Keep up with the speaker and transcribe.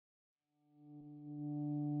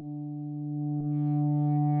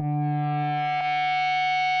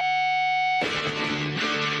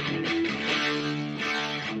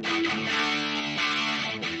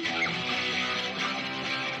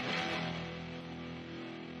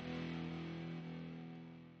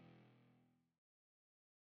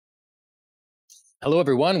Hello,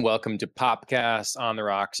 everyone. Welcome to Popcast on the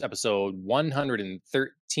Rocks, episode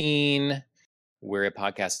 113, where a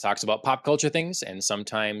podcast talks about pop culture things, and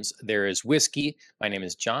sometimes there is whiskey. My name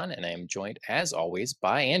is John, and I am joined, as always,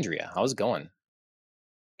 by Andrea. How's it going?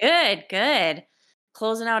 Good, good.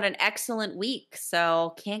 Closing out an excellent week,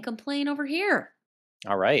 so can't complain over here.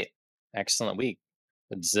 All right. Excellent week.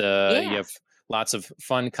 You Yeah. have lots of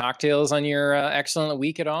fun cocktails on your excellent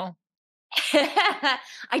week at all?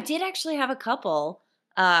 I did actually have a couple.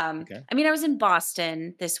 Okay. I was in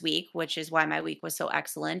Boston this week, which is why my week was so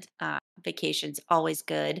excellent. Vacation's always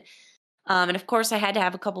good. And of course, I had to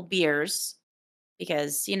have a couple beers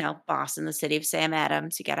because, Boston, the city of Sam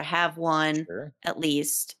Adams, you got to have one Sure. at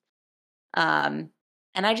least. Um,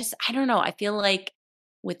 and I don't know. I feel like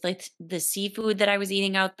with like the seafood that I was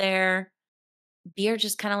eating out there, beer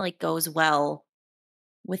just kind of like goes well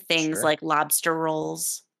with things Sure. like lobster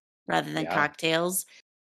rolls rather than Yeah. cocktails.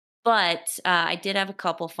 But I did have a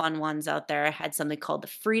couple fun ones out there. I had something called the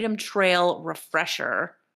Freedom Trail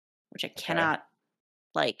Refresher, which I Okay. cannot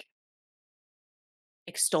like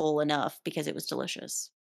extol enough because it was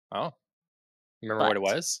delicious. Oh, remember what it But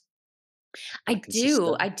was? I What it consisted do,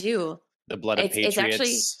 of? I do. The Blood of It's actually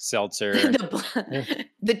Patriots, seltzer.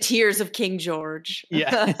 the tears of King George.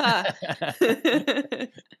 Yeah.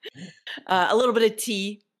 A little bit of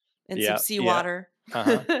tea and some Yeah, yeah. seawater.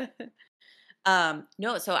 Uh-huh.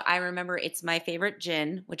 No, so I remember it's my favorite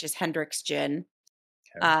gin, which is Hendrick's gin.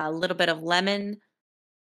 Okay. A little bit of lemon,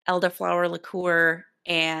 elderflower liqueur,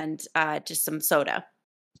 and just some soda.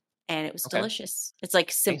 And it was Okay. delicious. It's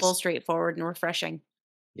like simple, Nice. straightforward, and refreshing.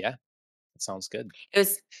 Yeah, that sounds good. It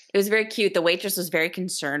was it was very cute. The waitress was very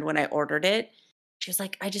concerned when I ordered it. She was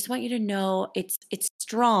like, "I just want you to know it's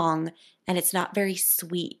strong and it's not very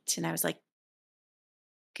sweet." And I was like,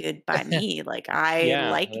 "Good by me. Like I Yeah,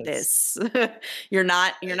 like that's this. You're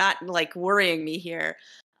not like worrying me here."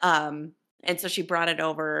 And so she brought it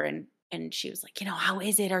over and she was like, "How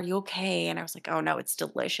is it? Are you okay?" And I was like, "Oh no, it's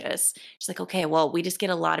delicious." She's like, "Okay, well, we just get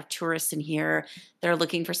a lot of tourists in here. They're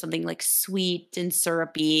looking for something like sweet and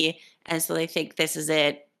syrupy, and so they think this is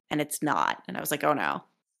it, and it's not." And I was like, "Oh no.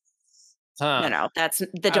 No, huh. no, that's the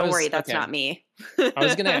I don't was worry, that's okay. not me." I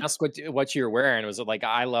was gonna ask what you were wearing. Was it like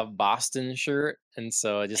I love Boston shirt? And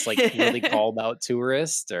so just like really called out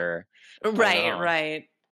tourist or I don't Right, know. right.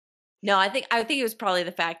 No, I think it was probably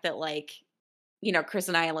the fact that like, Chris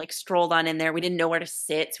and I like strolled on in there. We didn't know where to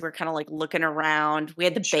sit, so we are kind of like looking around. We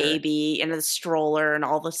had the Sure. baby and the stroller and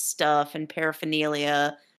all the stuff and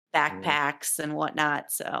paraphernalia, Mhm. backpacks and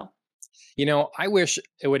whatnot. So I wish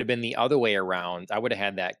it would have been the other way around. I would have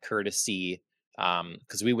had that courtesy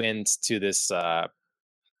because we went to this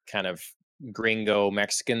kind of gringo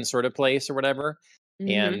Mexican sort of place or whatever. mhm.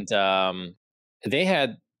 And they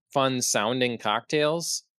had fun sounding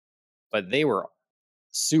cocktails, but they were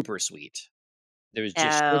super sweet. There was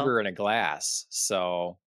just Oh, sugar in a glass.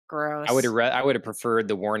 So gross. I would have preferred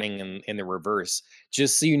the warning in the reverse.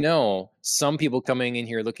 Just so you know, some people coming in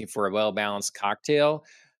here looking for a well balanced cocktail,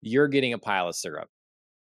 you're getting a pile of syrup.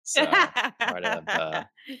 So I would have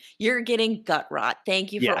You're getting gut rot.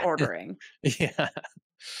 Thank you for yeah. ordering. Yeah.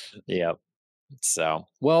 Yeah. So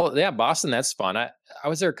well, yeah, Boston, that's fun. I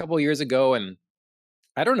was there a couple years ago and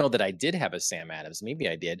I don't know that I did have a Sam Adams. Maybe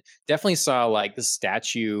I did. Definitely saw like the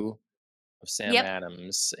statue of Sam Yep.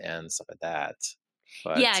 Adams and stuff like that.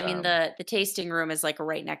 Yeah, But I mean the tasting room is like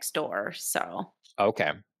right next door, so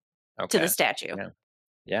okay, to the okay, statue. yeah,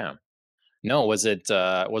 yeah. No, was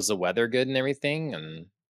the weather good and everything? And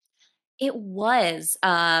It was,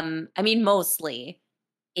 mostly.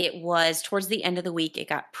 It was towards the end of the week, it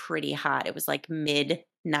got pretty hot. It was like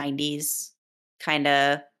mid-90s,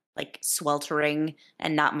 kinda like sweltering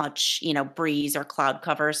and not much, breeze or cloud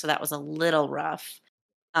cover, so that was a little rough.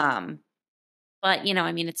 Um, but,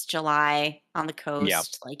 it's July on the yeah,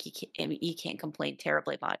 coast, like, you can't complain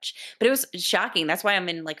terribly much. But it was shocking, that's why I'm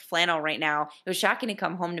in, like, flannel right now. It was shocking to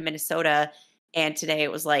come home to Minnesota, and today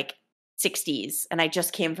it was, like, 60s, and I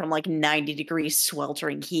just came from, like, 90-degree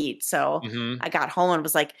sweltering heat, so hmm I got home and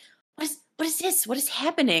was like, "What is this? What is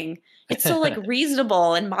happening? It's so, like,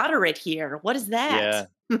 reasonable and moderate here. What is that?"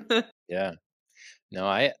 yeah, yeah. No,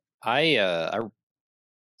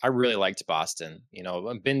 I really liked Boston.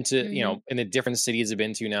 I've been to Mhm, in the different cities I've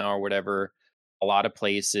been to now or whatever. A lot of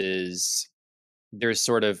places there's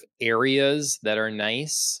sort of areas that are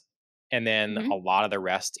nice, and then mhm, a lot of the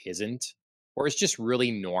rest isn't, or it's just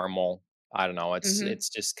really normal. I don't know. mhm. It's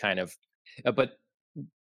just kind of, but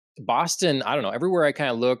Boston, I don't know. Everywhere I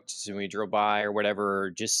kind of looked when we drove by or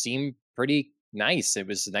whatever, just seemed pretty nice. It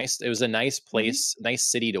was nice. It was a nice Mhm. place, nice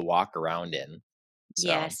city to walk around in.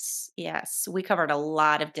 So Yes. We covered a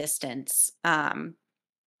lot of distance.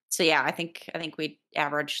 So yeah, I think we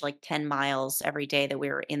averaged like 10 miles every day that we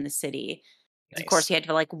were in the city. 'Cause of course nice. you had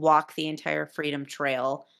to like walk the entire Freedom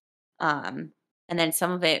Trail. Um, and then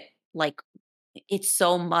some of it, like, it's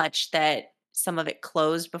so much that some of it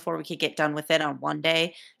closed before we could get done with it on one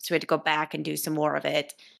day. So we had to go back and do some more of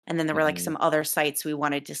it. And then there were like Hmm. some other sites we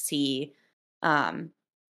wanted to see. Um,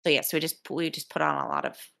 so yeah, so we just put on a lot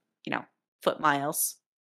of, you know, foot miles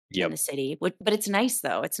in Yep. the city. But it's nice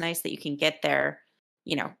though. It's nice that you can get there,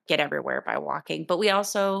 get everywhere by walking. But we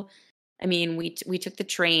also, I mean, we took the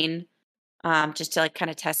train just to like kind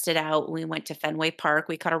of test it out. We went to Fenway Park.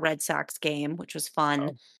 We caught a Red Sox game, which was fun.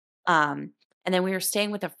 Oh, Um, and then we were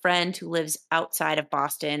staying with a friend who lives outside of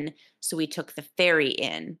Boston, so we took the ferry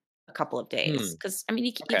in a couple of days. hmm. Because I mean,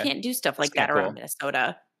 you Okay, can't do stuff that's like kind that of around cool.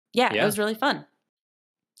 Minnesota. Yeah, it Yeah. was really fun,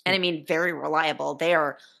 and Hmm. I mean, very reliable. They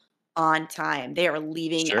are on time. They are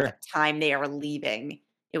leaving at the Sure. time they are leaving.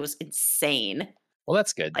 It was insane. Well,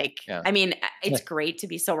 that's good. Like, Yeah. I mean, it's great to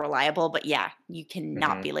be so reliable, but yeah, you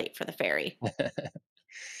cannot Hmm. be late for the ferry.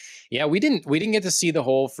 Yeah, we didn't get to see the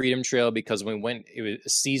whole Freedom Trail because when we went, it was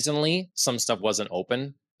seasonally. Some stuff wasn't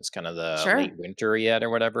open. It's kind of the late Sure. winter yet or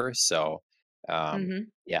whatever. So,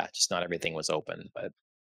 Hmm. yeah, just not everything was open. But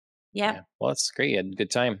Yeah. yeah, well, that's great. You had a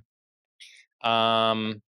good time.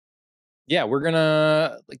 Um, yeah, we're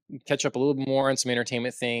gonna like catch up a little bit more on some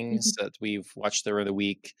entertainment things Mhm. that we've watched over the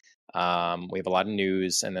week. We have a lot of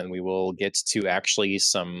news, and then we will get to actually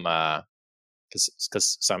some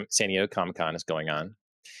because some San Diego Comic Con is going on.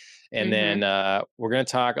 And then Mhm. we're going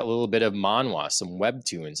to talk a little bit of manhwa, some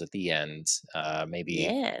webtoons at the end. Maybe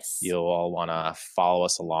Yes. you'll all want to follow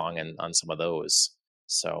us along and on some of those.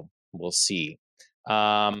 So we'll see.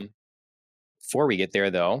 Um, Before we get there,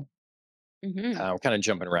 though, Mhm. we're kind of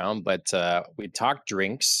jumping around, but we talked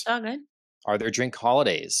drinks. All good. Are there drink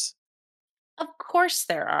holidays? Of course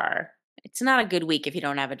there are. It's not a good week if you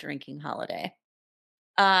don't have a drinking holiday.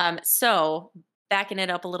 So backing it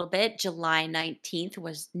up a little bit, July 19th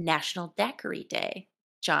was National Daiquiri Day.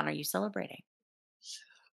 John, are you celebrating?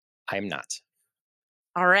 I'm not.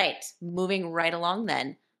 All right, moving right along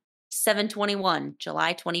then. 721,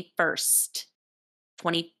 July 21st.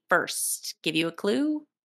 21st. Give you a clue?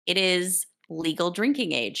 It is legal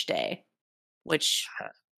drinking age day, which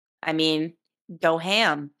I mean, go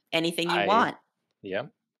ham, anything you I, want. yeah.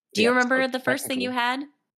 Do you Yeah. So remember the first thing you technically, had?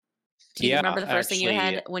 Do you yeah, remember the first thing you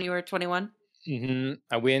actually, had when you were 21?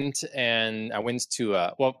 I went to,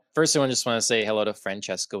 well, first I just want to say hello to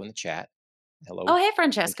Francesco in the chat. Oh, Hello. hey,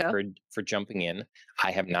 Thank you Francesco. for jumping in.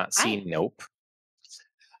 I have not Hi. seen Nope.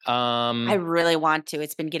 I Um, really want to.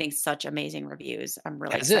 It's been getting such amazing reviews. I'm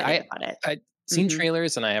really has it? excited about it. I seen Mhm.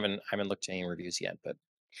 trailers and I haven't looked at any reviews yet, but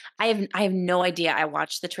I have no idea. I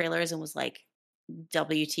watched the trailers and was like,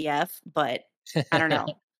 WTF, but I don't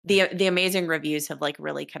know. The amazing reviews have like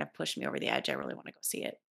really kind of pushed me over the edge. I really want to go see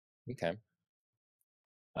it. okay.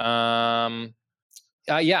 Um,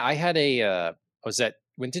 yeah, I had I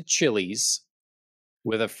went to Chili's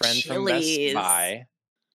with a friend from Best Chili's. Buy,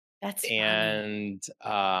 That's funny. and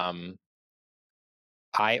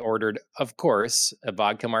I ordered, of course, a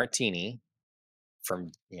vodka martini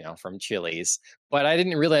from Chili's, but I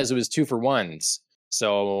didn't realize it was 2 for 1s.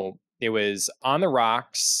 So it was on the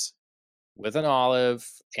rocks with an olive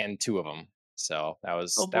and 2 of them. So that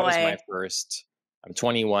Oh was that was my boy. first. I'm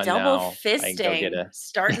 21 Double now. I can go get fisting a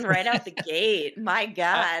starting right out the gate. My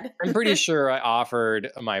I, God. I'm pretty sure I offered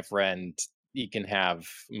my friend you can have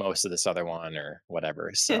most of this other one or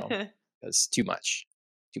whatever. So it's too much.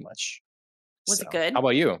 Too much. Was it So how good? about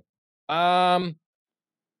you? Um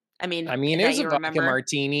I I mean, mean, it that was a you vodka remember?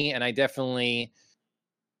 martini, and I definitely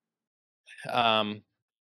um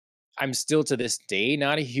I'm still to this day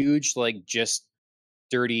not a huge like just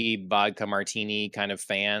dirty vodka martini kind of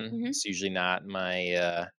fan. Hmm. It's usually not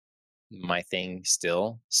my thing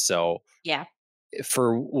still. So Yeah,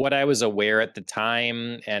 for what I was aware at the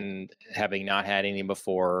time and having not had any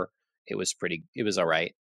before, it was all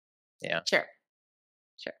right. Yeah. sure.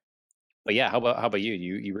 Sure. But yeah, how about you?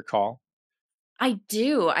 You recall? I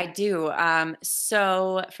do. I do.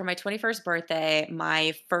 So for my 21st birthday,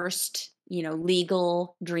 my first,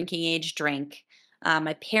 legal drinking age drink,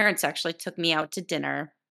 my parents actually took me out to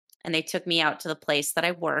dinner and they took me out to the place that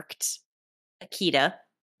I worked, Akita,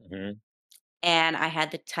 Hmm. and I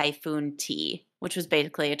had the Typhoon tea, which was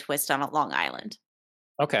basically a twist on a Long Island.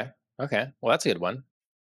 Okay. Okay. Well, that's a good one.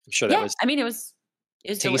 I'm sure that Yeah, was I mean it was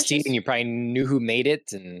tasty and delicious. you probably knew who made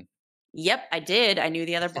it and Yep, I did. I knew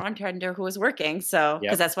the other bartender who was working, so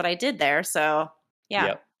because yep. that's what I did there. So yeah.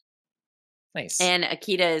 Yep. Nice. And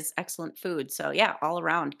Akita is excellent food. So yeah, all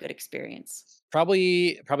around good experience.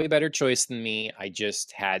 Probably a better choice than me. I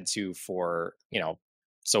just had to for,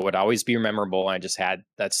 so it would always be memorable. I just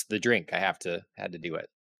that's the drink. I had to do it.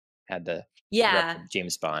 Had to rep Yeah.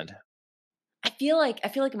 James Bond. I feel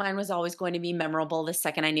like mine was always going to be memorable the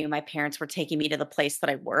second I knew my parents were taking me to the place that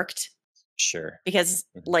I worked Sure. because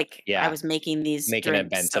Mhm. like I Yeah. was making these Make an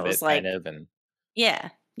drinks. event So of it was it kind like, of, and yeah,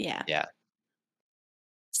 yeah. yeah.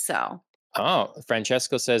 So Oh,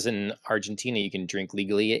 Francesco says in Argentina you can drink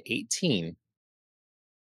legally at 18.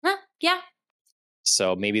 yeah.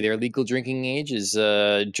 So maybe their legal drinking age is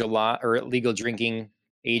July, or legal drinking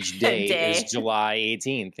age day is Day. July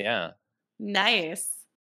 18th. Yeah. Nice.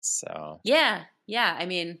 So Yeah. Yeah. I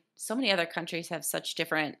mean, so many other countries have such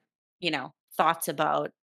different, thoughts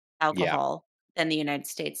about yeah, alcohol than the United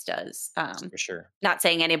States does. for sure. Not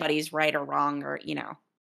saying anybody's right or wrong or,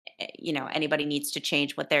 anybody needs to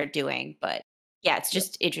change what they're doing, but yeah, it's Yep.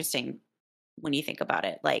 just interesting when you think about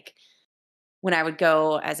it. Like when I would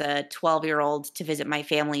go as a 12-year-old to visit my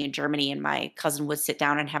family in Germany and my cousin would sit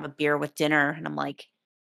down and have a beer with dinner and I'm like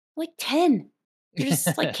 10. You're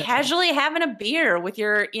just like casually having a beer with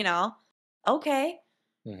your, okay.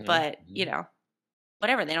 hmm But,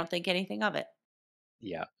 whatever, they don't think anything of it.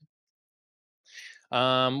 Yeah.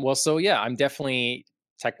 Well, so yeah, I'm definitely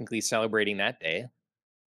technically celebrating that day.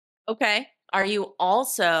 Okay. Are you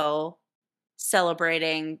also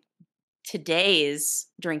celebrating today's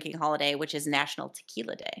drinking holiday, which is National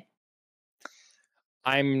Tequila Day?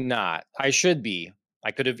 I'm not. I should be.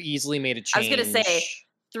 I could have easily made a I was going to say change.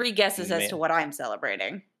 3 guesses as Ma- to what I'm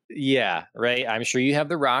celebrating. Yeah, right. I'm sure you have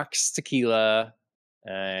the rocks tequila,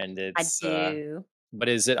 and I it's do. but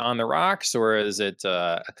is it on the rocks or is it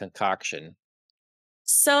a concoction?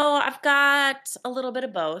 So I've got a little bit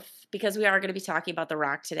of both because we are going to be talking about The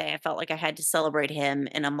Rock today. I felt like I had to celebrate him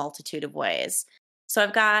in a multitude of ways. So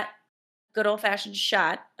I've got good old fashioned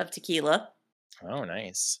shot of tequila, Oh,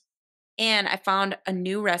 nice. and I found a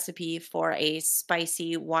new recipe for a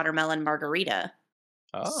spicy watermelon margarita.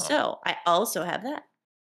 Oh, So I also have that.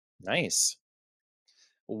 nice.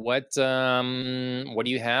 What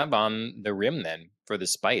do you have on the rim then for the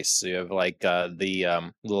spice? So you have like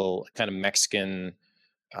the little kind of Mexican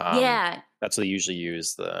Yeah, that's what they usually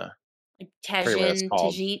use. like I forget what that's Tajin,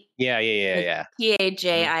 called. Tajit, Yeah, yeah, yeah, like yeah. Mhm.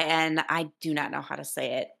 Tajin. I do not know how to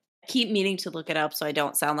say it. I keep meaning to look it up so I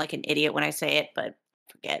don't sound like an idiot when I say it, but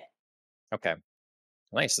forget. Okay.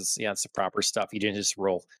 Nice. It's the proper stuff. You didn't just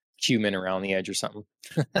roll cumin around the edge or something.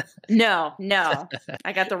 No, no.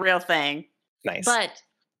 I got the real thing. Nice. But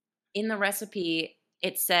in the recipe,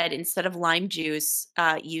 it said instead of lime juice,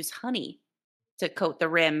 use honey to coat the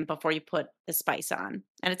rim before you put the spice on.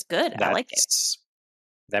 And it's good. I like it. That's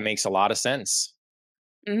that makes a lot of sense.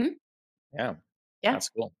 Hmm. Yeah, Yeah. that's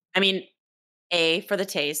cool. I mean, A, for the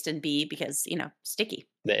taste, and B, because, sticky.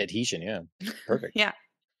 The adhesion, yeah. Perfect. Yeah.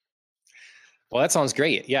 Well, that sounds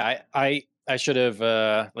great. Yeah, I should have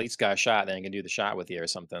at least got a shot, then I can do the shot with you or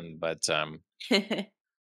something. But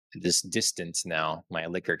this distance now, my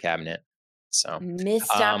liquor cabinet. So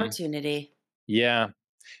Missed um opportunity. yeah.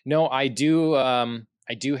 No, I do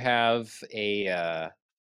have a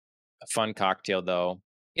fun cocktail though.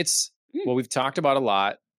 It's Mm. what we've talked about a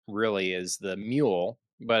lot, really, is the mule,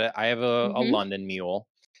 but I have a Hmm. London mule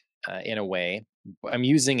in a way. I'm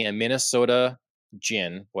using a Minnesota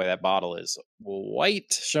gin. Boy, that bottle is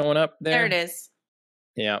white showing up There it there. is.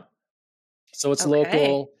 Yeah. So it's Okay.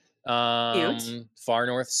 local, Cute. Far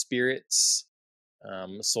North Spirits,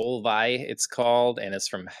 Solvay, it's called, and it's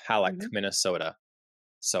from Halleck, Hmm. Minnesota.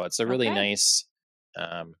 So it's a really Okay.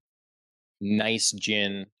 um, nice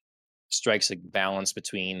gin. Strikes a balance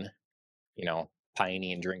between,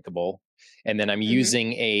 piney and drinkable. And then I'm Hmm.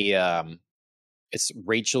 using it's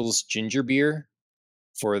Rachel's ginger beer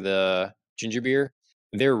for the ginger beer.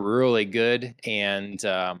 They're really good, and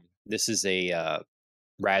this is a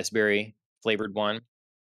raspberry flavored one.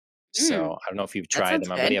 So Mm, I don't know if you've that tried sounds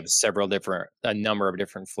them, but they good. have a number of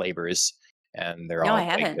different flavors, and they're No, I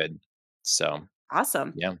all quite haven't. good. So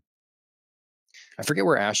Awesome. yeah, I forget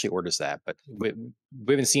where Ashley orders that, but we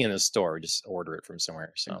haven't seen it in the store. We just order it from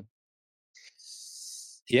somewhere. So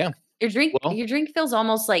yeah, well, Your drink feels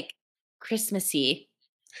almost like Christmassy.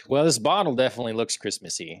 this bottle definitely looks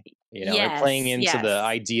Christmassy. They're playing Yes, into the yes.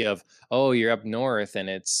 idea of, oh, you're up north and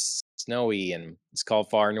it's snowy and it's called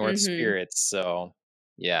Far North Mhm. Spirits. So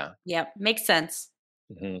yeah. Yep, makes sense.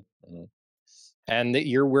 hmm hmm And that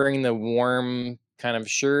you're wearing the warm kind of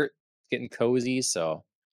shirt, getting cozy. So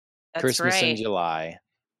That's Christmas in right. July.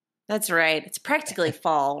 That's right. It's practically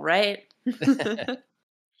fall, right?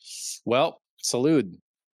 Well, salute.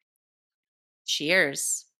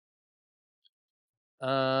 Cheers.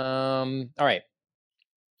 All right.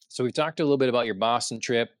 So we've talked a little bit about your Boston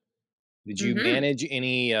trip. Did you Hmm. manage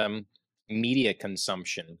any media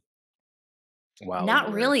consumption while you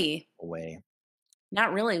Not were really. away?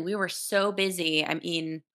 Not really. We were so busy. I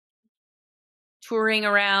mean, touring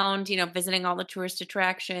around, visiting all the tourist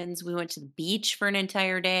attractions. We went to the beach for an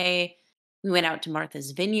entire day. We went out to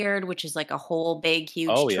Martha's Vineyard, which is like a whole big,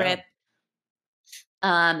 huge Oh yeah. trip.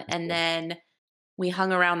 That's And cool. then we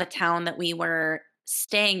hung around the town that we were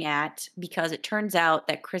staying at because it turns out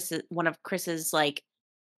that one of Chris's like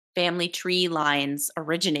family tree lines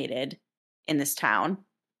originated in this town,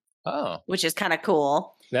 Oh, which is kind of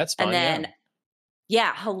cool. that's And fun. Yeah. then,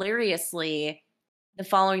 yeah, hilariously, the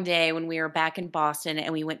following day when we were back in Boston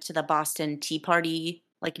and we went to the Boston Tea Party,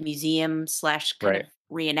 like museum slash kind of Right.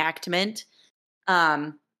 reenactment,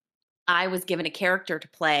 um, I was given a character to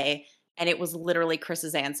play, and it was literally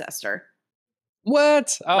Chris's ancestor.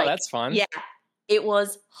 What? Oh, Like, that's fun. yeah, it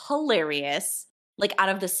was hilarious. Like, out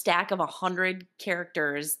of the stack of 100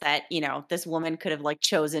 characters that, this woman could have, like,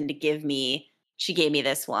 chosen to give me, she gave me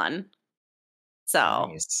this one.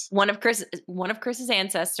 So, Nice. one of Chris's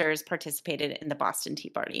ancestors participated in the Boston Tea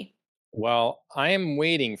Party. Well, I am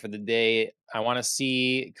waiting for the day I want to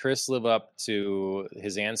see Chris live up to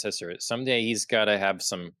his ancestor. Someday he's got to have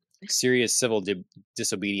some serious civil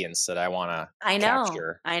disobedience that I want to I know,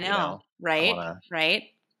 capture, I you know, know? I want right? to,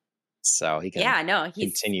 Right? so he can Yeah, no,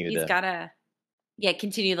 he's continue he's the. gotta, yeah,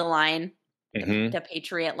 continue the line, Hmm. the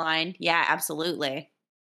patriot line. Yeah, absolutely.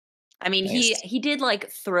 I mean, he Nice. he did,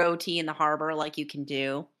 like, throw tea in the harbor like you can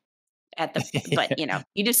do at the but,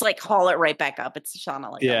 you just, like, haul it right back up. It's just on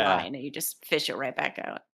a, like, a Yeah. line, and you just fish it right back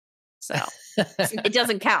out. So, it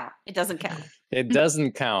doesn't count. It doesn't count. It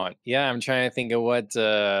doesn't count. Yeah, I'm trying to think of what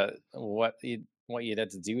you'd have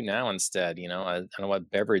to do now instead. I don't know what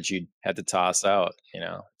beverage you'd have to toss out.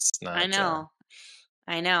 It's I not. know.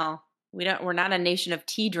 I know. We're not a nation of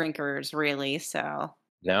tea drinkers really, so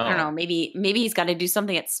I don't know, No. maybe he's gotta do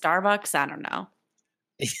something at Starbucks, I don't know.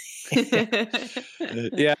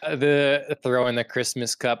 Yeah, the throw in the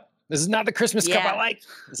Christmas cup. This is not the Christmas cup I Yeah. like.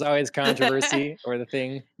 It's always controversy or the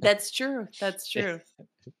thing. That's true, that's true.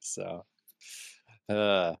 So,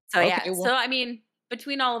 So, okay, yeah, well, so, I mean,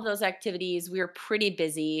 between all of those activities, we were pretty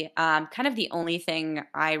busy. Kind of the only thing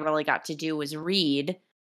I really got to do was read.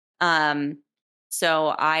 Um, so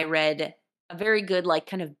I read a very good, like,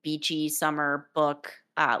 kind of beachy summer book,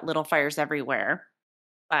 Little Fires Everywhere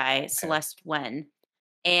by okay, Celeste Wen.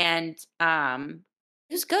 And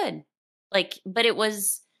it was good. Like, but it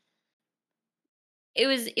was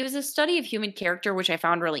a study of human character, which I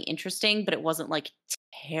found really interesting, but it wasn't like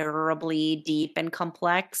terribly deep and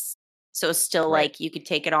complex. So it's still right. like you could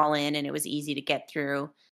take it all in and it was easy to get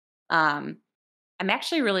through. Um, I'm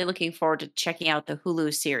actually really looking forward to checking out the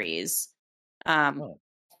Hulu series. Oh,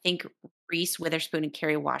 I think Reese Witherspoon and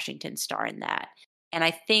Kerry Washington star in that. And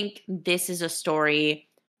I think this is a story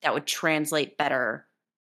that would translate better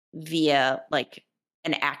via like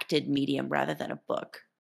an acted medium rather than a book.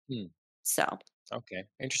 hmm, So, okay,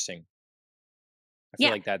 interesting. I feel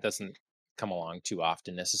yeah. like that doesn't come along too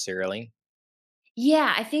often necessarily.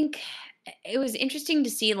 Yeah, I think it was interesting to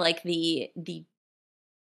see like the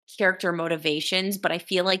character motivations, but I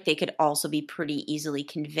feel like they could also be pretty easily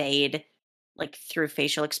conveyed like through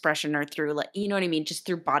facial expression or through like you know what I mean, just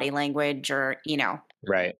through body language or,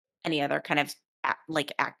 Right. any other kind of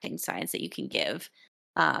like acting science that you can give.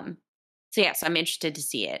 Um so yes, I'm interested to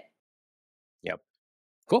see it. Yep.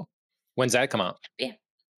 Cool. When's that come out? Yeah.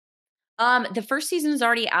 The first season is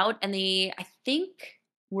already out, and I think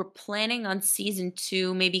we're planning on season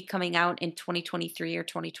 2 maybe coming out in 2023 or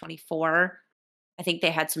 2024. I think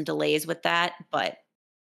they had some delays with that, but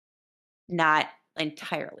not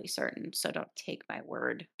entirely certain. So don't take my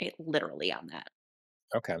word literally on that.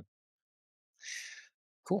 Okay.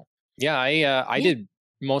 Cool. Yeah, I Yeah. did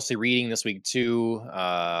mostly reading this week too,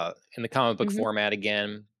 in the comic book Hmm. format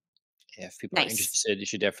again. If people are Nice. interested, you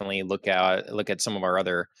should definitely look at some of our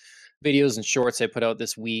other videos and shorts I put out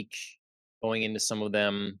this week. Going into some of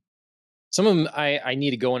them, I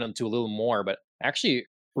need to go into a little more, but I actually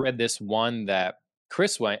read this one that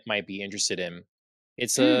Chris might be interested in.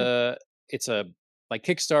 It's Mm, a it's a like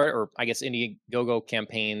Kickstarter or I guess Indiegogo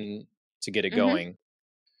campaign to get it hmm. going,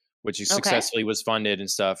 which is Okay. successfully was funded and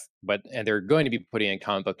stuff. And they're going to be putting in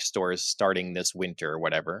comic book stores starting this winter or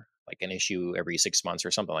whatever, like an issue every 6 months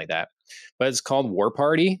or something like that. But it's called War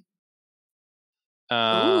Party.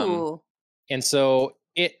 Um, Ooh, and so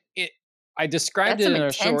it I described that's it some in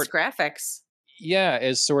a intense short, graphics. yeah,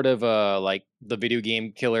 as sort of like the video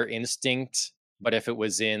game Killer Instinct, but if it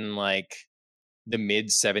was in like the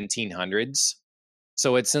mid 1700s.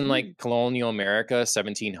 So it's in like Mm. colonial America,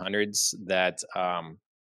 1700s, that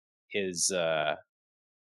is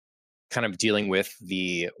kind of dealing with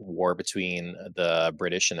the war between the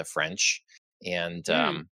British and the French. And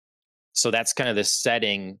Mm. so that's kind of the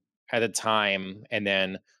setting at the time. And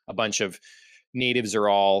then a bunch of natives are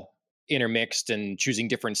all intermixed and choosing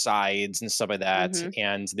different sides and stuff like that. Mm-hmm.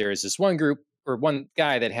 And there's this one group or one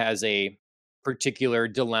guy that has a particular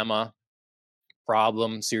dilemma,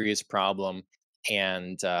 problem, serious problem.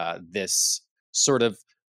 And this sort of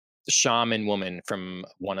shaman woman from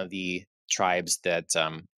one of the tribes that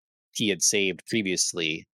he had saved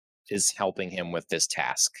previously is helping him with this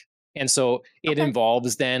task. And so it Okay.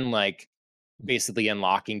 involves then like basically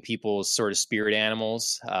unlocking people's sort of spirit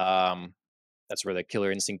animals. That's where the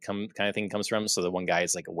killer instinct kind of thing comes from. So the one guy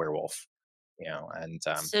is like a werewolf, and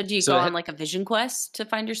So do you so go on like a vision quest to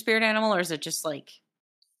find your spirit animal, or is it just like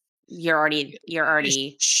you're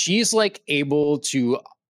already she's like able to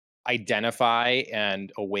identify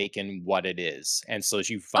and awaken what it is, and so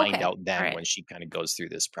you find okay? out All then right, when she kind of goes through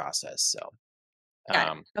this process. So got it.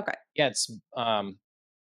 um Okay. yeah, it's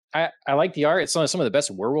I like the art. It's some of the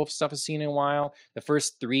best werewolf stuff I've seen in a while. The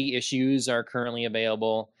first 3 issues are currently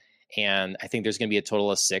available, and I think there's going to be a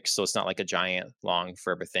total of 6, so it's not like a giant long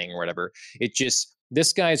forever thing or whatever. It just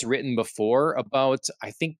this guy's written before about,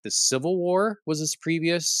 I think, the Civil War was his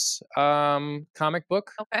previous comic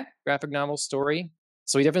book, Okay. graphic novel story.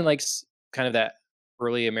 So he definitely likes kind of that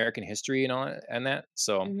early American history and all and that.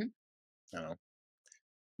 So I Hmm. don't know,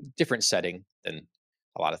 different setting than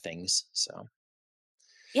a lot of things. So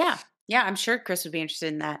Yeah. Yeah. I'm sure Chris would be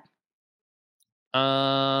interested in that.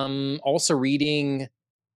 also reading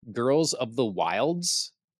Girls of the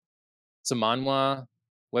Wilds. It's a manhwa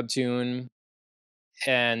webtoon,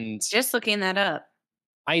 and Just looking that up.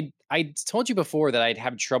 I told you before that I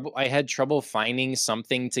had trouble finding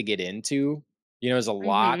something to get into. There's a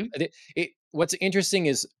lot. Hmm. What's interesting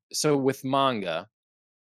is, so with manga,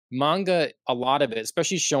 a lot of it,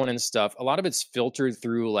 especially shonen stuff, a lot of it's filtered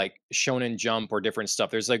through like Shonen Jump or different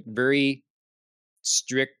stuff. There's like very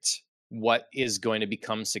strict what is going to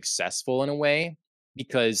become successful in a way,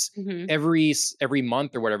 because Hmm. every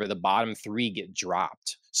month or whatever, the bottom 3 get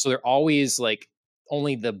dropped, so they're always like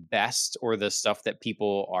only the best or the stuff that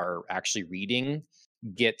people are actually reading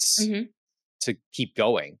gets Hmm. to keep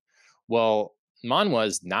going. Well, manhwa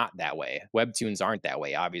is not that way. Webtoons aren't that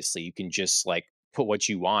way. Obviously, you can just like put what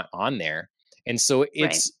you want on there, and so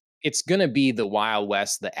Right. it's gonna be the Wild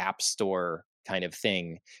West, the App Store kind of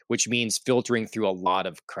thing, which means filtering through a lot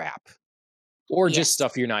of crap or just Yes.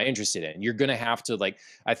 stuff you're not interested in. You're gonna have to like,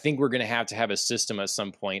 I think we're gonna have to have a system at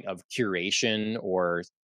some point of curation, or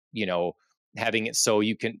you know having it so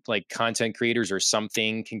you can, like, content creators or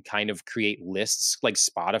something can kind of create lists like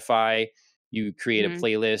Spotify. You create a Hmm.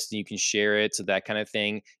 playlist and you can share it, so that kind of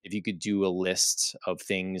thing. If you could do a list of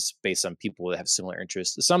things based on people that have similar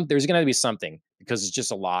interests, there's gonna be something, because it's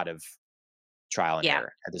just a lot of trial and Yeah.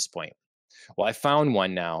 error at this point. Well, I found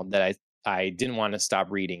one now that I didn't want to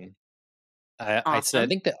stop reading. I said I Awesome.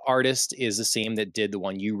 think the artist is the same that did the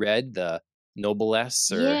one you read, the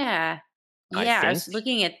Noblesse, or Yeah. I Yeah. I think was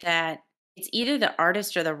looking at that. It's either the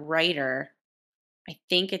artist or the writer. I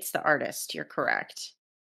think it's the artist. You're correct.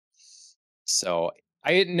 so.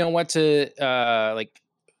 I didn't know like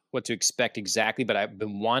what to expect exactly, but I've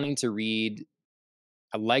been wanting to read.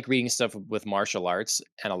 I like reading stuff with martial arts,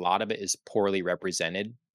 and a lot of it is poorly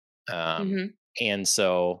represented. Um, Hmm. and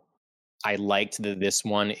so I liked that this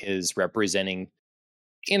one is representing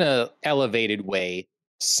in a elevated way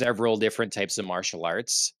several different types of martial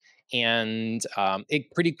arts, and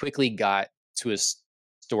it pretty quickly got to a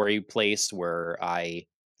story place where I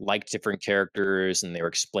liked different characters and they were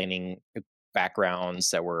explaining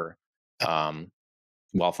backgrounds that were um,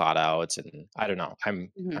 well thought out, and I don't know,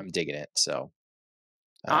 Hmm. I'm digging it. So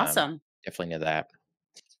Awesome. definitely into that.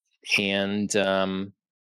 And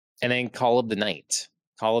then Call of the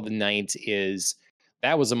Night is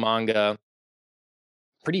that was a manga,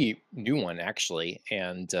 pretty new one actually,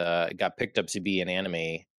 and it got picked up to be an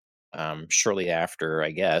anime shortly after,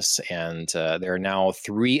 I guess. And there are now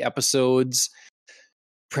 3 episodes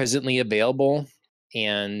presently available,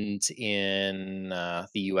 and in the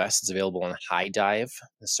U.S. it's available on High Dive,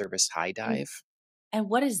 the service High And Dive. and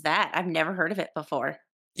what is that? I've never heard of it before.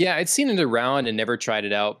 Yeah, I'd seen it around and never tried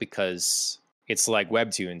it out because it's like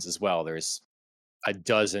webtoons as well. There's a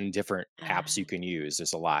dozen different apps you Ah, can use.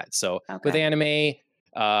 There's a lot. So with okay. anime,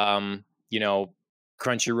 you know,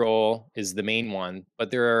 Crunchyroll is the main one, but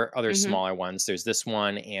there are other Hmm. smaller ones. There's this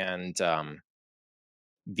one, and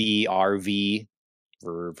VRV,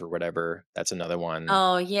 for whatever. That's another one.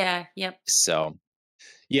 Oh yeah. Yep. So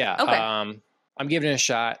yeah, Okay. I'm giving it a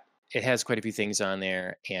shot. It has quite a few things on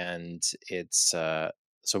there, and it's so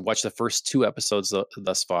watch the first 2 episodes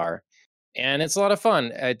thus far, and it's a lot of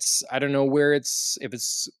fun. It's I don't know where it's if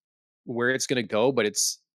it's where it's gonna go, but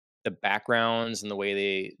it's the backgrounds and the way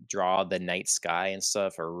they draw the night sky and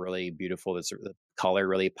stuff are really beautiful. The color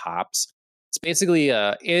really pops. It's basically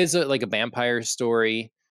like a vampire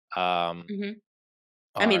story. Um, Hmm.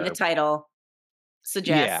 I mean, the our title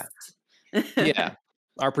Yeah, suggests. yeah,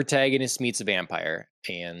 our protagonist meets a vampire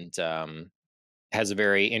and has a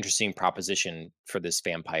very interesting proposition for this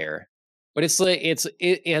vampire. But it's like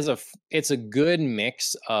it has it's a good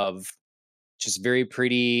mix of just very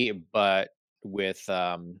pretty, but with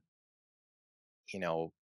you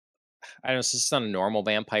know, I don't know, it's just not a normal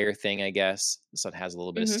vampire thing, I guess. So it has a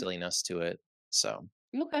little bit of Hmm. silliness to it. So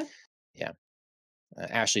Okay. yeah,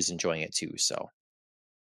 Ashley's enjoying it too. So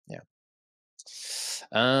yeah,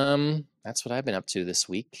 that's what I've been up to this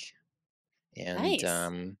week. And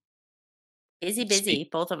Nice. Busy, speak, busy,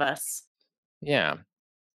 both of us. yeah,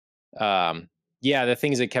 um, yeah, the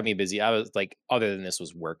things that kept me busy, I was like, other than this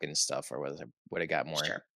was work and stuff, or was I would have got more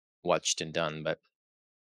Sure. watched and done. But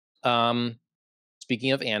um,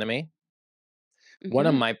 speaking of anime, one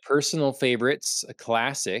of Hmm. my personal favorites, a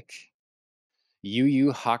classic, Yu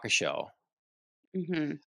Yu Hakusho.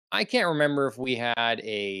 Hmm. I can't remember if we had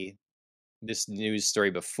a this news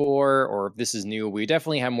story before or if this is new. We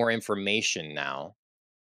definitely have more information now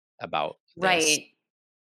about this. Right.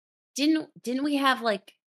 Didn't we have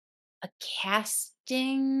like a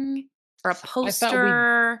casting or a I thought we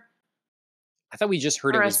poster I thought we just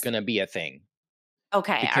heard or it a was gonna be a thing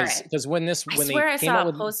okay, all right. because I when they swear I came saw out a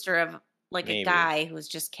with poster of like a maybe guy who was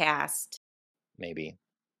just cast. maybe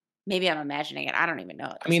Maybe I'm imagining it. I don't even know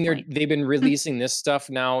at I this mean point. they've been releasing this stuff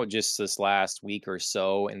now just this last week or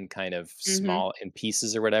so in kind of Hmm. small in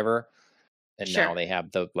pieces or whatever, and now Sure. they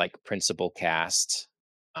have the like principal cast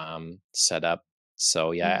set up.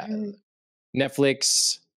 So yeah, Hmm.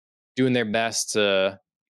 Netflix doing their best to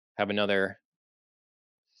have another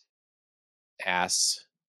ass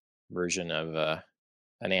version of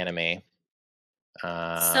an anime.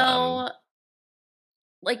 Um, So,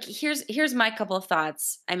 like, here's my couple of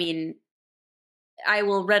thoughts. I mean, I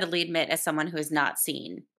will readily admit, as someone who has not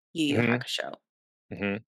seen Yu Yu mhm, Hakusho,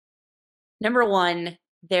 mhm. number one,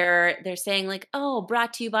 they're saying like, "Oh,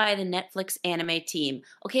 brought to you by the Netflix anime team."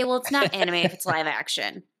 Okay, well, it's not anime if it's live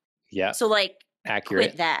action. Yeah, So, like,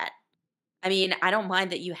 quit accurate. that. I mean, I don't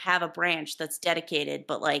mind that you have a branch that's dedicated,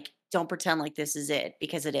 but like, don't pretend like this is it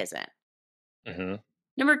because it isn't. Mhm.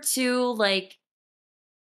 Number two, like,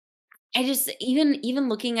 I just even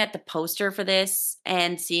looking at the poster for this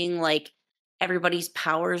and seeing like everybody's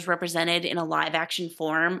powers represented in a live action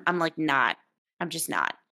form, I'm like, not. I'm just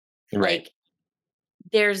not. Right. Like,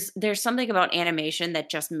 there's something about animation that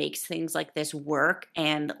just makes things like this work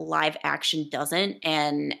and live action doesn't,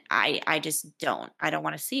 and I just don't. I don't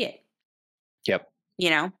want to see it, Yep. you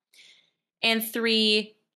know? And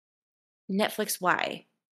three, Netflix, why?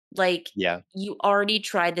 Like, Yeah. you already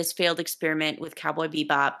tried this failed experiment with Cowboy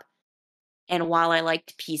Bebop, and while I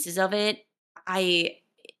liked pieces of it, I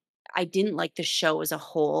I didn't like the show as a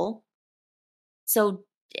whole. So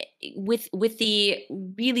with the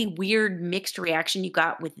really weird mixed reaction you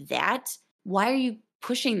got with that, why are you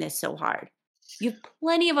pushing this so hard? You have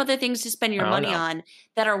plenty of other things to spend your I don't money know. on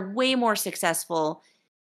that are way more successful.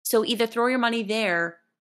 So either throw your money there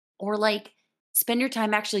or like spend your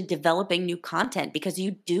time actually developing new content because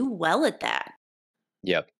you do well at that.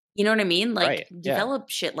 Yep. You know what I mean? Like Right. Yeah. develop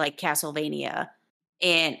shit like Castlevania.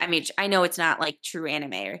 And I mean, I know it's not like true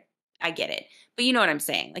anime. I get it. But you know what I'm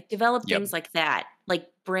saying? Like develop Yep. things like that. Like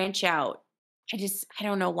branch out. I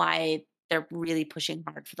don't know why they're really pushing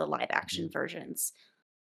hard for the live action Mhm. versions.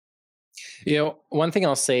 One thing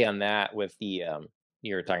I'll say on that with the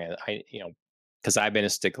you were talking, because I've been a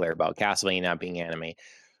stickler about Castlevania not being anime,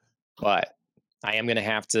 but I am going to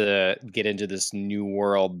have to get into this new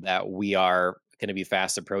world that we are going to be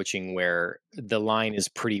fast approaching, where the line is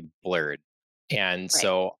pretty blurred, and Right.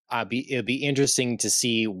 so it'll be interesting to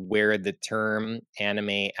see where the term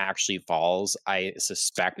anime actually falls. I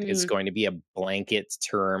suspect it's Mhm. going to be a blanket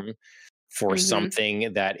term for Mhm.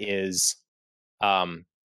 something that is um,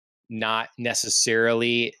 not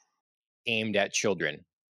necessarily aimed at children.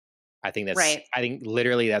 Right. I think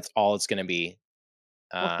literally that's all it's going to be.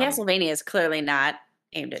 Well, Um, Castlevania is clearly not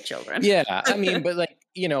aimed at children. Yeah, I mean, but like,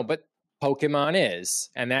 but Pokemon is,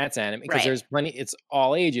 and that's anime because Right. there's plenty, it's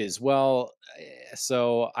all ages. Well,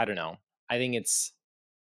 so I don't know. I think it's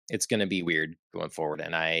going to be weird going forward,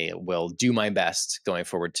 and I will do my best going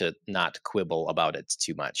forward to not quibble about it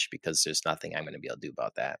too much because there's nothing I'm going to be able to do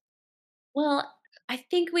about that. Well, I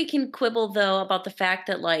think we can quibble though about the fact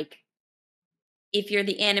that like if you're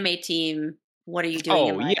the anime team, what are you doing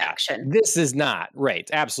in Oh, live yeah. action? This is not right.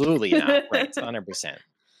 Absolutely not. Right. 100%.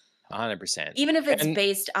 100%. Even if it's And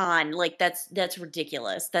based on like that's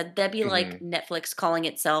ridiculous. That'd be like mhm, Netflix calling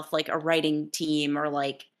itself like a writing team or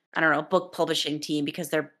like I don't know, book publishing team because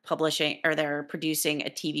they're publishing or they're producing a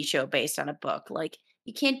TV show based on a book. Like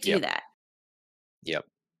you can't do yep. that. Yep.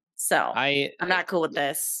 So, I I'm not cool with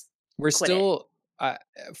this. we're Quit it. still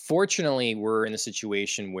fortunately we're in a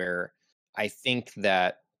situation where I think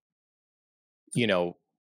that, you know,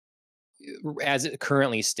 as it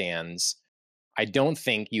currently stands, I don't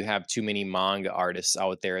think you have too many manga artists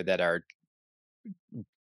out there that are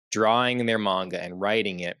drawing their manga and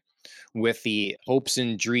writing it with the hopes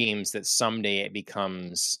and dreams that someday it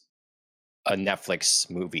becomes a Netflix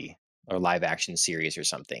movie or live action series or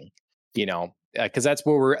something, because that's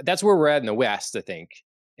where we're at in the West, I think,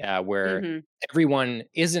 where Mhm. everyone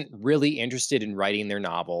isn't really interested in writing their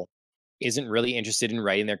novel, isn't really interested in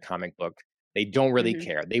writing their comic book. They don't really Mhm.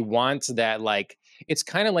 care. They want that, like, it's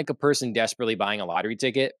kind of like a person desperately buying a lottery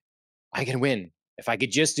ticket. I can win if I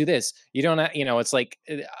could just do this. You don't, it's like,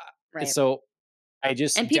 Right. so I And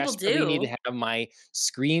just people desperately need to do, have my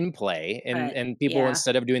screenplay, and but people, yeah.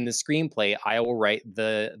 instead of doing the screenplay, I will write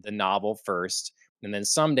the novel first, and then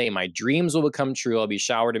someday my dreams will become true. I'll be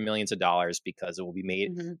showered in millions of dollars because it will be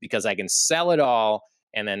made, Mhm. because I can sell it all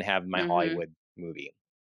and then have my Mhm. Hollywood movie.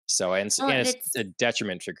 So, and Well, and it's it's a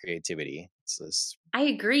detriment for creativity. It's this, I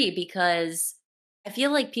agree because I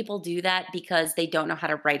feel like people do that because they don't know how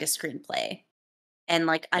to write a screenplay and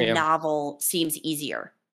like a yeah, novel seems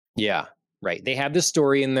easier. yeah, right. They have the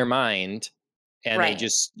story in their mind, and they Right.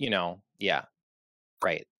 just, yeah,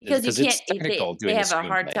 right, Because you because can't it's technical they doing the have a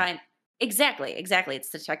hard screenplay. time. Exactly, exactly. It's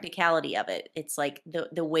the technicality of it. It's like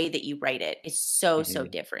the way that you write it is so so Hmm.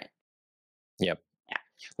 different. Yep. Yeah.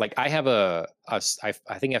 Like I have I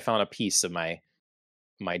think I found a piece of my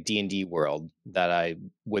D&D world that I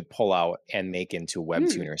would pull out and make into a Mm,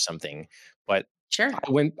 webtoon or something. But sure.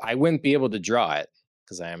 I wouldn't be able to draw it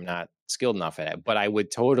because I am not skilled enough at it, but I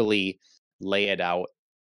would totally lay it out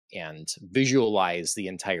and visualize the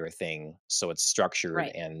entire thing so it's structured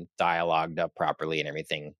Right. and dialogued up properly and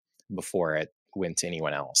everything before it went to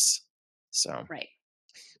anyone else. So, Right.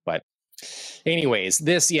 but anyways,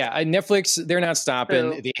 Netflix, they're not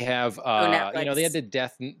stopping. Boo. They have Boo they had Netflix. the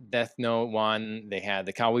Death Note one, they had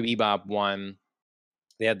the Cowboy Bebop one,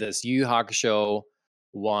 they had this Yu Yu Hakusho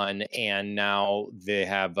one, and now they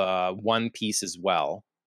have One Piece as well,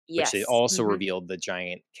 which they Yes. also Mhm. revealed the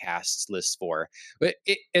giant cast list for. But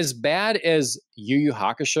as bad as Yu Yu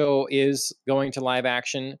Hakusho is going to live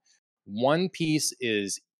action, One Piece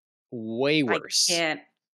is way I worse, can't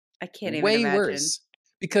I can't even way imagine. worse.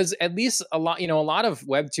 Because at least a lot of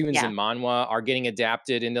webtoons Yeah. and manhwa are getting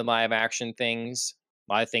adapted into live action things.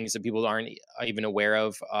 A lot of things that people aren't even aware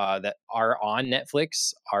of that are on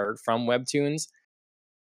Netflix are from webtoons,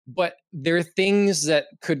 but they're things that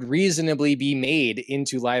could reasonably be made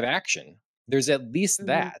into live action. There's at least Mhm.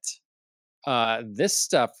 that. This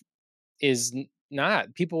stuff is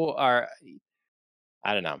not. People are,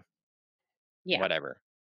 I don't know, Yeah. whatever.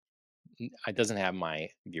 It doesn't have my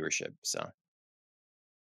viewership, so.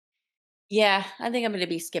 Yeah, I think I'm gonna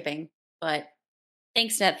be skipping, but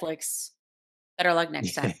thanks, Netflix. Better luck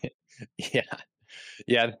next time. Yeah.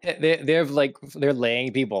 Yeah, they're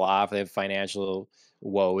laying people off. They have financial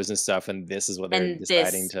woes and stuff, and this is what they're And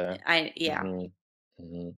deciding this to. I yeah, Mhm,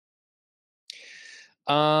 mhm.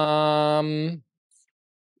 Um,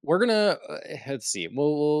 we're gonna let's see.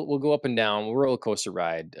 We'll go up and down. We'll roller coaster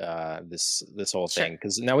ride this whole sure. thing,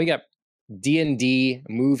 because now we got D&D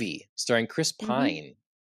movie starring Chris Mhm. Pine,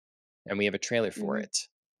 and we have a trailer for Mhm. it.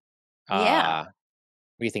 Yeah. What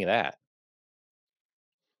do you think of that?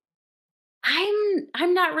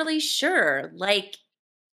 I'm not really sure. Like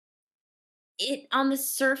it on the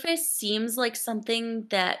surface seems like something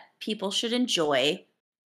that people should enjoy.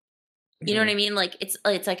 You know what Mhm. I mean? Like it's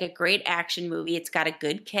like a great action movie. It's got a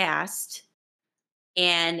good cast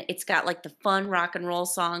and it's got like the fun rock and roll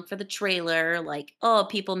song for the trailer, like oh,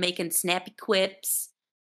 people making snappy quips.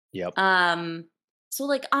 Yep. Um so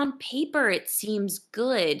like on paper it seems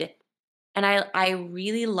good and I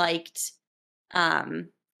really liked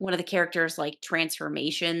um one of the characters like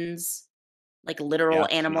transformations, like Yeah. literal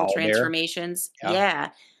An animal owlbear. transformations.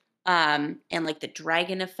 Yeah. Yeah. And like the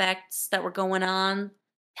dragon effects that were going on.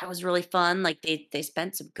 That was really fun. Like they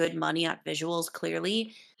spent some good money on visuals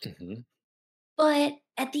clearly. Mhm. But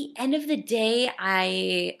at the end of the day,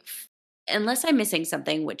 unless I'm missing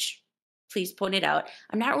something, which please point it out,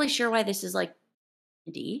 I'm not really sure why this is like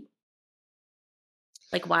D.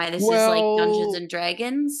 Like why this is like Dungeons Well, and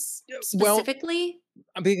Dragons well, specifically?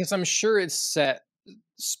 because I'm sure it's set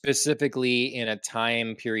specifically in a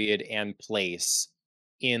time period and place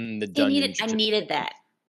in the Dungeons. I needed that.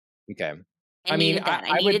 Okay. I I mean, needed that. I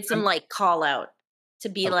I would. needed some like call out to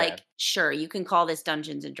be Okay. like, sure, you can call this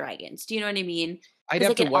Dungeons and Dragons. Do you know what I mean? I'd Because have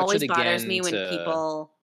like to it watch it always bothers again me when to.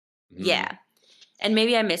 people, Mhm. yeah. And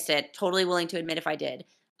maybe I missed it. Totally willing to admit if I did.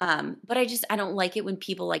 But I don't like it when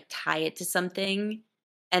people like tie it to something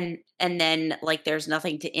and then like there's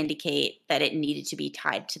nothing to indicate that it needed to be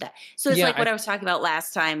tied to that. So it's Yeah. like what I was talking about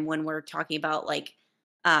last time when we're talking about like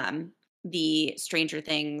um the Stranger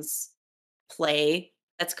Things play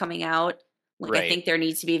that's coming out. Like I Right. think there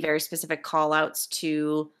needs to be very specific call outs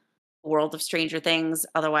to World of Stranger Things.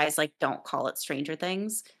 Otherwise, like don't call it Stranger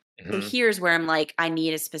Things. So Hmm. here's where I'm like, I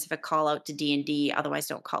need a specific call out to D&D. Otherwise,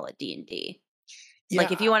 don't call it D&D.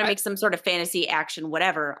 Like Yeah. if you want to make some sort of fantasy action,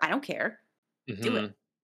 whatever, I don't care. Do it. Mhm.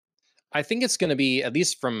 I think it's going to be, at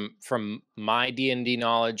least from my D&D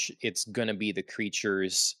knowledge, it's going to be the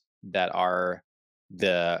creatures that are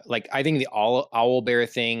the, like, I think the owl bear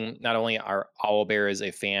thing. Not only are owl bear is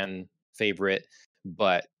a fan favorite,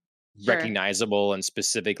 but Sure. recognizable and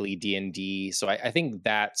specifically D&D. So I think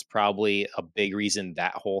that's probably a big reason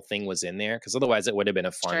that whole thing was in there, because otherwise it would have been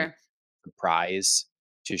a fun Sure. surprise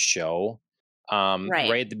to show. Right.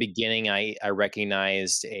 Right at the beginning, I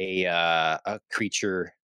recognized a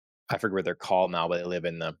creature. I forget what they're called now, but they live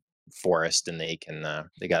in the forest and they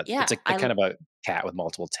got, it's Yeah. a kind of a cat with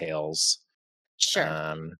multiple tails. Sure.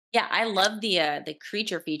 Um, Yeah, I love the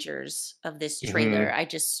creature features of this trailer.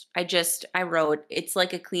 mhm, I wrote it's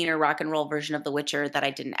like a cleaner rock and roll version of The Witcher that I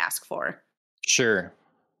didn't ask for. sure.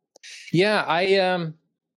 Yeah,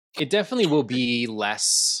 it definitely will be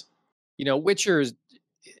less,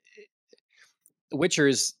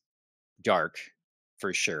 Witcher's dark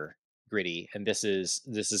for sure, gritty, and this is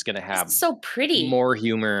going to This have is so pretty. more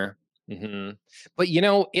humor. But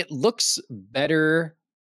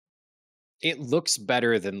it looks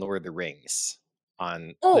better than Lord of the Rings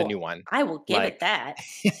on the new Oh, one. I will give it Like, that.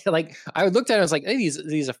 like I looked at it, I was like, hey, these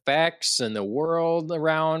effects and the world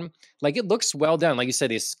around, like it looks well done. Like you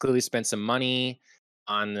said, clearly spent some money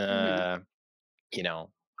on Mhm. the, you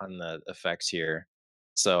know, on the effects here.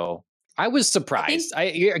 So I was I think surprised. I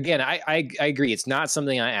agree. It's not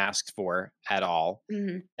something I asked for at all.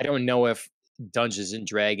 mhm, I don't know if Dungeons and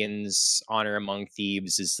Dragons Honor Among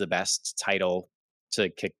Thieves is the best title to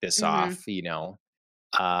kick this mhm. off.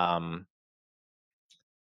 Um,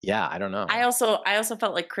 yeah, I don't know. I also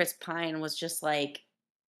felt like Chris Pine was just like,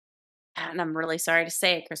 and I'm really sorry to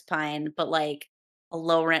say it, Chris Pine, but like a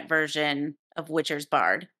low rent version of Witcher's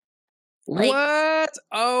Bard. Like, What?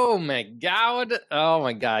 Oh my god. Oh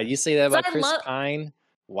my god. You say that 'cause about Chris Pine?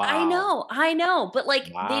 Wow. I know, but like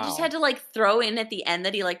they just had Wow. to like throw in at the end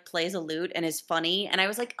that he like plays a lute and is funny, and I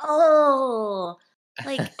was like, oh,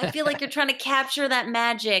 like I feel like you're trying to capture that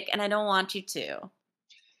magic, and I don't want you to.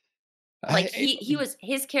 Like he was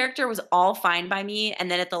his character was all fine by me, and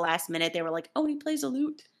then at the last minute they were like, oh, he plays a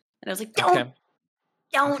lute, and I was like, Okay.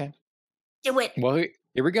 don't Okay. do it. Well,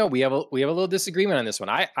 here we go. We have a little disagreement on this one.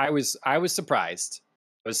 I was surprised.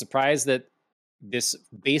 I was surprised that this,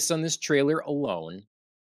 based on this trailer alone,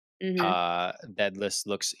 Hmm. that list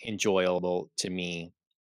looks enjoyable to me.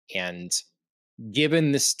 And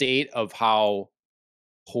given the state of how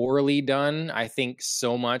poorly done, I think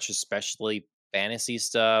so much, especially fantasy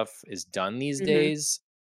stuff, is done these Hmm. days.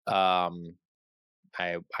 Um,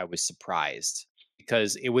 I was surprised,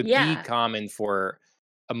 because it would be Yeah. common for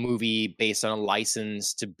a movie based on a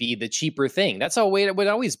license to be the cheaper thing. That's how way it would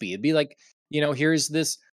always be. It'd be like, here's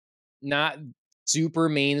this not super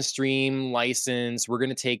mainstream license. We're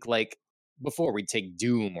gonna take, like, before we'd take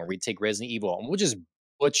Doom or we'd take Resident Evil, and we'll just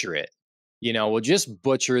butcher it. We'll just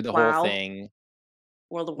butcher the whole Wow. thing.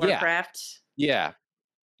 World of Yeah, Warcraft. yeah,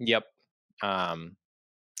 yep. Um,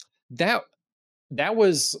 that that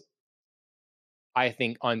was, I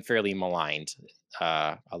think, unfairly maligned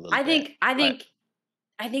a little I bit, think I but think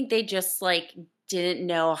I think they just like didn't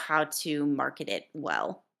know how to market it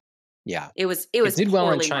well. yeah, It it was did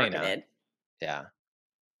well in poorly China. marketed. Yeah.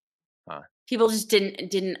 Huh. People just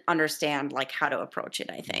didn't understand like how to approach it,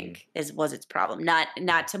 I Mhm. think, is was its problem. Not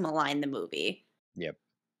to malign the movie. Yep.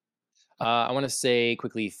 I want to say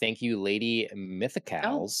quickly, thank you, Lady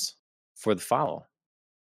Oh. Mythicals, for the follow.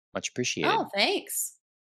 Much Oh, appreciated. thanks.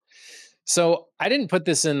 So I didn't put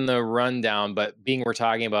this in the rundown, but being we're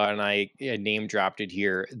talking about, and I name dropped it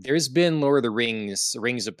here. There's been Lord of the Rings,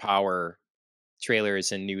 Rings of Power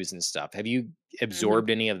trailers and news and stuff. Have you Mhm. absorbed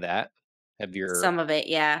any of that? Have your Some of it,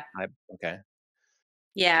 yeah. I Okay.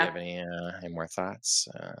 Do you Yeah. have any more thoughts?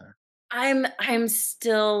 I'm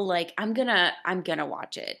still like, I'm gonna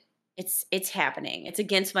watch it. It's happening. It's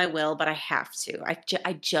against my will, but I have to.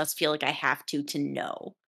 I just feel like I have to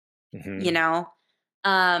know, you Hmm. know?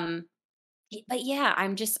 Um, but yeah,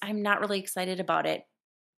 I'm not really excited about it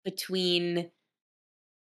between,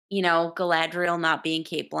 Galadriel not being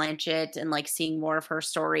Kate Blanchett and, like, seeing more of her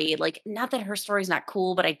story. Like, not that her story's not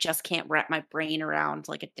cool, but I just can't wrap my brain around,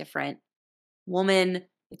 like, a different woman.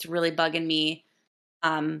 It's really bugging me.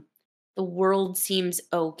 Um, the world seems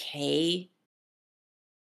okay.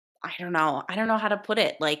 I don't know. I don't know how to put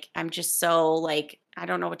it. Like, I'm just so, like, I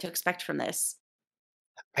don't know what to expect from this.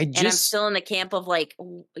 I And I'm just, still in the camp of, like,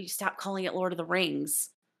 you stop calling it Lord of the Rings."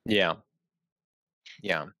 yeah,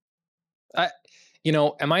 yeah. I,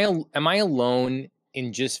 am I alone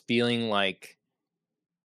in just feeling like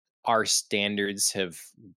our standards have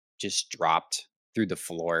just dropped through the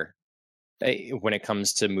floor when it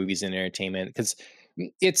comes to movies and entertainment? Because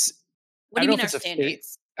it's, What I do don't you know mean if our it's a fate.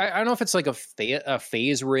 standards? I don't know if it's like a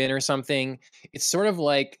phase we're in or something. It's sort of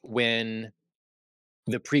like when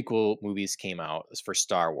the prequel movies came out for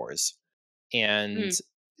Star Wars, and Mm,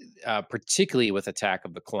 particularly with Attack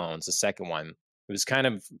of the Clones, the second one, it was kind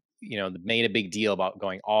of made a big deal about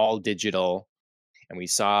going all digital, and we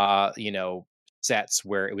saw sets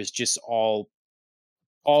where it was just all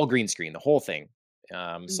green screen, the whole thing.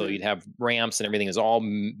 So mhm, you'd have ramps and everything is all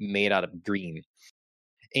made out of green,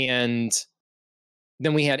 and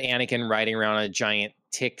then we had Anakin riding around on a giant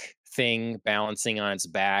tick thing, balancing on its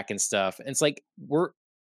back and stuff. And it's like we're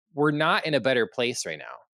not in a better place right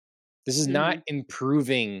now. This is not mhm,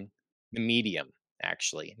 improving the medium,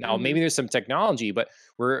 actually. Now, maybe mhm, there's some technology, but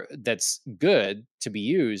we're that's good to be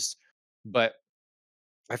used. But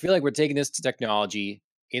I feel like we're taking this to technology.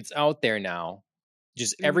 It's out there now.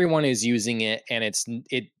 Just mhm. everyone is using it, and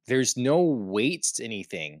there's no weight to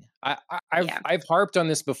anything. Yeah. I've harped on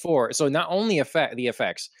this before. So not only the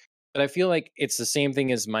effects, but I feel like it's the same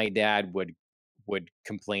thing as my dad would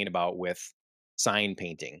complain about with sign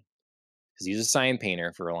painting, because he's a sign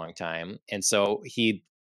painter for a long time, and so he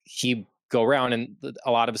go around, and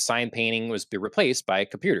a lot of sign painting was be replaced by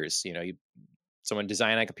computers. Someone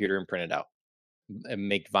design on a computer and print it out and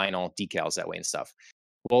make vinyl decals that way and stuff.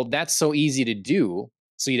 Well, that's so easy to do.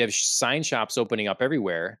 So you'd have sign shops opening up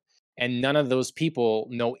everywhere, and none of those people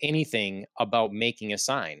know anything about making a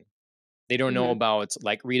sign. They don't know Mhm, about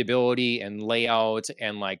like readability and layout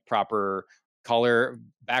and like proper color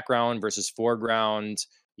background versus foreground,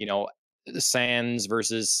 you know, sans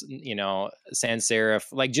versus, sans serif,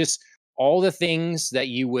 like just all the things that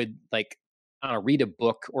you would like, I don't know, read a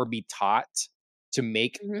book or be taught to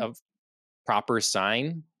make mhm, a proper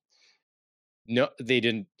sign. No, they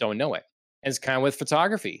don't know it. And it's kind of with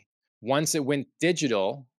photography. Once it went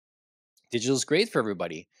digital, digital's great for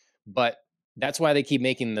everybody, but that's why they keep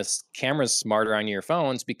making this cameras smarter on your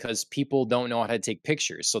phones, because people don't know how to take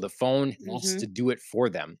pictures. So the phone has mhm. to do it for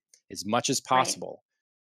them as much as Right. possible.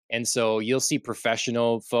 And so you'll see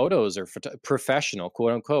professional photos or professional,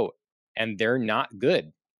 quote unquote, and they're not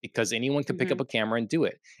good because anyone could pick up Mhm, a camera and do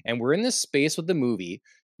it. And we're in this space with the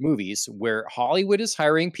movies where Hollywood is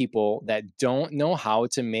hiring people that don't know how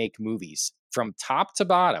to make movies from top to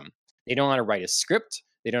bottom. They don't know how to write a script.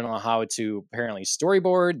 They don't know how to apparently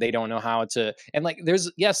storyboard. They don't know how to, and like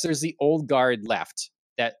there's the old guard left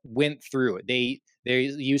that went through it. They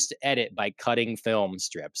used to edit by cutting film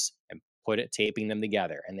strips and taping them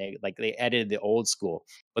together, and they edited the old school.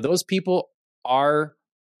 But those people are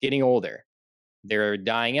getting older. They're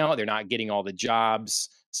dying out. They're not getting all the jobs,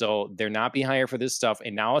 so they're not being hired for this stuff.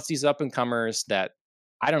 And now it's these up and comers that,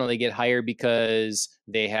 I don't know, they get hired because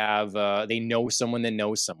they know someone that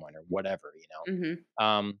knows someone or whatever. mhm,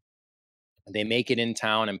 They make it in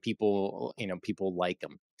town, and people like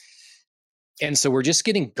them. And so we're just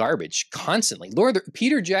getting garbage constantly.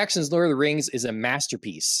 Peter Jackson's Lord of the Rings is a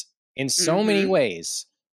masterpiece in so many mhm, ways.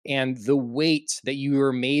 And the weight that you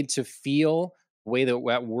are made to feel, the way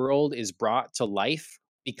that world is brought to life,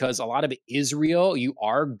 because a lot of it is real. You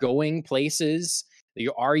are going places.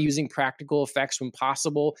 You are using practical effects when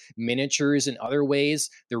possible, miniatures and other ways,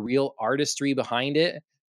 the real artistry behind it.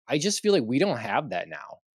 I just feel like we don't have that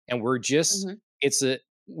now. And mhm. it's a,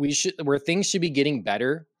 we should, where things should be getting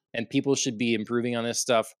better and people should be improving on this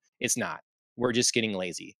stuff. It's not. We're just getting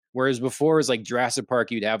lazy. Whereas before, it's like Jurassic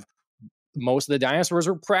Park, you'd have most of the dinosaurs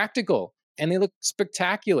were practical and they look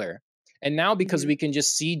spectacular. And now, because Mhm. we can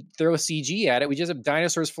just throw CG at it, we just have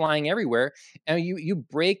dinosaurs flying everywhere, and you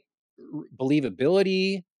break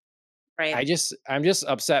believability. Right. I'm just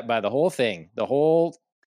upset by the whole thing. The whole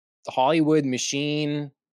Hollywood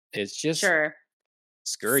machine is just Sure.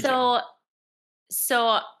 scourging. So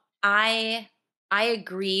so I I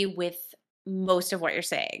agree with most of what you're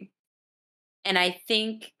saying. And I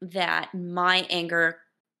think that my anger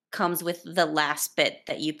comes with the last bit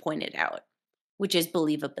that you pointed out, which is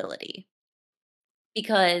believability.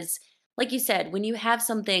 Because, like you said, when you have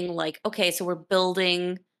something like, okay, so we're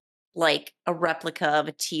building like a replica of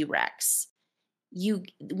a T Rex,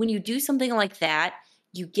 when you do something like that,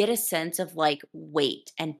 you get a sense of like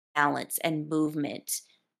weight and balance and movement,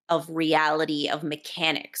 of reality, of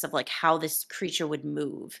mechanics, of like how this creature would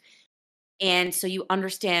move. And so you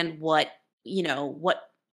understand you know,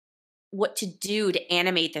 what to do to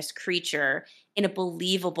animate this creature in a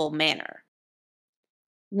believable manner.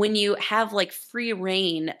 When you have like free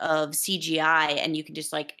reign of CGI and you can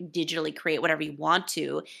just like digitally create whatever you want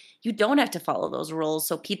to, you don't have to follow those rules.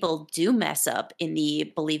 So people do mess up in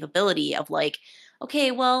the believability of like,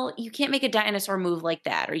 okay, well, you can't make a dinosaur move like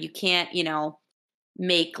that, or you can't,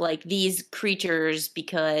 make like these creatures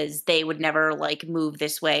because they would never like move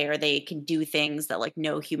this way, or they can do things that like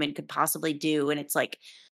no human could possibly do. And it's like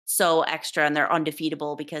so extra and they're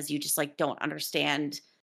undefeatable because you just like don't understand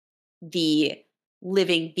the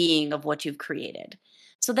living being of what you've created.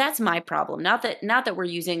 So that's my problem. Not that we're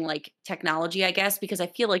using like technology, I guess, because I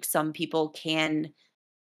feel like some people can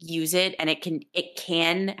use it and it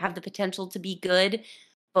can have the potential to be good.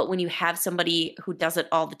 But when you have somebody who does it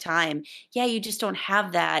all the time, yeah, you just don't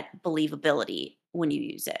have that believability when you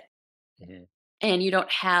use it. Mhm. And you don't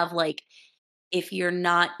have like, if you're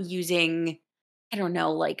not using, I don't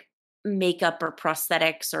know, like makeup or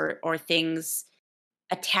prosthetics or things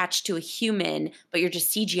attached to a human, but you're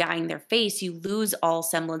just CGIing their face, you lose all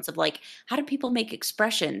semblance of like, how do people make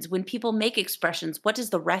expressions? When people make expressions, what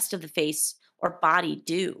does the rest of the face or body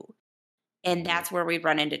do? And Mhm. that's where we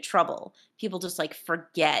run into trouble. People just like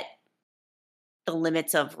forget the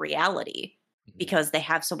limits of reality Mhm. because they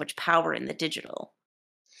have so much power in the digital.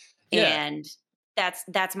 Yeah. And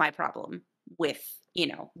that's my problem with,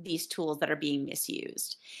 these tools that are being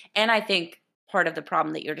misused. And I think part of the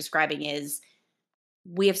problem that you're describing is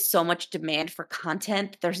we have so much demand for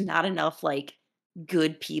content that there's not enough like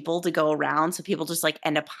good people to go around, so people just like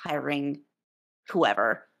end up hiring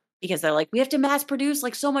whoever because they're like, we have to mass produce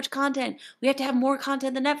like so much content, we have to have more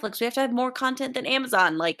content than Netflix, we have to have more content than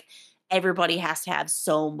Amazon. Like everybody has to have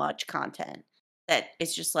so much content that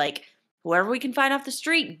it's just like, whoever we can find off the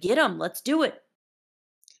street, get them, let's do it.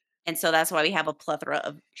 And so that's why we have a plethora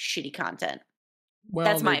of shitty content.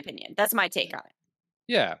 Well, That's my opinion, that's my take on it.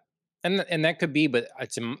 yeah, and that could be, but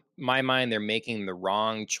my mind, they're making the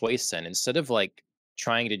wrong choice. Then instead of like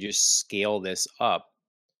trying to just scale this up,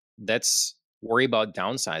 let's worry about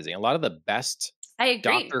downsizing. A lot of the best I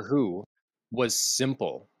agree. Doctor Who was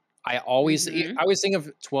simple. Hmm. I always think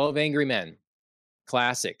of 12 Angry Men,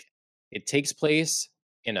 classic. It takes place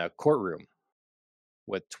in a courtroom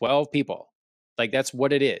with 12 people. Like that's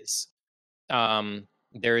what it is.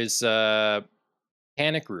 There is a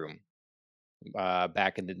Panic Room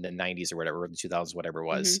back in the 90s or whatever, or the 2000s, whatever it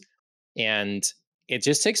was. Hmm. And it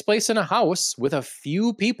just takes place in a house with a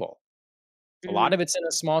few people. A lot Hmm. of it's in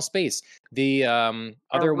a small space. The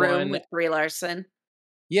A other Room one, with Brie Larson.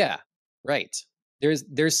 yeah, right.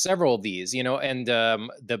 There's several of these, and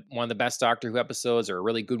the one of the best Doctor Who episodes, or a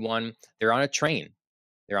really good one, they're on a train.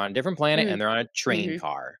 They're on a different planet and Mm, they're on a train mhm,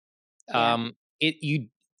 car. yeah. It you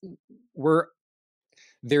we're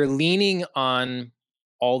They're leaning on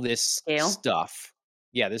all this Scale. stuff.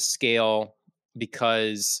 Yeah, this scale,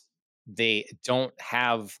 because they don't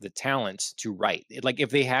have the talent to write. Like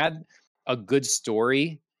if they had a good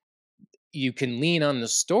story, you can lean on the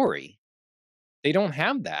story. They don't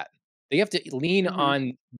have that. They have to lean Mhm,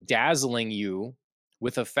 on dazzling you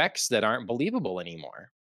with effects that aren't believable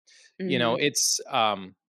anymore. mhm, It's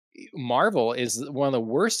Marvel is one of the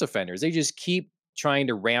worst offenders. They just keep trying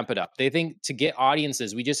to ramp it up. They think to get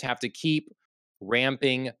audiences, we just have to keep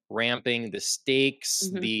ramping the stakes,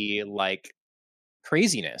 mhm, the like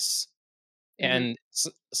craziness. mhm, And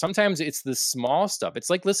sometimes it's the small stuff. It's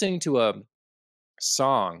like listening to a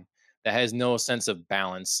song that has no sense of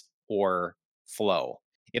balance or flow.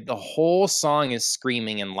 If the whole song is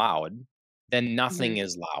screaming and loud, then nothing mhm,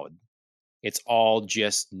 is loud. It's all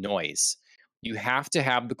just noise. You have to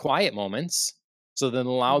have the quiet moments so that the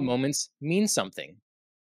loud mhm, moments mean something.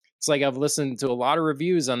 It's like I've listened to a lot of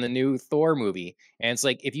reviews on the new Thor movie, and it's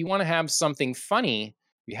like if you want to have something funny,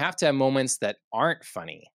 you have to have moments that aren't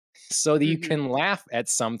funny so that you mhm, can laugh at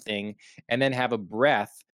something and then have a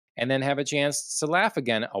breath and then have a chance to laugh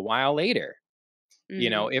again a while later.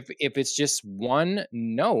 mhm, If it's just one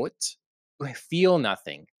note, I feel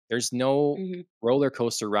nothing. There's no mhm, roller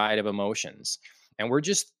coaster ride of emotions. And we're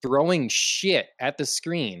just throwing shit at the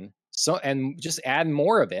screen. So and just add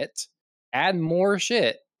more of it. add more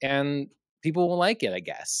shit and people will like it, I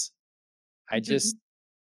guess. I just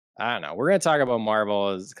I don't know. We're gonna talk about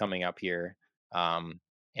Marvel is coming up here. Um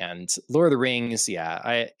and Lord of the Rings,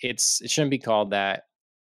 yeah, it shouldn't be called that.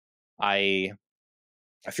 I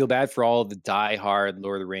I feel bad for all the diehard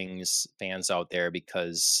Lord of the Rings fans out there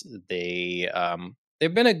because they've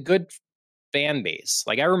been a good fan base.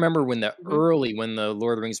 Like I remember Mhm. when the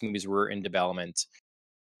Lord of the Rings movies were in development,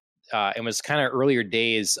 it was kind of earlier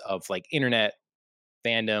days of like internet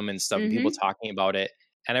fandom and stuff and people Mhm. talking about it.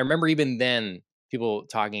 And I remember even then people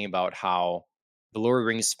talking about how the Lord of the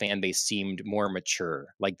Rings fan base seemed more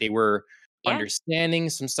mature. Like they were Yeah, understanding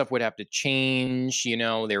some stuff would have to change,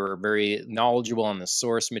 they were very knowledgeable on the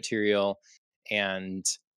source material. And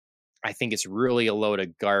I think it's really a load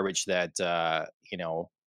of garbage that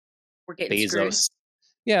we're getting screwed. Bezos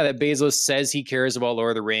that Bezos says he cares about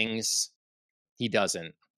Lord of the Rings. He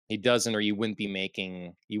doesn't. He doesn't, or you wouldn't be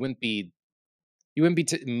making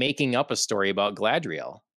up a story about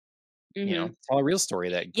Gladriel. Mhm. Tell a real story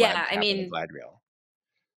that Yeah, I happened to mean, Gladriel.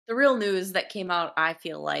 the real news that came out, I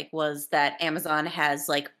feel like, was that Amazon has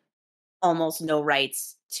like almost no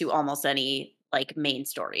rights to almost any like main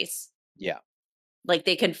stories. Yeah. Like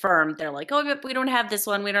they confirmed, they're like, "Oh, but we don't have this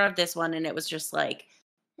one. We don't have this one," and it was just like,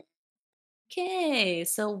 "Okay,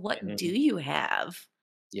 so what do Mhm. you have?"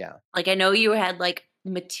 Yeah. Like I know you had like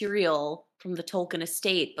material from the Tolkien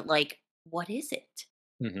estate, but like, what is it?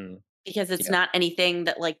 Mhm. Because it's Yep. not anything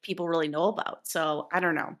that like people really know about. So I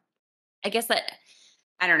don't know. I guess that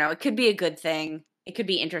I don't know. It could be a good thing. It could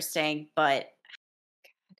be interesting, but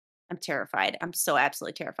I'm terrified. I'm so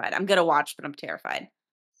absolutely terrified. I'm gonna watch, but I'm terrified.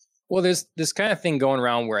 Well, there's this kind of thing going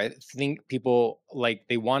around where I think people like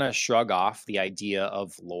they want to shrug off the idea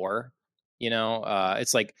of lore.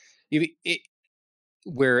 It's like it,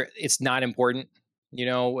 where it's not important.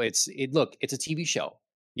 It's a TV show.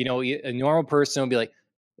 A normal person will be like,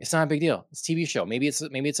 it's not a big deal. It's a TV show. Maybe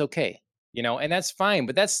it's okay. And that's fine.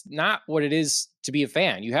 But that's not what it is to be a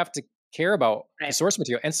fan. You have to care about the Right. source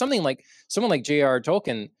material. And someone like J.R.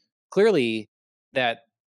 Tolkien, clearly that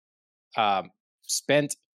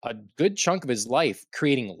spent a good chunk of his life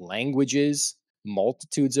creating languages,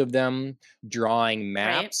 multitudes of them, drawing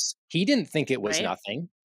Right. maps. He didn't think it was Right. nothing.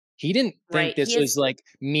 He didn't think Right. this He is was like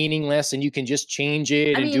meaningless and you can just change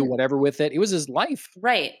it I and do mean, whatever with it. It was his life.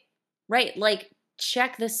 right. Right. Like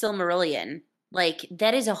check the Silmarillion. Like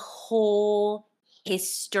that is a whole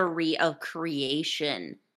history of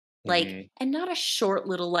creation. Like Hmm. and not a short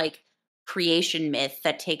little like creation myth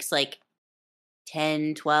that takes like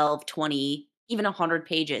 10, 12, 20, even 100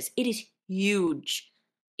 pages. It is huge.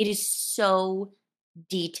 It is so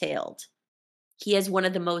detailed. He has one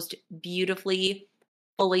of the most beautifully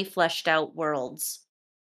fully fleshed out worlds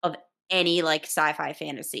of any like sci-fi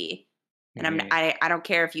fantasy. And Hmm. I don't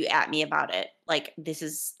care if you at me about it. Like this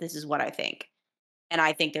is what I think. And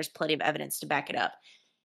I think there's plenty of evidence to back it up.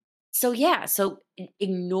 So yeah, so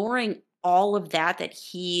ignoring all of that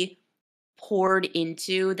he poured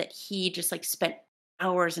into, that he just like spent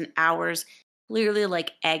hours and hours clearly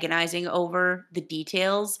like agonizing over the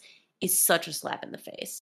details is such a slap in the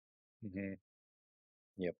face. Hmm.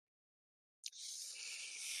 Yep.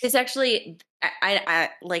 It's actually I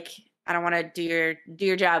like I don't want to do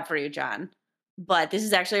your job for you, John, but this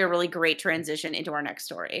is actually a really great transition into our next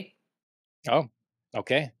story. Oh,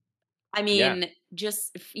 okay. I Yeah. mean,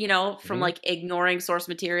 just from Hmm. like ignoring source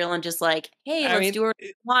material and just like, hey, I let's mean, do what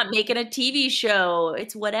we want, making a TV show.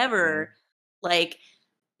 It's mhm, whatever. Like,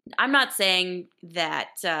 I'm not saying that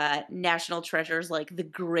National Treasure is like the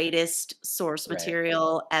greatest source right.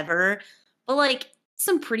 material ever, but like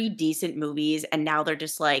some pretty decent movies, and now they're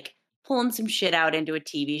just like pulling some shit out into a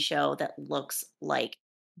TV show that looks like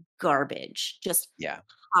garbage, just Yeah.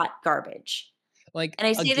 hot garbage. Like, And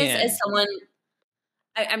I say this as again, someone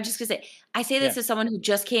I'm just gonna say, I say yeah. this as someone who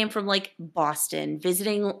just came from like Boston,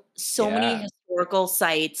 visiting so many Yeah. historical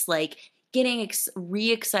sites, like getting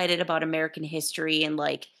re-excited about American history and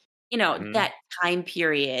like, Hmm. that time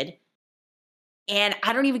period. And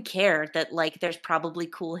I don't even care that like there's probably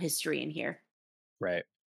cool history in here. Right.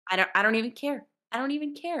 I don't even care. I don't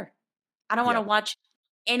even care. I don't want to Yep. watch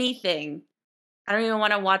anything. I don't even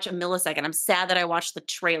want to watch a millisecond. I'm sad that I watched the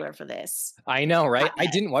trailer for this. I know, right? Not I mad.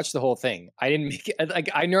 didn't watch the whole thing. I didn't make it like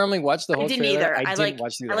I normally watch the I whole didn't trailer. either. I I didn't like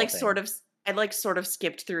watch through I the whole like thing. sort of I like sort of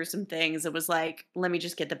skipped through some things. It was like, let me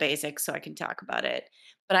just get the basics so I can talk about it.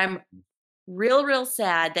 But I'm real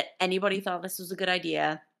sad that anybody thought this was a good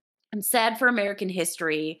idea. I'm sad for American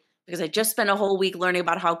history because I just spent a whole week learning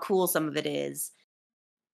about how cool some of it is.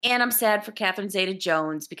 And I'm sad for Catherine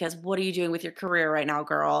Zeta-Jones because what are you doing with your career right now,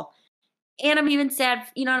 girl? And I'm even sad,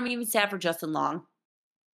 I'm even sad for Justin Long.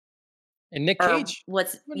 And Nick Or Cage.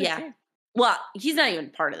 what's Nick yeah. Cage. Well, he's not even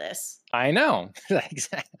part of this. I know.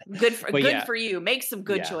 Exactly. But Good yeah, for you. Make some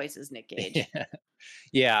good yeah, choices, Nick Cage. yeah,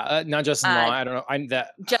 yeah. Not Justin Long. Uh I don't know. I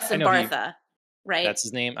Justin know he. Bartha, right? That's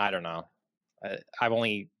his name. I don't know. I've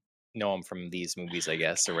only know him from these movies, I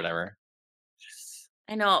guess, or whatever.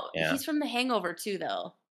 I know. Yeah. He's from The Hangover too,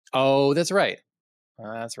 though. Oh, that's right.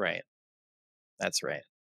 That's right. That's right.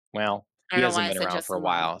 Well, I he don't know hasn't why I been said around for a Justin Long.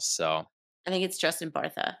 while, so I think it's Justin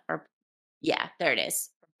Bartha. Or yeah, there it is.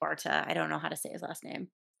 Barta. I don't know how to say his last name.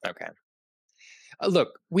 okay.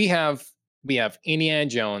 Look, we have Indiana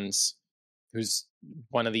Jones, who's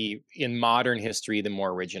one of the in modern history the more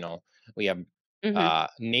original. We have Hmm.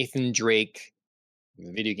 Nathan Drake,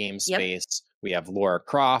 the video game Yep. space. We have Laura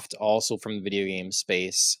Croft, also from the video game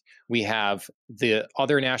space. We have the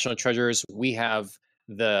other national treasures. We have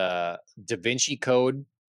the Da Vinci Code.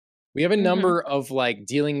 We have a Hmm. number of like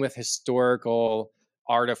dealing with historical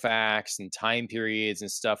artifacts and time periods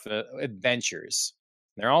and stuff, adventures.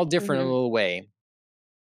 They're all different in a Hmm. little way.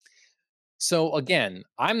 So again,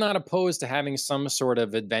 I'm not opposed to having some sort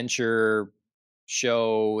of adventure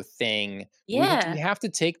show thing. We Yeah. have to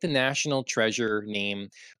take the national treasure name.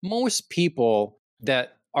 Most people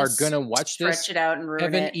that are Just gonna watch stretch this it out and ruin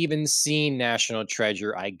haven't it. even seen National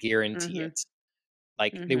Treasure. I guarantee Hmm. it.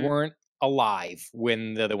 Like they Hmm. weren't alive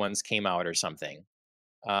when the other ones came out or something.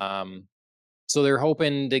 Um, so they're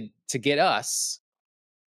hoping to get us,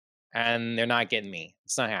 and they're not getting me.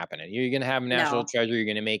 It's not happening. You're gonna have National No. Treasure. You're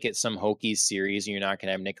gonna make it some hokey series, and you're not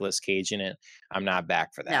gonna have Nicolas Cage in it. I'm not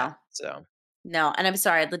back for that. No. So No. And I'm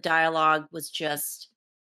sorry, the dialogue was just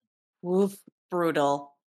woof,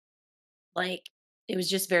 brutal. Like it was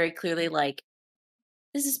just very clearly like,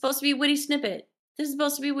 this is supposed to be a witty snippet. This is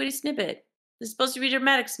supposed to be a witty snippet. This is supposed to be a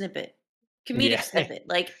dramatic snippet. Comedic yeah, snippet.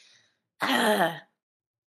 Like, ah.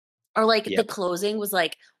 Or like the yep. closing was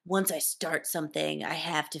like, once I start something, I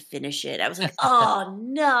have to finish it. I was like, oh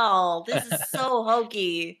no, this is so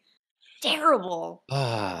hokey. Terrible.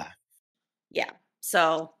 Ah, Yeah.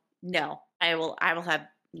 So no, I will have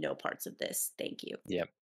no parts of this. Thank you. yep,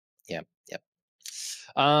 yep, yep.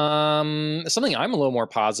 Something I'm a little more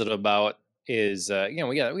positive about is,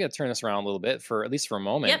 we got to turn this around a little bit for at least for a Yep.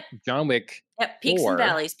 moment. John Wick Yep. Peaks and 4,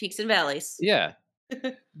 valleys, peaks and valleys. yeah.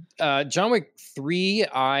 John Wick 3,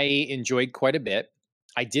 I enjoyed quite a bit.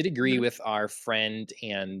 I did agree Mhm. with our friend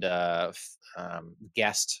and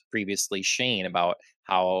guest previously, Shane, about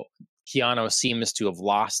how Keanu seems to have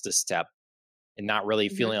lost a step and not really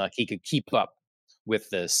Mhm. feeling like he could keep up with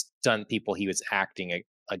the stunt people he was acting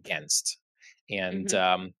against. And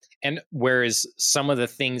Mhm. whereas some of the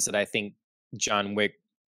things that I think John Wick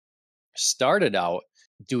started out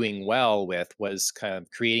doing well with was kind of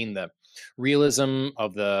creating the realism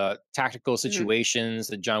of the tactical Mhm. situations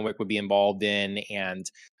that John Wick would be involved in, and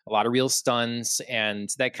a lot of real stunts and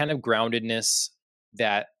that kind of groundedness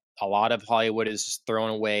that a lot of Hollywood is just thrown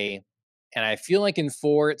away. And I feel like in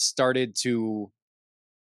 4 it started to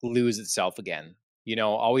lose itself again.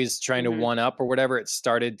 Always trying to Mhm. one up or whatever. It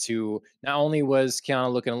started to, not only was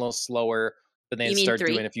Keanu looking a little slower, but then You it mean started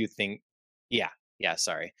doing 3? a few things. Yeah, yeah.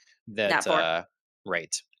 Sorry, that Not 4?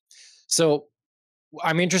 right. So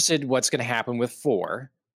I'm interested what's going to happen with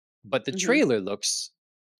 4, but the Mhm. trailer looks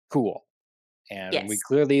cool, and we Yes.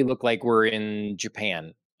 clearly look like we're in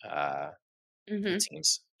Japan. Uh, it Mhm.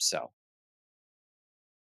 seems so.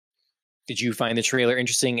 Did you find the trailer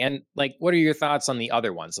interesting? And like, what are your thoughts on the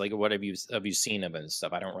other ones? Like, what have you seen of it and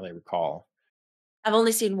stuff? I don't really recall. I've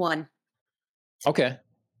only seen 1. Okay.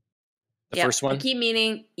 The Yep. first I one? keep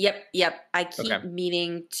meaning yep. I Okay. keep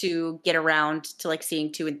meaning to get around to, like,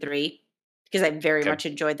 seeing 2 and 3 because I very Okay. much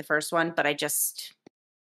enjoyed the first one, but I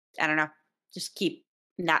don't know, just keep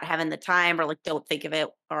not having the time or, like, don't think of it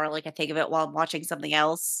or, like, I think of it while I'm watching something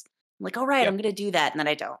else. I'm like, "Alright, I'm Yep. gonna do that," and then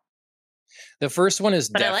I don't. The first one is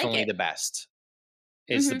But I like definitely it. the best.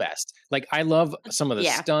 It's the Mhm. best. Like, I love some of the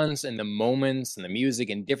Yeah. stunts and the moments and the music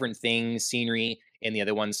and different things, scenery, and the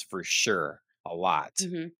other ones for sure, a lot.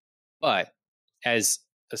 Mhm. But as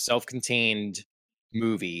a self-contained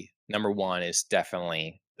movie, number 1 is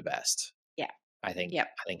definitely the best. Yeah. I think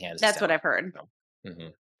Yep. I think hands That's what down. I've heard. So,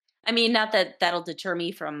 mhm. I mean, not that that'll deter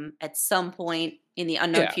me from at some point in the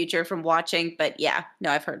unknown Yeah. future from watching, but yeah,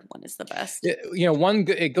 no, I've heard 1 is the best.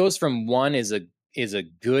 It goes from one is a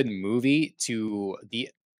good movie to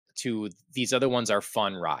these other ones are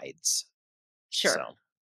fun rides. So, Sure.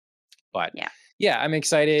 but Yeah. yeah, I'm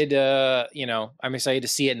excited. I'm excited to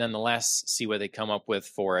see it nonetheless. See what they come up with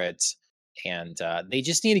for it, and they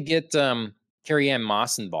just need to get Carrie Ann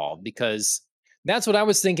Moss involved, because that's what I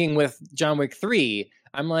was thinking with John Wick 3.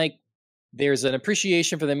 I'm like, there's an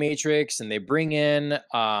appreciation for the Matrix, and they bring in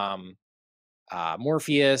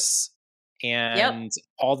Morpheus, Yep. and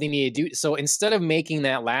all they need to do. So instead of making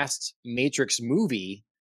that last Matrix movie,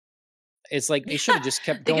 it's like they should have just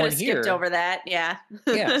kept They could going have skipped here. over that. Yeah.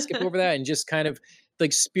 Yeah, skip over that and just kind of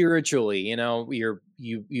like spiritually,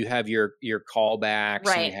 you have your callbacks and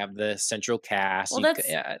you Right. have the central cast. Well, that's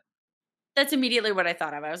Yeah, that's immediately what I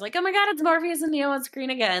thought of. I was like, "Oh my god, it's Morpheus and Neo on screen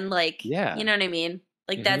again." Like, you yeah. know what I mean?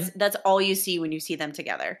 Like Hmm. that's all you see when you see them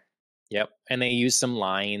together. Yep. And they use some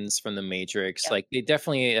lines from the Matrix. Yep. Like they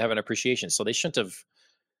definitely have an appreciation. So they shouldn't have.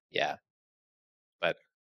 Yeah. But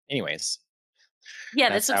anyways, Yeah,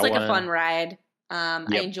 this that's looks how. like a fun ride. I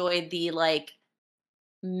Yep. enjoyed the like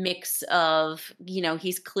mix of,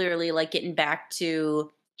 he's clearly like getting back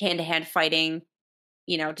to hand to hand fighting,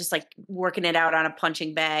 just like working it out on a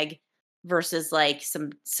punching bag versus like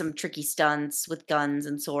some tricky stunts with guns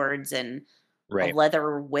and swords and a Right.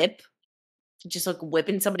 leather whip, just like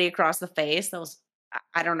whipping somebody across the face. That was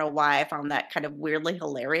I don't know why I found that kind of weirdly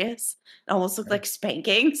hilarious. It almost looked Yeah. like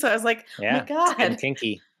spanking. So I was like, oh my Yeah. It's getting God.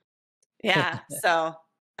 kinky. Yeah. So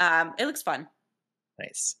it looks fun.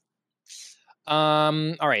 Nice. All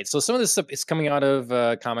right. So some of this stuff is coming out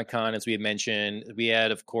of Comic Con, as we had mentioned. We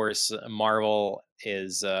had, of course, Marvel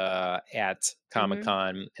is at Comic Hmm.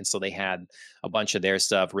 Con, and so they had a bunch of their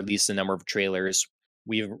stuff, released a number of trailers.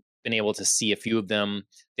 We've been able to see a few of them.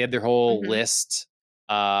 They had their whole Hmm. list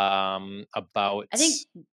about I think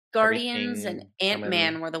Guardians and everything coming.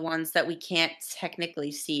 Ant-Man were the ones that we can't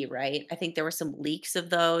technically see, right? I think there were some leaks of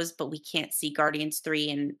those, but we can't see Guardians 3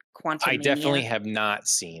 and I Quantum definitely Mania. have not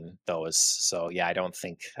seen those. So yeah, I don't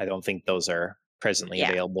think those are presently Yeah.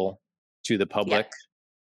 available to the Yeah. public.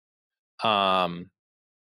 Um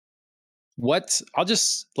What I'll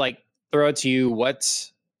just like throw it to you,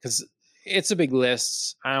 because it's a big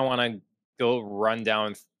list. I don't want to go run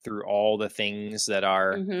down through all the things that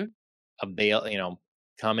are Mhm.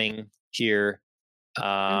 coming here. Mhm.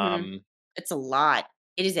 Um, It's a lot.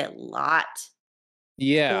 It is a lot.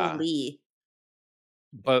 yeah, Holy.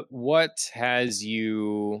 but what has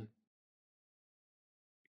you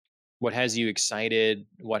excited?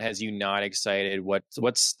 What has you not excited? What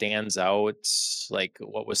stands out? Like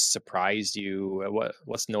what was surprised you?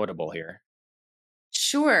 What's notable here?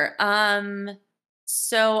 Sure.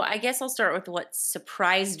 So I guess I'll start with what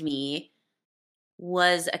surprised me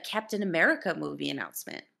was a Captain America movie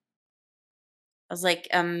announcement. I was like,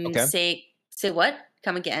 Okay, say what?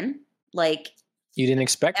 Come again? Like, you didn't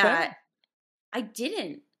expect that? uh, I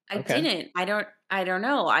didn't. I Okay, didn't. I don't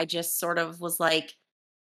know. I just sort of was like,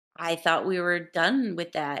 I thought we were done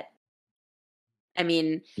with that. I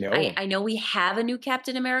mean, I no. I know we have a new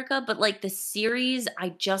Captain America, but like the series I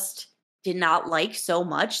just did not like so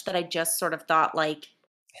much that I just sort of thought like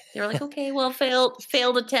they were like, "Okay, well,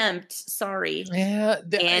 failed attempt. Sorry." Yeah,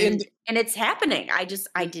 And it's happening. I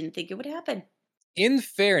didn't think it would happen. in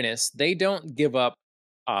fairness, they don't give up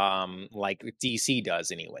like DC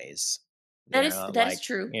does anyways. That is Like,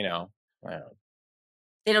 true. well,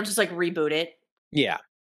 They don't just like reboot it. yeah.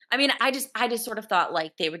 I mean, I just sort of thought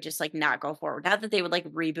like they would just like not go forward. Not that they would like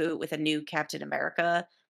reboot with a new Captain America,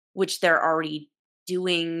 which they're already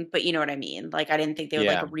doing, but you know what I mean? Like I didn't think they would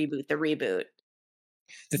like Yeah. reboot the reboot.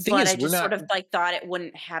 The thing But I is we're just not sort of like thought it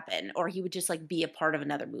wouldn't happen or he would just like be a part of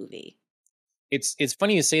another movie. it's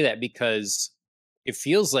funny you say that because it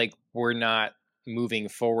feels like we're not moving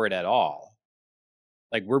forward at all.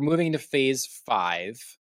 Like we're moving to phase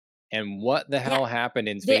 5 and what the Yeah. hell happened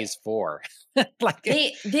in They phase 4? Like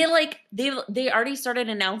they already started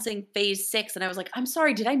announcing phase 6 and I was like, "I'm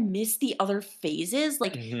sorry, did I miss the other phases?"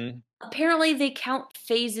 Like mhm. apparently they count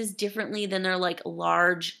phases differently than their like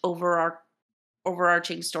large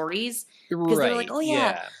overarching stories because they were like, Right. "Oh yeah,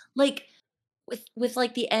 Yeah. like with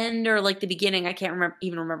like the end or like the beginning, I can't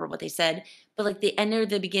remember what they said, but like the end or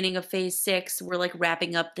the beginning of phase 6, we're like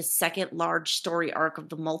wrapping up the second large story arc of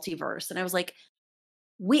the multiverse." And I was like,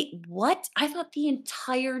 "Wait, what? I thought the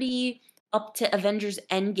entirety up to Avengers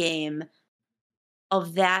Endgame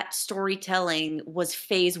of that storytelling was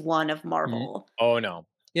phase 1 of Mhm. Marvel." Oh no.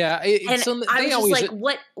 Yeah, And so I they was just always like,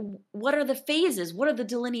 what are the phases? What are the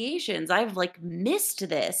delineations? I've like missed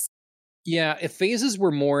this. Yeah, if phases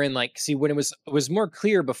were more in like see when it was more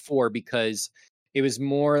clear before because it was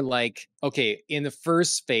more like okay, in the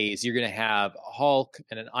first phase you're going to have a Hulk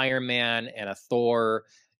and an Iron Man and a Thor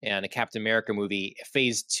and a Captain America movie.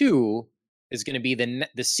 Phase 2 is going to be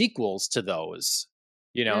the sequels to those.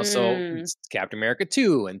 So Mm, it's Captain America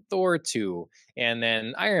 2 and Thor 2 and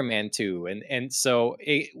then Iron Man 2 and so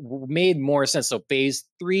it made more sense. So phase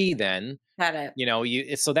 3 then got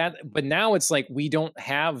it. so that but now it's like we don't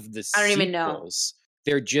have the I don't even know. sequels.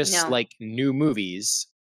 They're just No. like new movies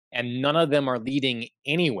and none of them are leading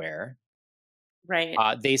anywhere. Right.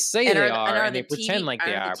 They say they And are, are and the they pretend TV like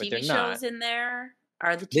they are the are, but they're TV not. shows in there?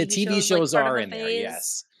 Are the The TV TV shows like shows part of are the in there, phase?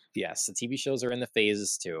 yes. Yes, the TV shows are in the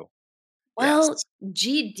phases too. Yes. Well,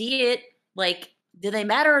 gee, it like, do they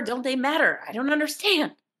matter or don't they matter? I don't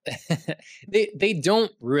understand. They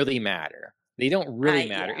don't really matter. They don't really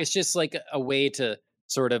matter. Yeah. It's just like a way to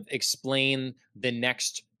sort of explain the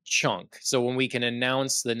next chunk. So when we can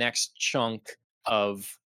announce the next chunk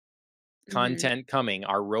of Mhm. content coming,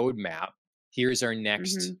 our roadmap, here's our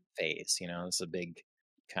next Mhm. phase. It's a big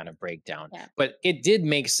kind of breakdown. Yeah. But it did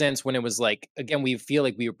make sense when it was like, again, we feel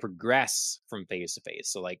like we would progress from phase to phase.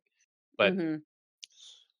 So like, but Mhm.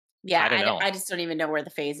 Yeah, I don't know. I just don't even know where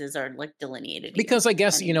the phases are like delineated Because I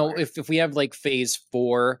guess, anymore. if we have like phase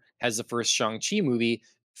 4 has the first Shang-Chi movie,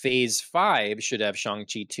 phase 5 should have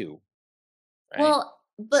Shang-Chi 2, right? Well,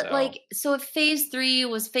 but So, like, so if phase 3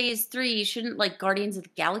 was phase 3, shouldn't like Guardians of the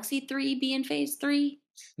Galaxy 3 be in phase 3?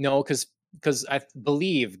 no, because I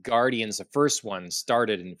believe Guardians, the first one,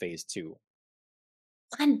 started in phase 2.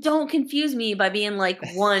 And don't confuse me by being like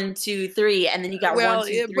 1, 2, 3, and then you got one, Well,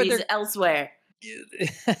 two, but threes they're elsewhere.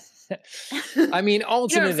 I mean, You know what I'm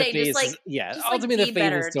ultimately the saying? phases, yeah, Just like ultimately the be phases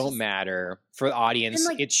better. don't Just matter for the and audience.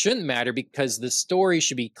 like It shouldn't matter because the story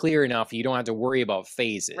should be clear enough. You don't have to worry about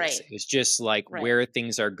phases. right, It's just like right. where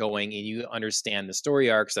things are going and you understand the story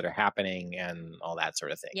arcs that are happening and all that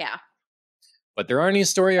sort of thing. Yeah. But there aren't any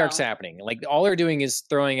story arcs So happening. Like all they're doing is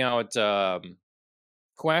throwing out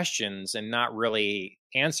questions and not really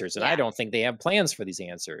answers. And I yeah. don't think they have plans for these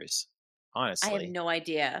answers, I have honestly. no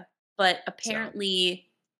idea. But So, apparently,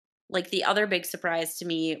 like the other big surprise to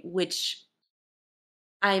me, which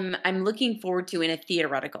I'm looking forward to in a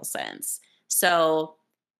theoretical sense. So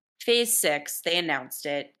phase 6, they announced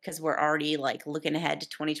it because we're already like looking ahead to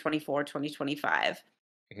 2024, 2025.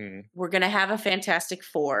 mhm. We're gonna have a Fantastic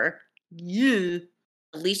Four. Yeah.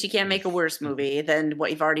 At least you can't make a worse movie than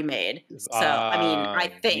what you've already made. So I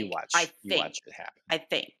mean, You watch, it happen. I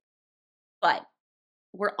think. But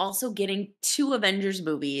we're also getting 2 Avengers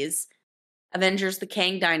movies. Avengers the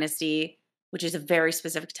Kang Dynasty, which is a very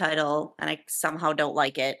specific title, and I somehow don't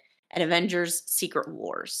like it, and Avengers Secret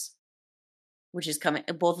Wars, which is coming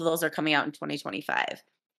both of those are coming out in 2025.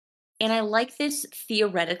 And I like this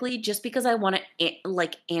theoretically just because I want to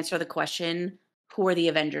like answer the question, who are the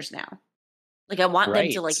Avengers now? Like I want them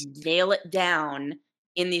to Right. like nail it down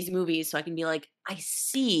in these movies so I can be like, I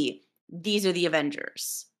see these are the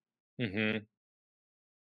Avengers. Hmm.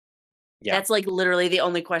 Yeah. That's like literally the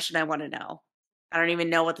only question I want to know. I don't even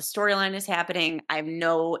know what the storyline is happening. I have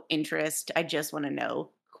no interest. I just want to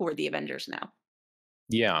know who are the Avengers now.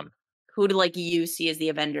 Yeah. Who do like you see as the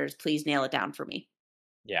Avengers? Please nail it down for me.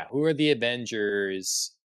 Yeah. Who are the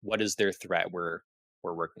Avengers? What is their threat we're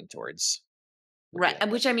working towards? We're Right.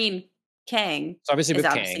 dealing with. Which I mean, Kang So obviously is with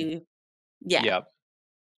Kang. obviously yeah, Yep.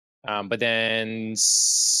 But then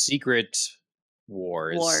Secret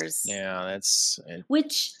Wars. Wars. Yeah, that's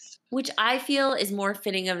Which I feel is more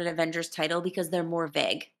fitting of an Avengers title because they're more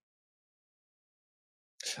vague.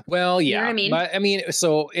 well, You know what yeah. I mean? But I mean,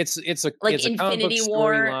 so Like it's a comic book Infinity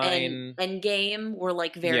War and storyline. Endgame were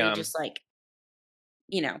like very Yeah. just like,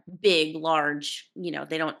 big, large,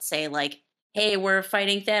 they don't say like, "Hey, we're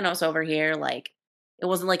fighting Thanos over here." Like it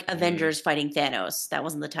wasn't like Mhm. Avengers fighting Thanos. That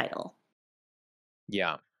wasn't the title.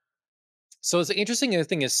 Yeah. So it's interesting. The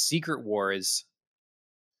thing is, Secret Wars.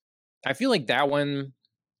 I feel like that one.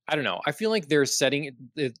 I don't know. I feel like they're setting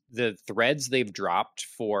the threads they've dropped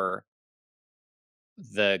for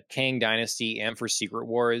the Kang Dynasty and for Secret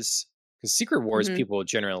Wars. Because Secret Wars, Mhm. people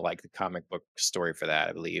generally like the comic book story for that,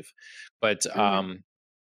 I believe. But Mhm.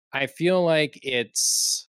 I feel like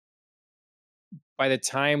it's by the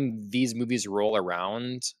time these movies roll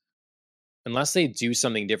around, unless they do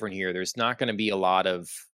something different here, there's not going to be a lot of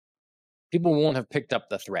people won't have picked up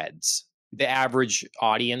the threads. The average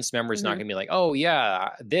audience member is not Mhm. going to be like, "Oh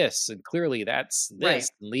yeah, this and clearly that's Right. this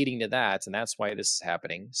leading to that, and that's why this is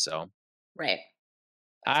happening." So Right.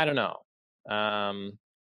 I don't know. Um,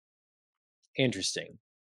 Interesting.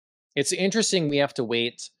 It's interesting. We have to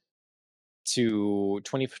wait to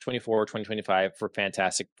 2024, 2025 for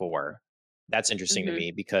Fantastic Four. That's interesting to Mhm.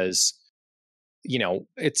 me because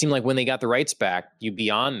it seemed like when they got the rights back, you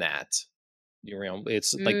beyond that,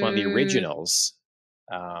 it's like one of the Mm, originals.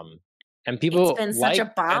 Um, and it's people been such a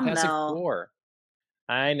like bomb Fantastic though. Four.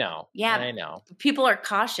 I know. Yeah, I know. people are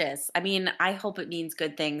cautious. I mean, I hope it means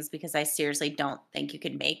good things because I seriously don't think you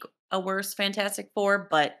could make a worse Fantastic Four,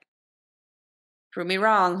 but prove me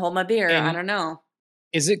wrong, hold my beer. I And don't know.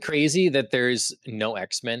 is it crazy that there's no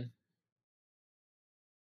X-Men?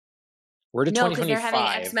 We're to No, because they're having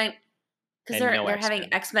 2025 X-Men because and no they're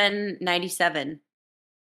having X-Men. X-Men 97.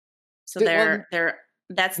 So Well,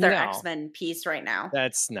 that's their no, X-Men piece right now.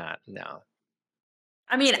 that's not no.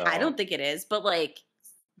 I mean, I So don't think it is, but like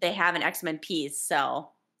they have an X-Men piece,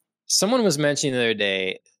 so someone was mentioning the other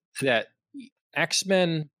day that X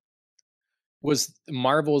Men was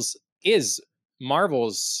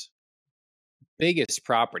Marvel's biggest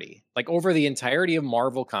property. Like over the entirety of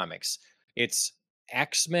Marvel Comics, it's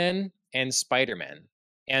X-Men and Spider-Man.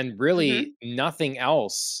 And really Mhm. nothing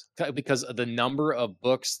else because of the number of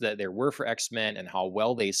books that there were for X-Men and how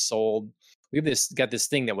well they sold. We've this got this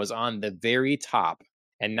thing that was on the very top.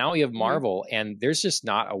 And now we have Mhm. Marvel and there's just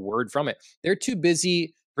not a word from it. They're too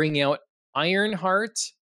busy bringing out Ironheart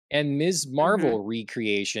and Ms. Mhm. Marvel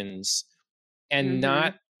recreations and Mhm.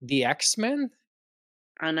 not the X-Men.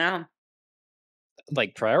 I know.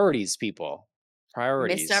 Like priorities, people.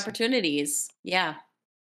 Missed Priorities. opportunities. Yeah.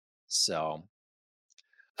 So,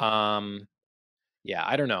 um, yeah,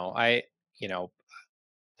 I don't know. You know,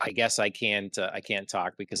 I guess I can't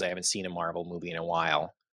talk because I haven't seen a Marvel movie in a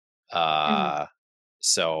while. Mhm. Uh,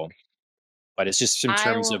 so, but it's just in I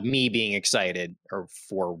terms of will me being excited or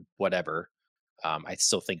for whatever. I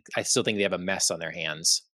still think they have a mess on their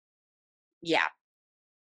hands. yeah,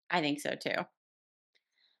 I think so too.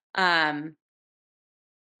 Um,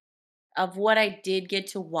 of what I did get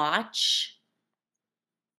to watch,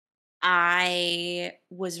 I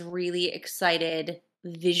was really excited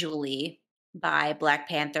visually by Black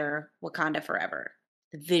Panther: Wakanda Forever.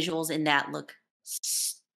 The visuals in that look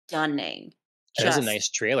stunning. It has a Just nice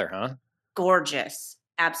trailer, huh? gorgeous.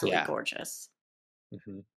 Absolutely Yeah. gorgeous.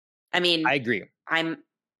 Mhm. I I mean, agree. I'm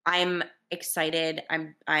I'm excited.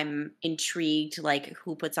 I'm intrigued like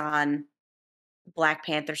who puts on Black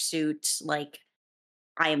Panther suit. Like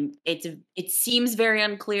it seems very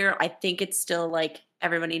unclear. I think it's still like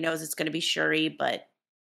everybody knows it's going to be Shuri, but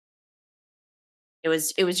it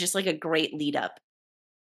was just like a great lead up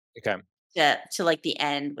Okay. to like the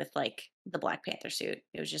end with like the Black Panther suit.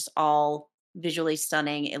 It was just all visually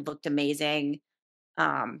stunning. It looked amazing.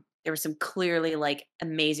 There were some clearly like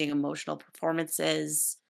amazing emotional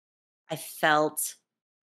performances. I felt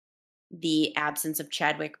the absence of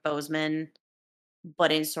Chadwick Boseman,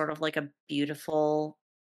 but in sort of like a beautiful,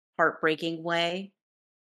 heartbreaking way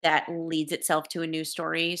that leads itself to a new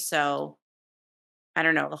story. So I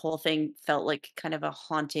don't know, the whole thing felt like kind of a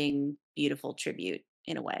haunting, beautiful tribute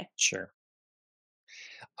in a way. Sure.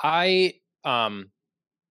 I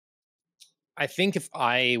I think if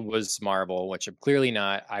I was Marvel, which I'm clearly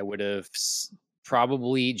not, I would have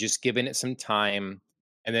probably just given it some time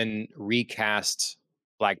and then recast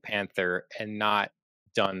Black Panther and not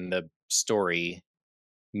done the story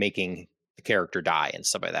making the character die and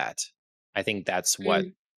stuff like that. I think that's what,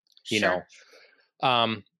 Mm, you know, sure.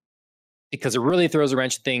 um, because it really throws a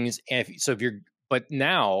wrench in things. And if you're, but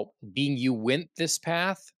now being you went this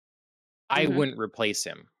path, I Hmm. wouldn't replace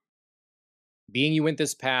him. Being you went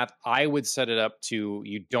this path, I would set it up to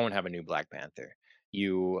you don't have a new Black Panther. It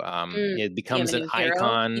You have a becomes an new hero, you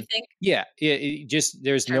icon. think? Yeah, it just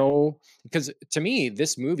there's Sure. no because to me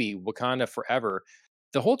this movie Wakanda Forever,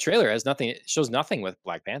 the whole trailer has nothing. It shows nothing with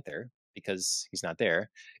Black Panther because he's not there,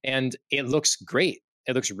 and it looks great.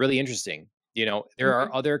 It looks really interesting. You know, there Hmm.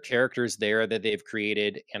 are other characters there that they've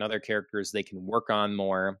created and other characters they can work on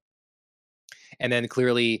more and then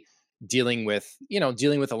clearly dealing with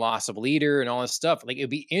the loss of a leader and all this stuff. Like it'd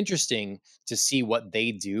be interesting to see what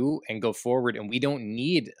they do and go forward, and we don't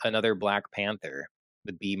need another Black Panther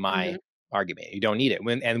would be Hmm. my argument. You don't need it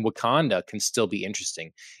when and Wakanda can still be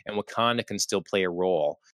interesting and Wakanda can still play a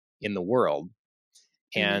role in the world.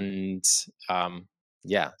 Hmm. And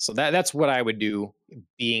yeah, so that's what I would do,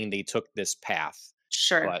 being they took this path,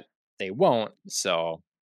 Sure. but they won't. So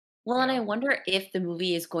Well, you and I know, wonder if the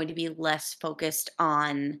movie is going to be less focused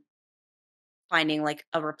on finding like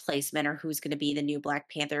a replacement or who's going to be the new Black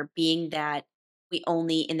Panther, being that we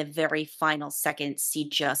only in the very final second see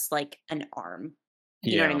just like an arm.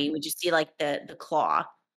 You know what I yeah. mean? We just see like the claw.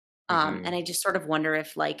 And Hmm. I just sort of wonder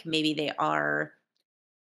if like maybe they are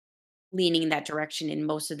leaning in that direction and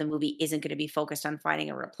most of the movie isn't going to be focused on finding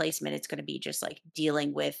a replacement. It's going to be just like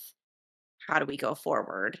dealing with how do we go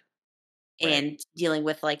forward Right. and dealing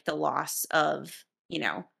with like the loss of,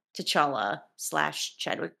 T'Challa slash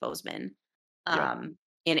Chadwick Boseman, Yep.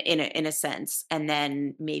 in a sense. And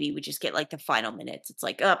then maybe we just get like the final minutes. It's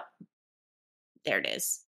like, up, there it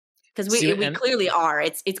is. Because See, we and clearly are.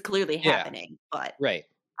 It's clearly yeah, happening. But right.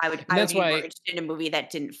 And I would that's be more why interested in a movie that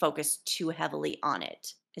didn't focus too heavily on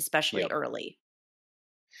it, especially yep. early.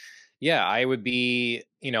 Yeah, I would be,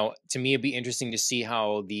 to me it'd be interesting to see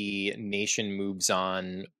how the nation moves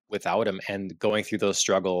on without him and going through those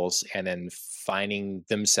struggles and then finding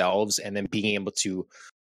themselves and then being able to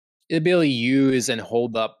the ability to use and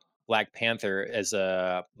hold up Black Panther as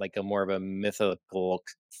a like a more of a mythical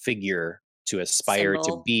figure to aspire to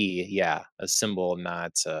Symbol. be, yeah, a symbol,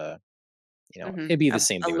 not Mhm. it'd be the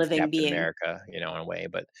same A thing with living Captain being. America, in a way,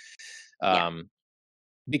 but Yeah. um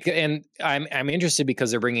because and I'm interested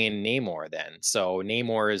because they're bringing in Namor then. So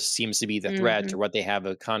Namor seems to be the threat or Mhm. what they have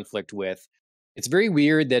a conflict with. It's very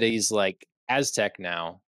weird that he's like Aztec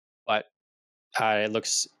now, but it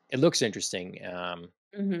looks interesting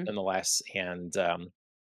Mhm. nonetheless. And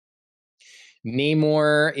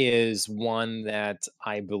Namor is one that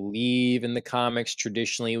I believe in the comics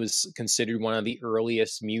traditionally was considered one of the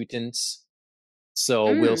earliest mutants.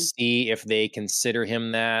 So we'll Mm. see if they consider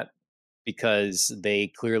him that because they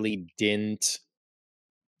clearly didn't.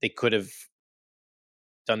 They could have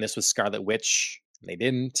done this with Scarlet Witch. They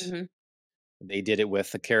didn't. Mhm. They did it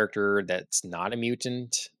with a character that's not a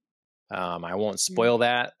mutant. I won't Mhm. spoil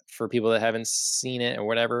that for people that haven't seen it or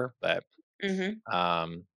whatever, but Mhm.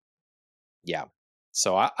 um, yeah.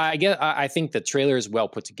 So I think the trailer is well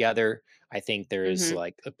put together. I think there's Mhm.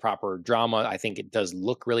 like a proper drama. I think it does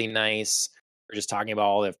look really nice. We're just talking about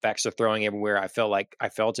all the effects they're throwing everywhere. I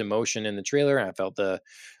felt emotion in the trailer, and I felt the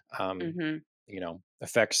um, Mhm.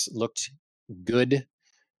 effects looked good,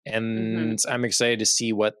 Mhm. and I'm excited to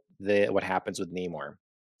see what happens with Namor.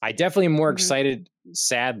 I definitely am more Mhm. excited,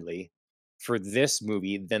 sadly, for this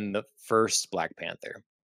movie than the first Black Panther,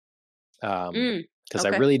 Mm. because I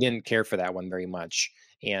Okay. really didn't care for that one very much,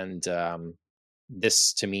 and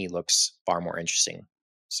this to me looks far more interesting.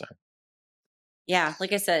 So, Yeah,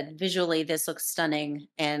 like I said, visually this looks stunning,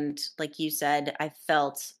 and like you said, I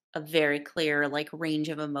felt a very clear like range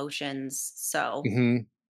of emotions. So, mhm,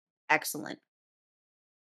 excellent.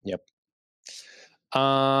 yep.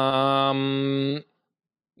 Um,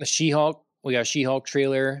 the She-Hulk, we got a She-Hulk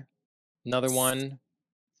trailer, another one.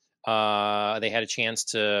 They had a chance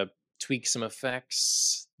to tweak some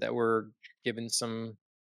effects that were given some,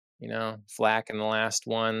 flack in the last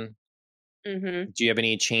one. Mhm. Do you have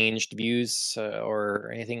any changed views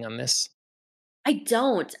or anything on this? I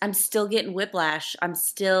don't. I'm still getting whiplash. I'm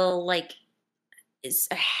still like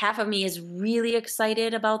half of me is really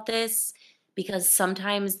excited about this because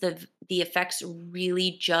sometimes the effects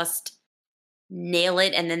really just nail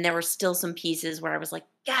it, and then there were still some pieces where I was like,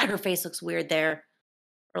 God, her face looks weird there,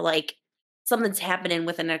 or like something's happening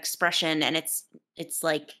with an expression, and it's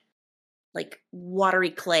like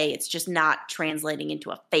watery clay. It's just not translating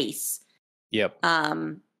into a face. Yep.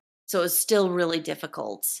 Um, so it was still really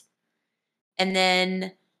difficult. And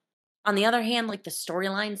then on the other hand, like the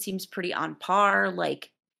storyline seems pretty on par.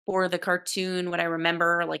 Like for the cartoon, what I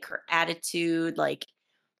remember, like her attitude, like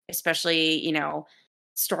especially,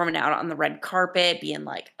 storming out on the red carpet, being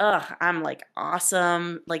like, ugh, I'm like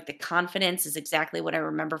awesome. Like the confidence is exactly what I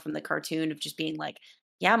remember from the cartoon of just being like,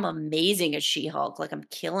 yeah, I'm amazing as She-Hulk. Like I'm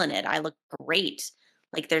killing it. I look great.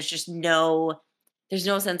 Like there's no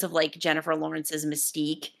sense of like Jennifer Lawrence's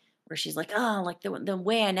mystique where she's like, oh, like the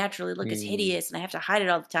way I naturally look is Mm, hideous and I have to hide it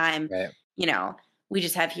all the time. right. You know, we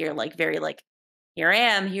just have here like very like here I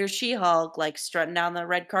am, here's She-Hulk, like strutting down the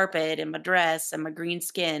red carpet in my dress and my green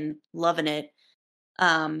skin, loving it.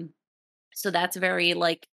 Um, so that's very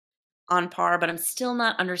like on par, but I'm still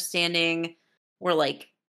not understanding where like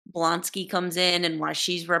Blonsky comes in and why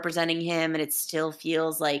she's representing him, and it still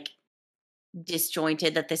feels like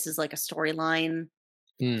disjointed that this is like a storyline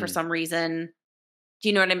for Mm. some reason. Do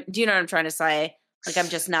you know what I'm trying to say? Like I'm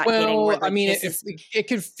just not getting where Well, I like mean, this if is it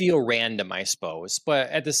could feel random, I suppose, but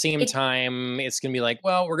at the same it time, it's gonna be like,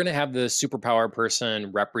 well, we're gonna have the superpower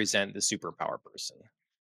person represent the superpower person.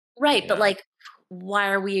 right, You but know? like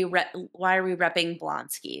why are we repping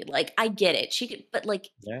Blonsky? Like I get it. She could but like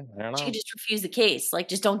Yeah, I don't she could know. just refuse the case. Like,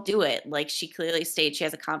 just don't do it. Like, she clearly states she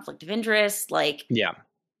has a conflict of interest. Like, Yeah,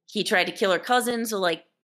 he tried to kill her cousin. So, like,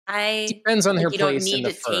 depends on her you don't place in need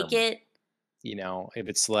the to take firm. it. If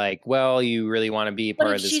it's like, well, you really want to be But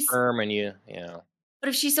part if of this she's, firm, and you know, but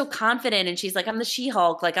if she's so confident and she's like, I'm the She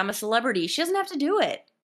Hulk, like, I'm a celebrity, she doesn't have to do it.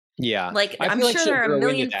 yeah, Like, I I'm feel like sure she'll there are a grow into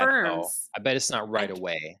million that though. firms. I bet it's not right I,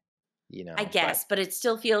 away, I but guess, but it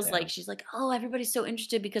still feels yeah, like she's like, oh, everybody's so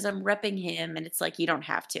interested because I'm repping him. And it's like, you don't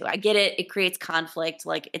have to. I get it. It creates conflict.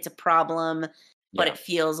 Like, it's a problem, but yeah, it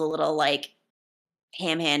feels a little like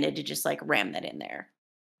ham handed to just like ram that in there.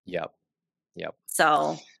 yep, yep,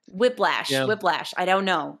 So, whiplash, yeah. whiplash. I don't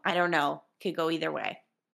know. Could go either way.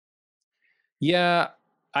 Yeah,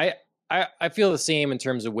 I I feel the same in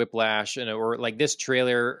terms of Whiplash, and or like this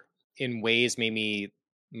trailer in ways made me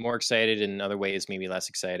more excited, and in other ways made me less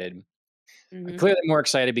excited. I'm Mhm. clearly more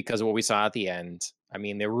excited because of what we saw at the end. I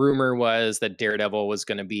mean, the rumor was that Daredevil was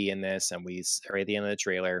going to be in this, and right at the end of the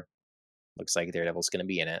trailer, looks like Daredevil's going to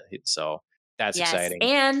be in it. So that's Yes. exciting.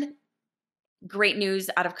 And great news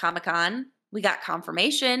out of Comic-Con. We got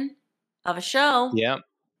confirmation of a show. Yeah.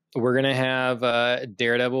 We're going to have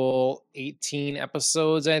Daredevil 18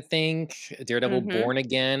 episodes, I think. Daredevil Mhm. Born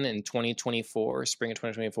Again in 2024, spring of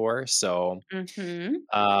 2024. So, Mhm.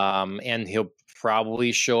 and he'll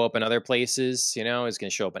probably show up in other places, he's going to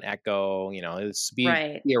show up in Echo, it's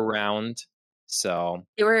Right. be around. So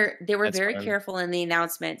They were that's very fun. careful in the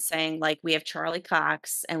announcement saying like we have Charlie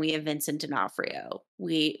Cox and we have Vincent D'Onofrio.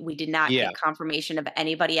 We did not Yeah. get confirmation of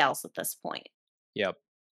anybody else at this point. Yep.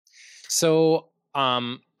 So,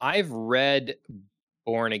 I've read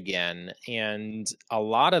Born Again, and a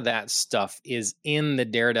lot of that stuff is in the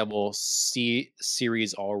Daredevil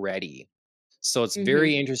series already. So it's Mhm.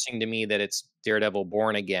 very interesting to me that it's Daredevil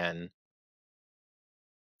Born Again.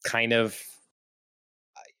 Kind of,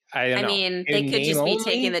 I don't I know, mean, they in could name just be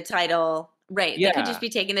taking only. the title. Right. They could just Yeah, be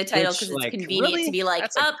taking the title which because it's convenient to really, be like,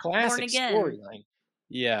 that's a up, born classic again. storyline.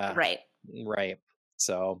 Yeah, Right. right.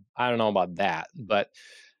 So I don't know about that, but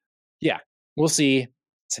yeah, we'll see.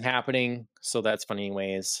 It's happening, so that's fun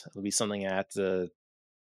anyways. It'll be something I have to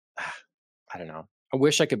I don't know. I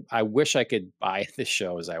wish I could buy the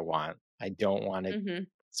shows I want. I don't want to Mhm.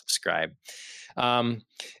 subscribe. Um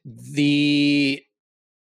the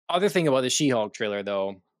other thing about the She-Hulk trailer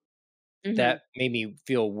though Mhm. that made me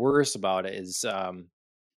feel worse about it is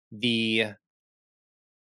the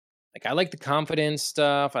like I like the confidence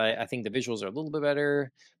stuff. I think the visuals are a little bit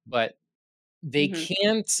better, but they Mhm.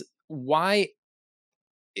 can't why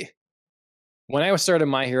eh, when I was started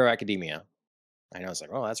My Hero Academia, I know it's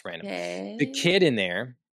like, oh, that's random. The Okay. kid in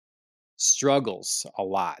there struggles a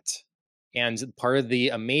lot. And part of the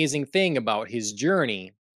amazing thing about his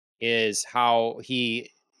journey is how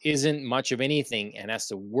he isn't much of anything and has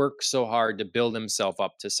to work so hard to build himself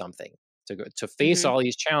up to something, to face Mhm. all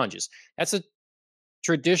these challenges. That's a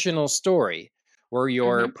traditional story where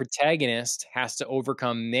your Mhm. protagonist has to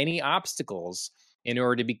overcome many obstacles in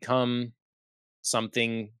order to become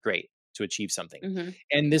something great, to achieve something. Mhm.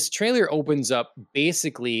 And this trailer opens up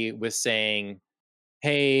basically with saying,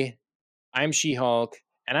 "Hey, I'm She-Hulk,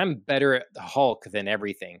 and I'm better at the Hulk than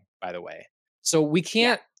everything, by the way." So we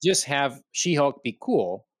Yeah. can't just have She-Hulk be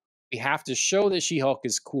cool. We have to show that She-Hulk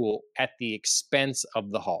is cool at the expense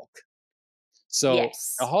of the Hulk. So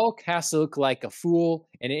the Yes. Hulk has to look like a fool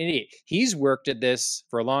and an idiot. He's worked at this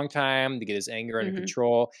for a long time to get his anger under Mhm.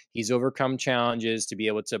 control. He's overcome challenges to be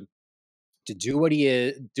able to do what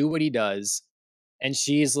do what he does. And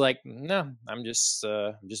she's like, "No, I'm just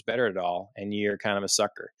better at it all, and you're kind of a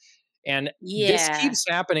sucker." And this Yeah. keeps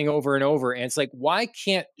happening over and over. And it's like, why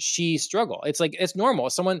can't she struggle? It's like, it's normal.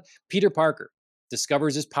 Someone, Peter Parker,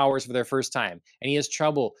 discovers his powers for their first time, and he has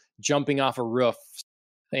trouble jumping off a roof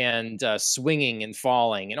and swinging and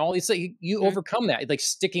falling and all these. You Mhm. overcome that, like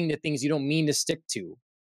sticking to things you don't mean to stick to.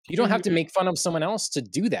 You don't have to Mhm. make fun of someone else to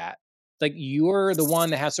do that. Like, you're the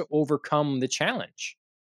one that has to overcome the challenge.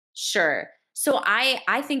 Sure. So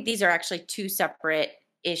I think these are actually two separate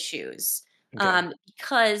issues. Okay.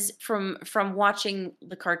 Because from watching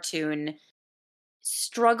the cartoon,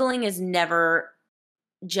 struggling is never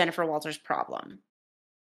Jennifer Walters' problem.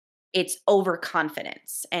 It's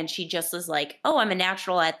overconfidence. And she just is like, "Oh, I'm a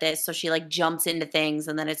natural at this." So she like jumps into things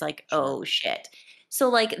and then it's like, Sure. "Oh shit." So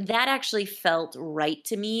like that actually felt right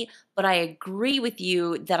to me, but I agree with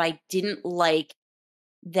you that I didn't like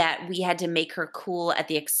that we had to make her cool at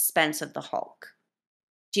the expense of the Hulk.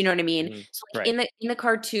 Do you know what I mean? Mhm. So, like, Right. in the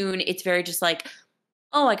cartoon, it's very just like,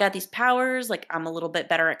 "Oh, I got these powers, like, I'm a little bit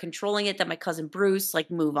better at controlling it than my cousin Bruce,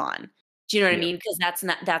 like, move on." Do you know what I Yeah. mean? Because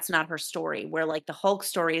that's not her story, where, like, the Hulk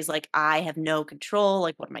story is like, "I have no control,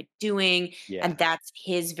 like, what am I doing?" Yeah. And that's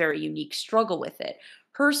his very unique struggle with it.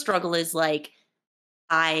 Her struggle is like,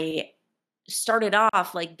 "I started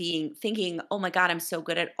off, like, being thinking, 'Oh my god, I'm so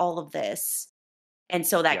good at all of this,' and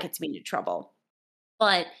so that Yep. gets me into trouble."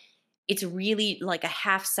 But it's really like a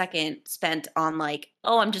half second spent on like,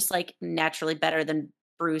 "Oh, I'm just like naturally better than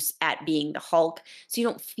Bruce at being the Hulk." So you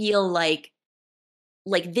don't feel like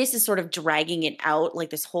this is sort of dragging it out, like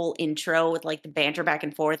this whole intro with like the banter back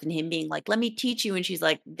and forth and him being like, "Let me teach you," and she's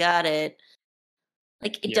like, "Got it."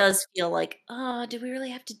 Like it Yep. does feel like, "Oh, do we really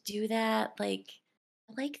have to do that?" Like,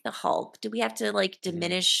 I like the Hulk. Do we have to like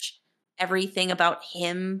Mhm. diminish everything about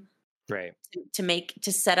him Right.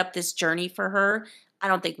 to set up this journey for her? I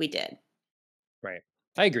don't think we did. Right.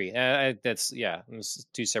 I agree. That's, yeah. It's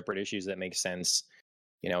two separate issues that make sense.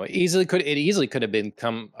 It easily could have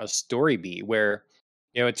become a story beat where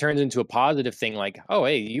it turns into a positive thing. Like, oh,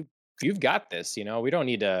 hey, you've got this. We don't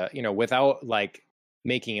need to, without like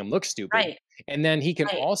making him look stupid. Right. And then he can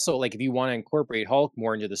Right. also, like, if you want to incorporate Hulk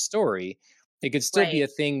more into the story, it could still be Right. a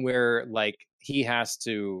thing where like he has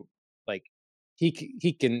to like he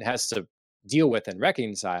can has to deal with and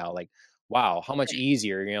reconcile like, wow, how much Right.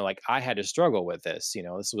 easier, like I had to struggle with this,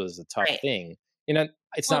 this was a tough Right. thing.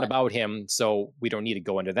 It's not Well, about him, so we don't need to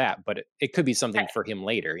go into that, but it could be something right. for him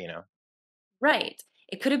later, Right.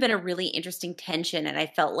 It could have been a really interesting tension, and I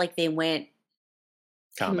felt like they went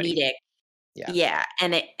comedy. comedic. Yeah. Yeah,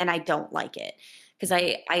 and I don't like it because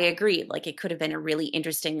Mhm. I agree. Like it could have been a really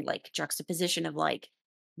interesting like juxtaposition of like,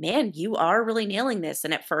 man, you are really nailing this.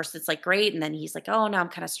 And at first it's like great, and then he's like, oh, no, I'm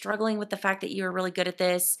kind of struggling with the fact that you were really good at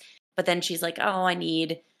this. But then she's like, oh, I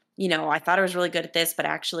need, I thought I was really good at this, but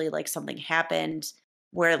actually like something happened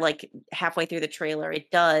where like halfway through the trailer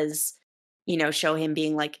it does, show him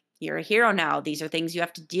being like, you're a hero now. These are things you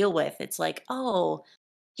have to deal with. It's like, oh,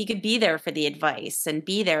 he could be there for the advice and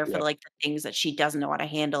be there for, Yep. like, the things that she doesn't know how to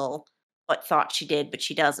handle, but thought she did, but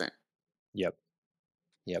she doesn't. Yep.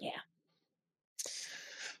 Yep. Yeah.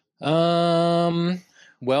 Um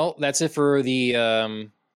well, that's it for the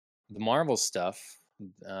Marvel stuff.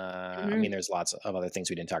 I Mhm. mean, there's lots of other things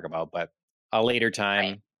we didn't talk about, but a later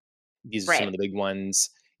Right. time. These are some Right. of the big ones.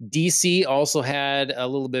 DC also had a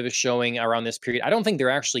little bit of a showing around this period. I don't think they're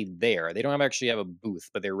actually there. They don't actually have a booth,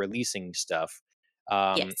 but they're releasing stuff.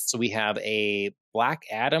 Yes. So we have a Black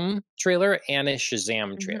Adam trailer and a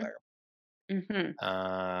Shazam Mhm. trailer. Mhm.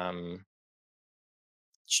 Um,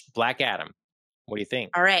 Black Adam. What do you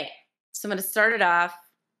think? Alright. So I'm gonna start it off.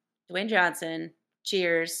 Dwayne Johnson,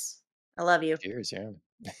 cheers. I love you. Cheers, yeah.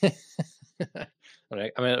 I'm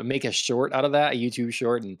gonna make a short out of that, a YouTube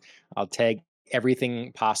short, and I'll tag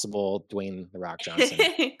everything possible Dwayne the Rock Johnson.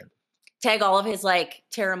 Tag all of his, like,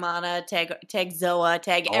 Terramana, tag Zoa,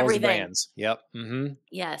 tag All his everything. brands. Yep. Hmm.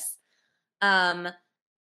 Yes. Um,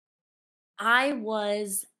 I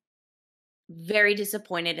was very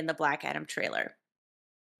disappointed in the Black Adam trailer.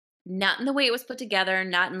 Not in the way it was put together,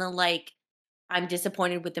 not in the, like, I'm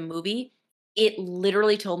disappointed with the movie. It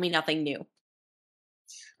literally told me nothing new.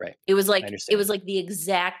 Right. It was I like it understand. was like the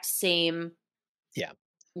exact same, Yeah.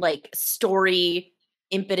 like, story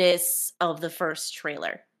impetus of the first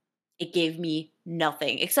trailer. It gave me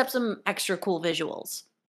nothing except some extra cool visuals,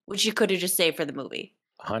 which you coulda just saved for the movie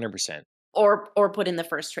 100%. or put in the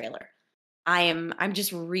first trailer. I'm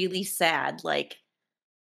just really sad, like,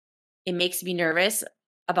 it makes me nervous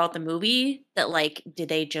about the movie that, like, did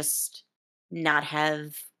they just not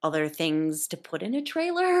have other things to put in a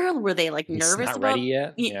trailer? Were they, like, It's nervous not ready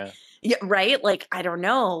about yet? y Yeah. yeah, right? Like, I don't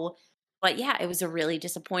know. But, yeah, it was a really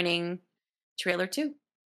disappointing trailer too.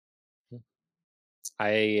 Mm.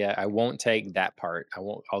 I won't tag that part.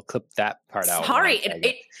 I'll clip that part out when I Sorry, tag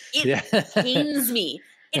it. it Yeah. pains me.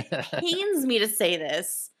 It pains me to say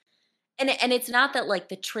this. And it's not that, like,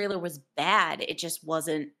 the trailer was bad, it just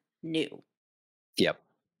wasn't new. Yep.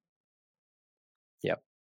 Yep.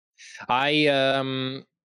 I, um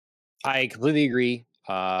I completely agree.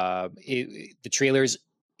 The trailers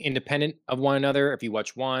independent of one another. If you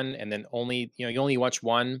watch one and then you only watch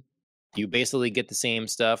one, you basically get the same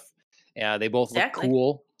stuff. They both look Exactly.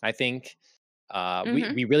 cool. I think. We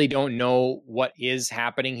Mhm. we really don't know what is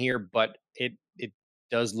happening here, but it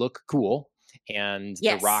does look cool, and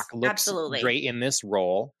The Rock Yes, looks absolutely. great in this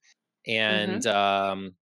role, and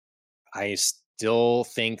Mhm. I still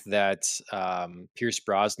think that Pierce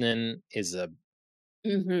Brosnan is a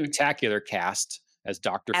Mhm. spectacular cast as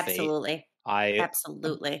Doctor Fate. Absolutely. I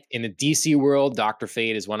Absolutely. In the DC world, Doctor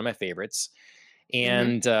Fate is one of my favorites,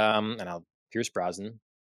 Mhm. and I'll Pierce Brosnan.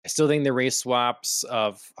 I still think the race swaps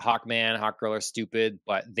of Hawkman, Hawkgirl are stupid,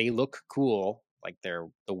 but they look cool, like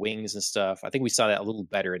the wings and stuff. I think we saw that a little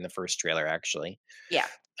better in the first trailer, actually. Yeah.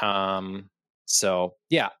 Um, so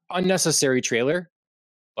yeah, unnecessary trailer,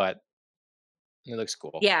 but it looks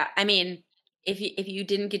cool. Yeah, I mean, if you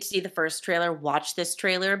didn't get to see the first trailer, watch this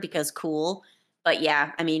trailer because cool. But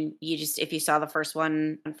yeah, I mean, you just if you saw the first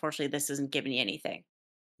one, unfortunately this isn't giving you anything.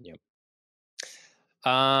 Yep.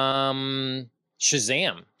 Um,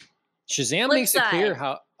 Shazam. Shazam Flip makes it clear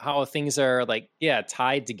side. how things are like, yeah,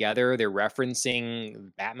 tied together. They're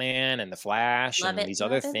referencing Batman and the Flash Love and it, these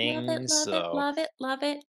other love it, love it, things. love it, So love it, love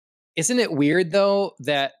it. isn't it weird though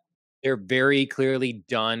that they're very clearly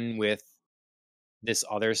done with this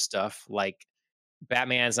other stuff? Like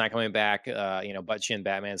Batman's not coming back, Butt Chin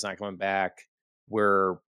Batman's not coming back.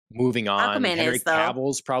 We're moving on. Aquaman Henry is though.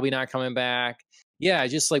 Cavill's probably not coming back. Yeah,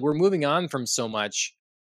 just like we're moving on from so much.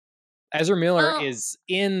 Ezra Miller Well, is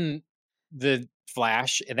in the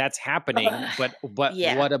Flash, and that's happening, but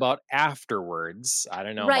yeah. what about afterwards? I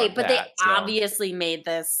don't know Right, about but they that. So obviously made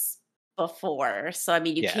this before. So I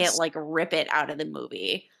mean, you can't Yes. like rip it out of the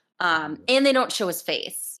movie. Mhm. And they don't show his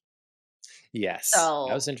face. Yes.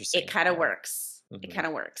 That So was it interesting. kind of Yeah. works. It Mhm. kind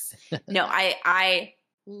of works. No, I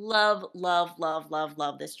love, love, love, love,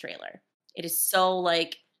 love this trailer. It is so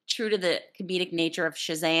like true to the comedic nature of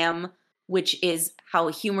Shazam, which is how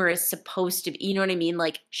humor is supposed to be. You know what I mean?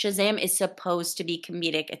 Like Shazam is supposed to be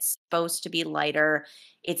comedic. It's supposed to be lighter.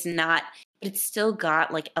 It's not, but it's still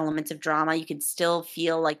got like elements of drama. You can still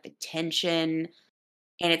feel like the tension,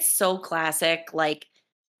 and it's so classic. Like,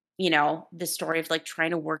 the story of like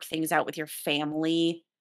trying to work things out with your family,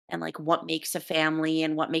 and like what makes a family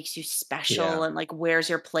and what makes you special Yeah. and like where's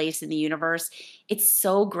your place in the universe. It's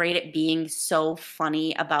so great at being so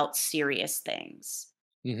funny about serious things.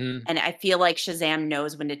 Mhm. And I feel like Shazam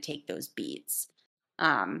knows when to take those beats.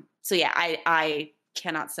 So yeah, I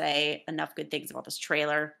cannot say enough good things about this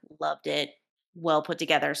trailer. Loved it. Well put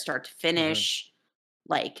together, start to Mhm. finish.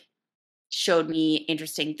 Like showed me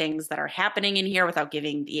interesting things that are happening in here without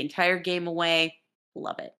giving the entire game away.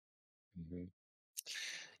 Love it. Mhm.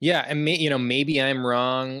 Yeah, and maybe I'm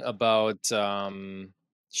wrong about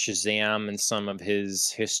Shazam and some of his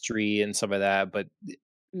history and some of that, but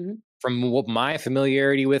Mhm, from what my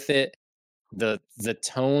familiarity with it, the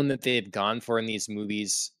tone that they've gone for in these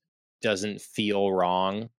movies doesn't feel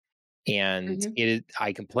wrong. And mhm,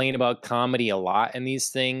 I complain about comedy a lot in these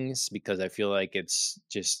things because I feel like it's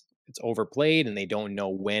overplayed and they don't know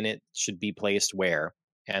when it should be placed where.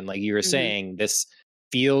 And like you were mhm, saying, this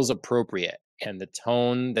feels appropriate, and the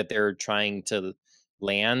tone that they're trying to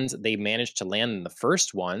land, they managed to land in the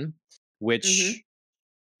first one, mhm. which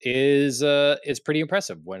is pretty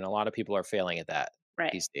impressive when a lot of people are failing at that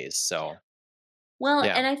Right. these days. So Well,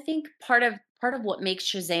 yeah. and I think part of what makes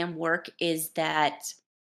Shazam work is that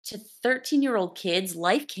to 13-year-old kids,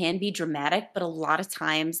 life can be dramatic, but a lot of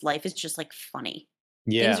times life is just like funny.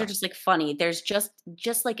 Things are Yeah. just like funny. There's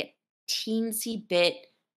just like a teensy bit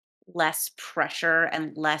less pressure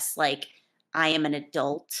and less like I am an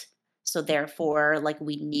adult, so therefore like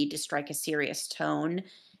we need to strike a serious tone.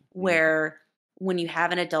 Mhm. Where when you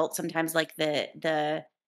have an adult, sometimes like the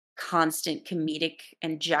constant comedic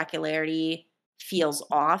and jocularity feels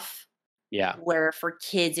off. Yeah. Where for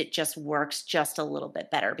kids it just works just a little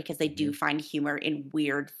bit better because they do Mhm. find humor in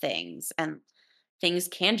weird things, and things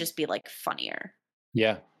can just be like funnier.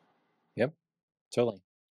 Yeah. Yep. Totally.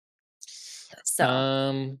 So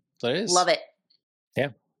So it love is. it,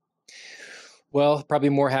 Yeah. Well, probably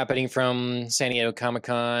more happening from San Diego Comic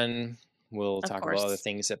Con. We'll of talk about other course.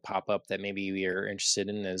 things that pop up that maybe we are interested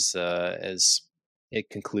in as it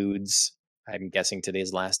concludes. I'm guessing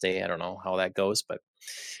today's last day. I don't know how that goes, but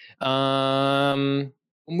we'll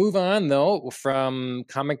move on though from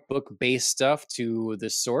comic book based stuff to the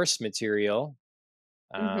source material.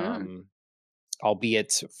 Hmm. Um,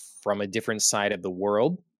 Albeit from a different side of the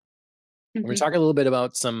world. We're going to Hmm. talk a little bit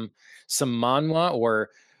about some manhwa or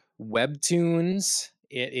webtoons.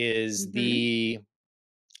 It is Hmm. the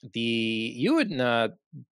you and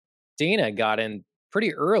Dana got in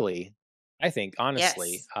pretty early, I think,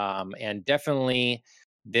 honestly, Yes. and definitely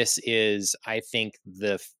this is, I think,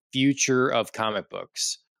 the future of comic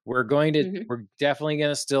books. Mhm, We're definitely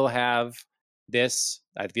going to still have this.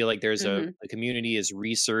 I feel like there's mhm, the community is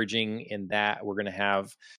resurging in that. We're going to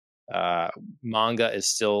have uh, manga is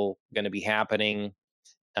still going to be happening,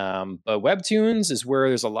 but webtoons is where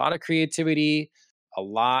there's a lot of creativity, a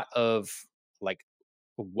lot of like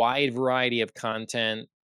a wide variety of content,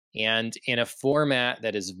 and in a format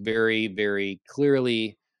that is very, very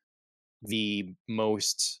clearly the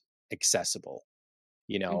most accessible.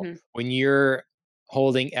 mhm. When you're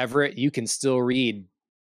holding Everett, you can still read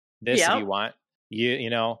this if you Yep. want.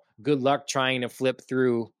 Good luck trying to flip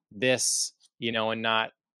through this, and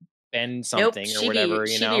not bend Nope, something or she be whatever,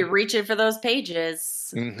 she be reaching for those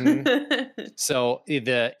pages. hmm So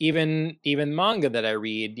the even manga that I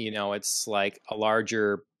read, it's like a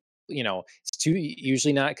larger, it's too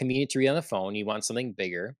usually not convenient to read on the phone. You want something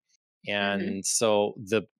bigger, Mhm, and so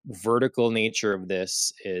the vertical nature of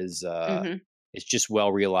this mhm, is just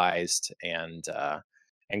well realized, and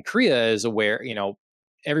Korea is aware.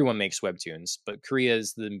 Everyone makes webtoons, but Korea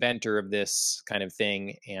is the inventor of this kind of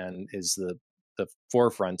thing and is the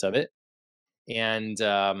forefront of it, and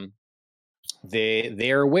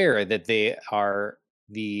they are aware that they are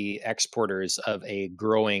the exporters of a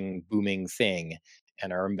growing booming thing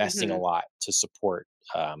and are investing a mhm, lot to support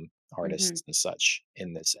mhm, artists and such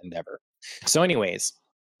in this endeavor. So anyways,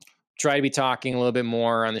 try to be talking a little bit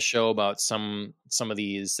more on the show about some of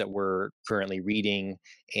these that we're currently reading,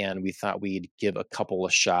 and we thought we'd give a couple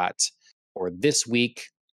of shots for this week.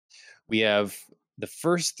 We have the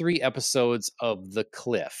first 3 episodes of The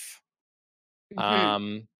Cliff. Mhm.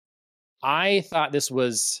 Um, I thought this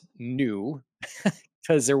was new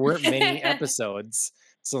because there weren't many episodes.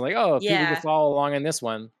 So like, oh, people could Yeah. follow along on this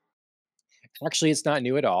one. Actually, it's not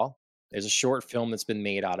new at all. There's a short film that's been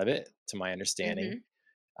made out of it, to my understanding.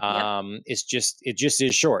 Mhm. Yep. It just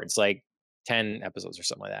is short. It's like 10 episodes or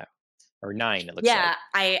something like that, or 9. It looks like Yeah,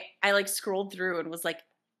 I, like, scrolled through and was like,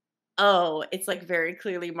 "Oh, it's, like, very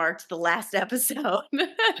clearly marked the last episode."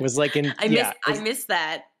 it was like in I missed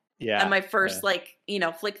that on yeah, my yeah, first, like,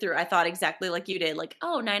 flick through. I thought exactly like you did, like,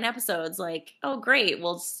 "Oh, 9 episodes, like, oh, great,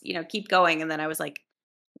 we'll keep going," and then I was like,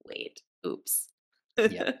 "Wait, oops."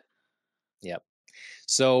 yep, yep.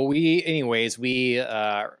 So we, anyways, we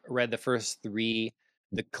read the first 3.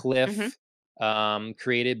 The Mhm. Cliff,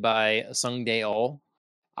 created by Sung Dae-oh.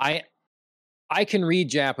 I I can read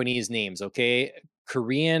Japanese names, okay?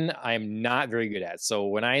 Korean, I'm not very good at. So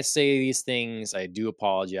when I say these things, I do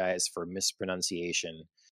apologize for mispronunciation,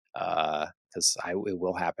 because I it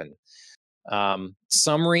will happen.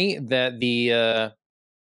 Summary that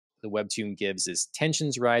the webtoon gives is: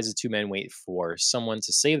 tensions rise as 2 men wait for someone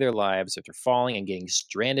to save their lives after falling and getting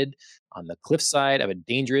stranded on the cliffside of a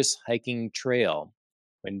dangerous hiking trail.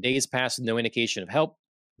 When days pass with no indication of help,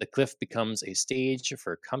 the cliff becomes a stage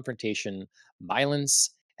for confrontation,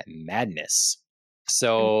 violence, and madness.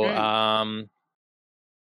 So, Mhm.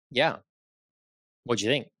 yeah, what'd you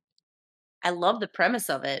think? I love the premise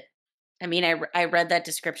of it. I mean, I read that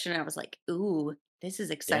description and I was like, "Ooh, this is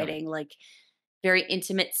Yeah. exciting." Like, very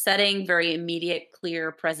intimate setting, very immediate,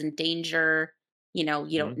 clear, present danger. You don't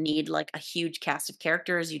Hmm. need like a huge cast of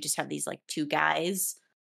characters. You just have these like 2 guys.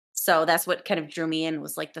 So that's what kind of drew me in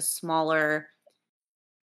was like the smaller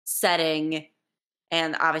setting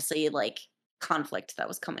and obviously like conflict that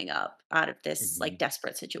was coming up out of this Hmm. like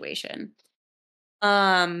desperate situation.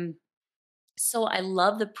 Um so I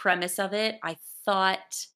love the premise of it. I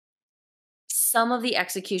thought some of the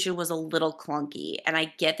execution was a little clunky, and I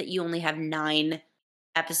get that you only have 9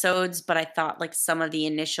 episodes, but I thought, like, some of the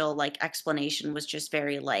initial, like, explanation was just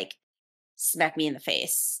very, like, smack me in the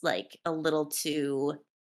face, like, a little too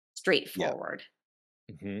Yeah. straightforward.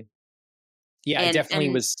 Hmm. Yeah, it definitely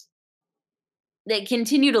And was. they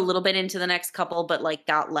continued a little bit into the next couple, but, like,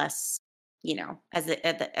 got less, as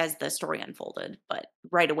the story unfolded, but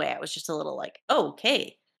right away, I was just a little like, "Oh,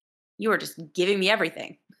 okay. You are just giving me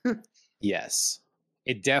everything." Yes.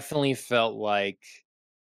 It definitely felt like,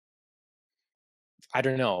 I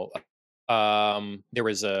don't know. There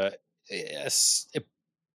was a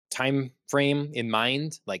time frame in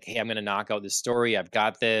mind, like, hey, I'm going to knock out this story. I've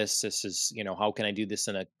got this. This is, how can I do this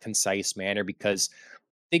in a concise manner? Because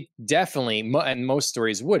they definitely, and most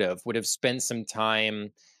stories would have spent some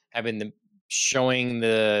time having the showing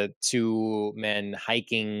the 2 men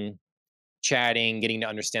hiking, chatting, getting to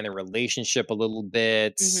understand their relationship a little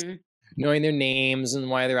bit, Mhm. knowing their names and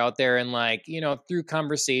why they're out there, and like, through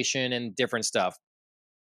conversation and different stuff.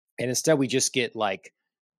 And instead, we just get like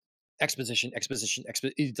exposition, exposition,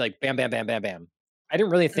 it's like bam, bam, bam, bam, bam. I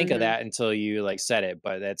didn't really think of Mhm. that until you like said it,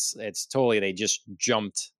 but it's totally, they just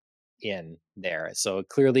jumped in there. So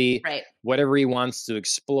clearly, Right. whatever he wants to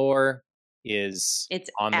explore is It's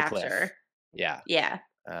on the cliff. after. Yeah. Yeah.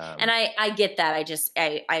 And Um, I get that.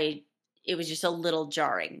 I it was just a little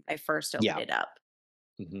jarring. I first opened yeah. it up.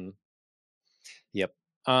 Hmm. Yep.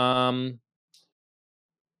 Um,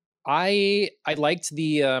 I liked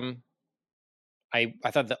I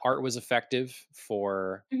thought the art was effective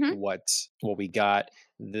for Mhm. what we got.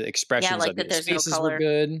 The Yeah, I expressions like of that his there's no faces were color.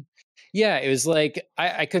 good. Yeah, it was like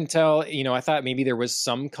I couldn't tell. I thought maybe there was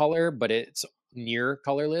some color, but it's near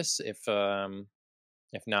colorless. If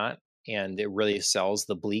not, and it really sells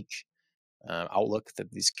the bleak outlook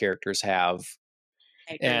that these characters have.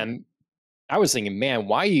 I agree. And I was thinking, man,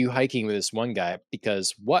 why are you hiking with this one guy?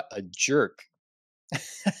 Because what a jerk.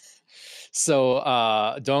 So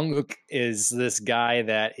Donguk is this guy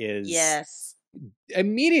that is Yes.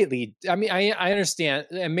 immediately, I mean, I understand,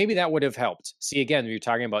 and maybe that would have helped. See, again, you're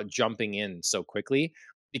talking about jumping in so quickly,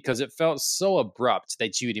 because it felt so abrupt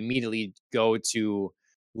that you'd immediately go to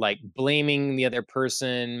like blaming the other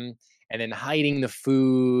person, and then hiding the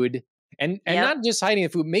food, and Yep. not just hiding the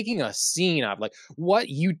food, making a scene of like, what,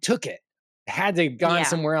 you took it, had to have gone Yeah.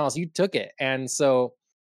 somewhere else, you took it. And so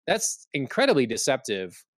that's incredibly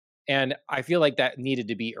deceptive, and I feel like that needed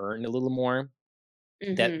to be earned a little more,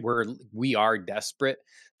 that Mhm. we are desperate,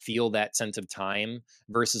 feel that sense of time,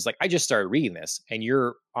 versus like, I just started reading this and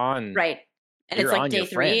Right. And it's you're like on your day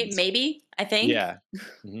 3, friends. maybe, I think. Yeah.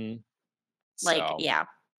 Hmm. Like, So yeah.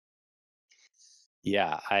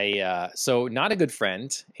 yeah, so not a good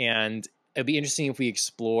friend. And it'd be interesting if we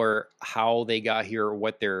explore how they got here,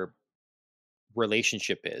 what their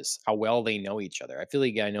relationship is, how well they know each other. I feel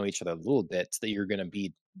like you gotta know each other a little bit so that you're gonna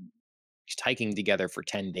be hiking together for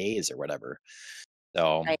 10 days or whatever.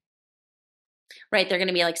 So Right. Right, they're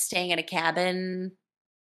gonna be, like, staying in a cabin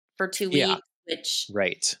for 2 yeah, weeks, which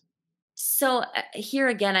right. so, here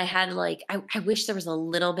again, I had, like I wish there was a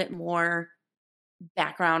little bit more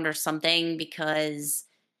background or something because,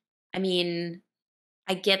 I mean,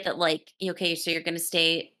 I get that, like, okay, so you're gonna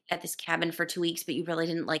stay at this cabin for 2 weeks, but you really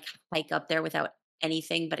didn't, like, hike up there without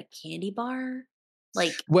anything but a candy bar?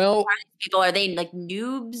 Like, who Well, are these people? Are they, like,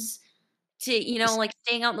 noobs to, s- like,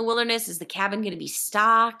 staying out in the wilderness? Is the cabin gonna be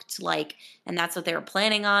stocked? Like, and that's what they were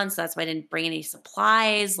planning on, so that's why I didn't bring any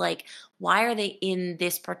supplies. Like, why are they in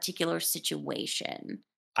this particular situation?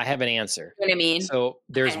 I have an answer. You know what I mean? So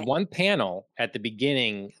there's Okay. one panel at the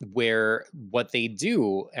beginning where what they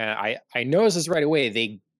do, I noticed this right away.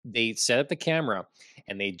 They set up the camera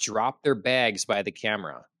and they drop their bags by the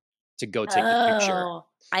camera to go take the picture. Oh,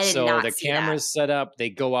 I did So not the see that. camera's set up. They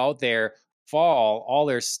go out there, fall, all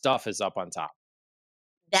their stuff is up on top.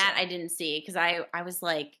 That I So didn't see because I was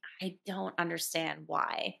like, "I don't understand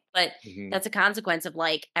why." But mhm, that's a consequence of,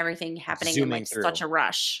 like, everything happening in, zooming like, such through. a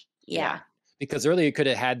rush. Yeah. Yeah. Because earlier you could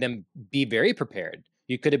have had them be very prepared.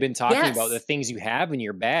 You could have been talking about the Yes, things you have in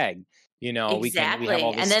your bag. We have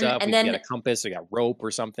all exactly. this And then stuff. and We've got a then compass, we got rope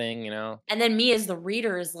or something, and then me as the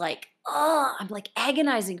reader is like, "Oh," I'm, like,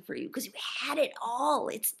 agonizing for you because you had it all.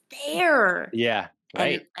 It's there. Yeah,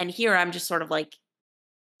 right. And here I'm just sort of like,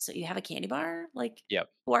 "So you have a candy bar? Like,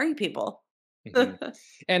 Yep. who are you people?" Mhm.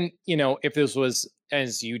 And, if this was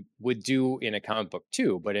as you would do in a comic book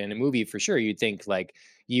too, but in a movie for sure, you'd think like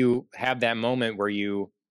you have that moment where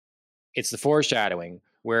it's the foreshadowing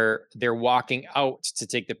where they're walking out to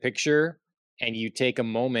take the picture and you take a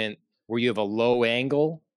moment where you have a low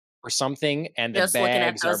angle or something and the Just looking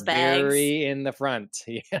at bags are those bags. very in the front.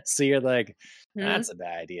 Yeah. So you're like, that's Mhm. a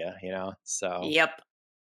bad idea. So Yep.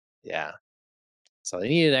 yeah. So they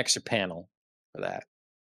need an extra panel for that.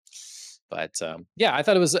 But yeah, I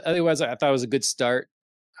thought it was a good start.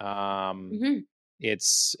 Um Mhm.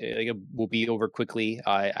 it will be over quickly.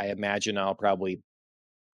 I imagine I'll probably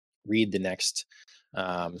read the next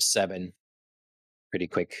seven pretty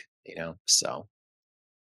quick, so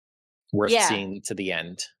worth Yeah. seeing to the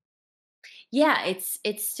end. Yeah, it's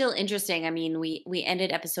still interesting. I mean, we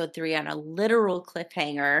ended episode 3 on a literal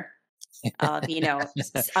cliffhanger of,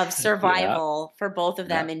 of Yeah, survival for both of yeah.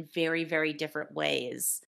 them in very, very different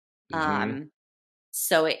ways. Mhm. Um,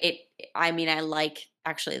 so I mean, I like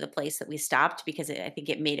actually the place that we stopped because I think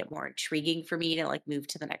it made it more intriguing for me to, like, move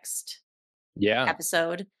to the next Yeah,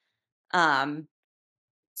 episode. Um,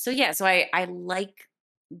 so yeah, so I like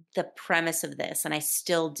the premise of this, and I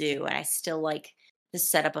still do, and I still like the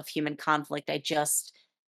setup of human conflict. I just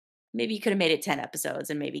maybe you could have made it 10 episodes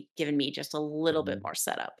and maybe given me just a little bit mhm, more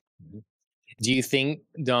setup. mhm. Do you think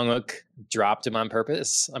Dong-wook dropped him on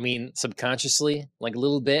purpose? I mean, subconsciously, like, a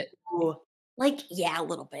little bit? Ooh. Like, yeah, a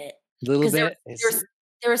little bit. Little Because bit?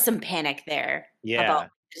 there was some panic there about Yeah,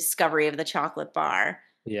 the discovery of the chocolate bar.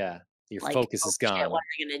 yeah. Your Like, focus "Oh, is shit, what gone.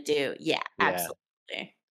 are we gonna do?" Yeah, Yeah.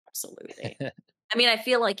 absolutely. Absolutely. I mean, I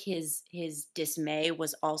feel like his dismay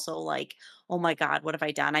was also like, "Oh my god, what have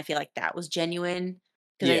I done?" I feel like that was genuine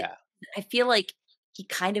because Yeah, I feel like he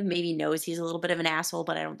kind of maybe knows he's a little bit of an asshole,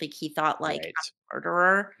 but I don't think he thought, like, right. I'm a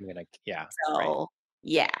murderer. Yeah, right. So,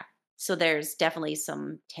 yeah. So there's definitely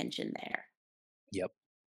some tension there. Yep.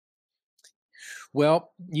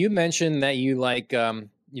 Well, you mentioned that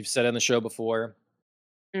you've said on the show before,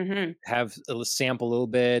 Mhm. have a sample a little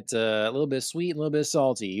bit sweet, a little bit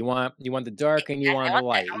salty. You want the dark and you Exactly. want the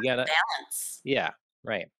light. I You want gotta, the balance. yeah,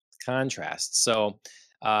 right. Contrast. So,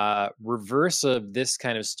 reverse of this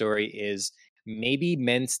kind of story is maybe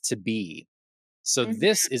meant to be. So Mhm.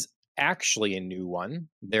 this is actually a new one.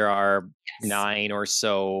 There are Yes. 9 or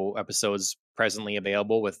so episodes presently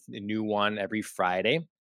available with a new one every Friday.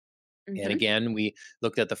 And Mhm. again, we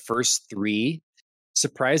looked at the first 3,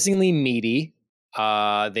 surprisingly meaty.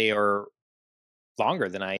 They are longer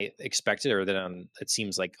than I expected, or than it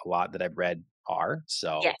seems like a lot that I've read are.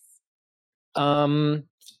 So, Yes. um,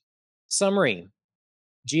 summary: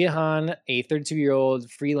 Jihan, a 32-year-old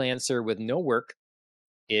freelancer with no work,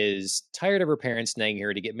 is tired of her parents nagging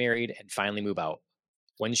her to get married and finally move out.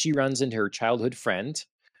 When she runs into her childhood friend,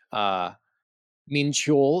 uh,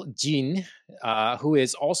 Minchul Jin, who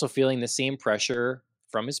is also feeling the same pressure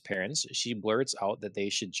from his parents, she blurts out that they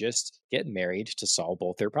should just get married to solve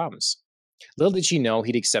both their problems. Little did she know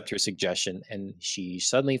he'd accept her suggestion, and she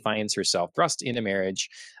suddenly finds herself thrust into marriage,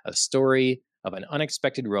 a story of an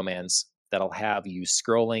unexpected romance that'll have you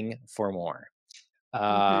scrolling for more.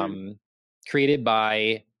 Mhm. Um, Created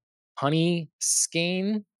by Honey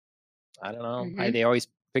Skane. I don't know. Hmm. They always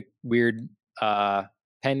pick weird uh,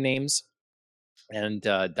 pen names, and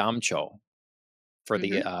Damcho for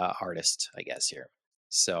the Hmm. artist, I guess here.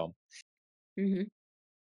 So, Hmm.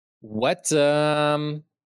 what you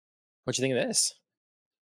think of this?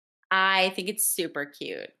 I think it's super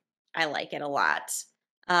cute. I like it a lot.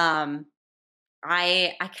 Um,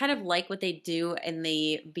 I kind of like what they do in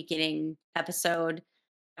the beginning episode.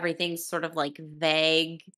 Everything's sort of like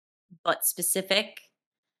vague but specific.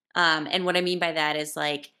 And what I mean by that is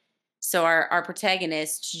like, so our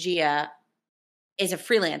protagonist Gia is a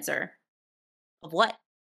freelancer of what?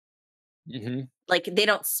 Hmm. Like they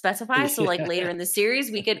don't specify. So like later Yeah. in the series,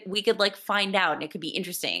 we could like find out, and it could be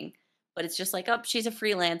interesting. But it's just like, oh, she's a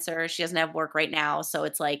freelancer. She doesn't have work right now, so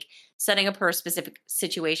it's like setting up her specific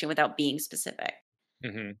situation without being specific.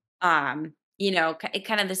 Hmm. It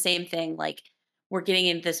kind of the same thing. Like we're getting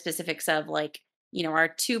into the specifics of like, our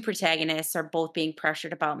two protagonists are both being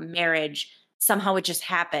pressured about marriage. Somehow it just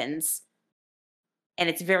happens, and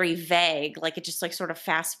it's very vague. Like it just like sort of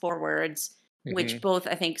fast forwards, which Hmm. both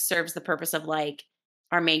I think serves the purpose of like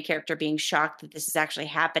our main character being shocked that this is actually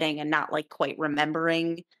happening and not like quite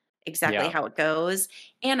remembering exactly Yeah. how it goes,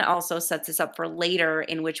 and also sets us up for later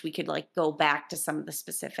in which we could like go back to some of the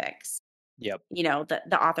specifics. Yep.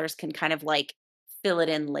 The authors can kind of like fill it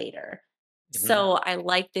in later. Hmm. So I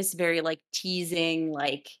like this very like teasing,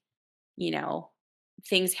 like, you know,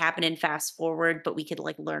 things happen in fast forward, but we could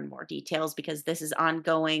like learn more details because this is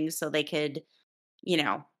ongoing. So they could,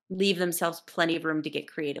 leave themselves plenty of room to get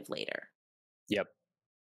creative later. Yep.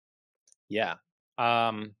 Yeah.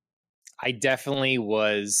 Um, I definitely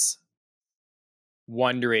was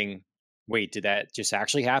wondering, wait, did that just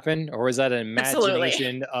actually happen, or was that an Absolutely.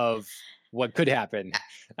 imagination of what could happen?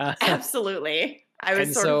 Uh, Absolutely. I was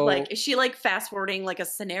and sort of like, so, is she like fast forwarding like a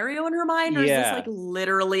scenario in her mind, or is this like yeah.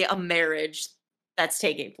 literally a marriage that's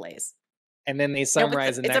taking place? And then they Nope, it's a,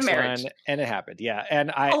 summarize the it's a next marriage. one, and it happened. Yeah,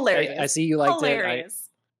 and I Hilarious. see you liked it. Hilarious.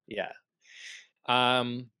 Yeah.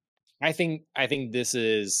 Um, I think this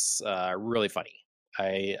is really funny.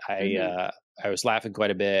 I I Mhm. uh, I was laughing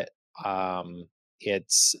quite a bit.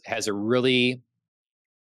 It's has a really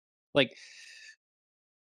like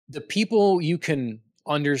the people you can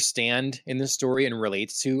understand in the story and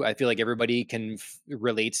relate to. I feel like everybody can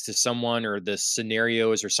relates to someone or the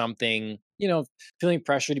scenarios or something. Feeling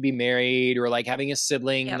pressure to be married, or like having a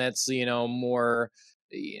sibling Yep. that's more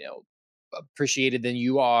you know appreciated than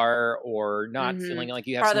you are, or not feeling Mhm. like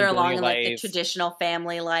you have Farther someone building along your in, like, the life. traditional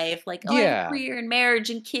family life, like, "Oh, I have a Yeah. career and marriage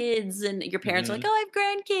and kids," and your parents are like, Hmm. "Oh, I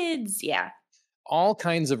have grandkids." Yeah. All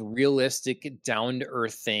kinds of realistic, down to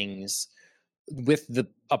earth things with the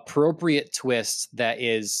appropriate twist that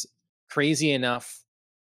is crazy enough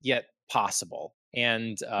yet possible.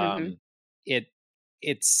 And Mhm. it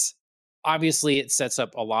it's obviously it sets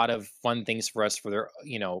up a lot of fun things for us for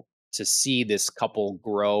to see this couple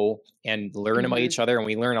grow and learn about Mhm. each other, and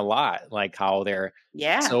we learn a lot, like how they're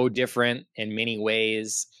Yeah. so different in many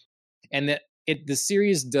ways, and that the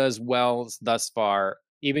series does well thus far,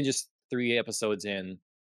 even just 3 episodes in,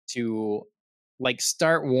 to like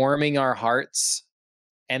start warming our hearts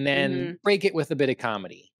and then Mhm. break it with a bit of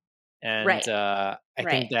comedy. And Right. I think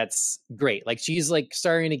Right. that's great. Like she's like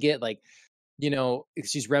starting to get like,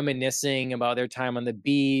 she's reminiscing about their time on the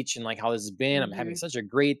beach and like how this has been. I'm having Mhm. such a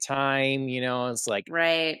great time. It's like,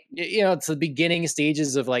 Right. it's the beginning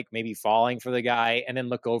stages of like maybe falling for the guy, and then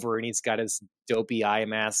look over and he's got his dopey eye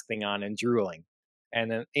mask thing on and drooling. And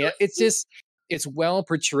then it's well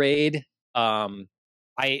portrayed.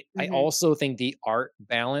 I Mhm. also think the art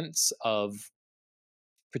balance of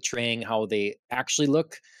portraying how they actually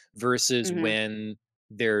look versus Mhm. when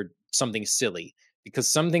they're something silly, because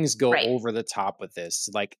some things go Right. over the top with this,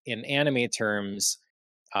 like in anime terms.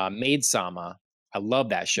 Maid Sama, I love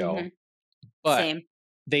that show, Mhm. but Same.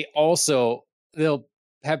 they'll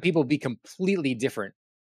have people be completely different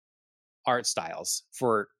art styles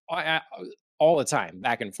for all the time,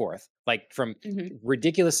 back and forth, like from Mhm.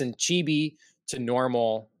 ridiculous and chibi to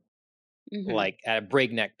normal, Mhm. like at a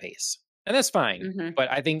breakneck pace. And that's fine. Mhm. But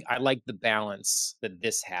I think I like the balance that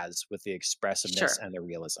this has with the expressiveness Sure. and the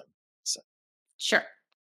realism. So, Sure.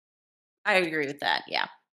 I agree with that. Yeah.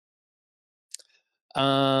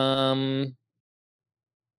 um,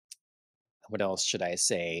 what else should I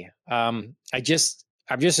say? I'm just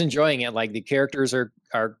enjoying it. Like the characters are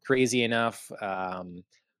crazy enough.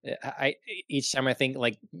 Each time I think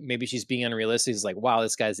like maybe she's being unrealistic, it's like, wow,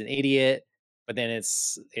 this guy's an idiot. But then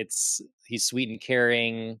it's he's sweet and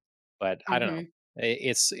caring. But I don't know. Mhm.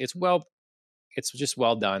 It's just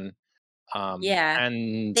well done. Yeah.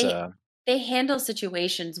 And They they handle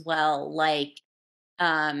situations well, like,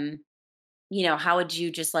 how would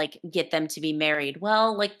you just like get them to be married?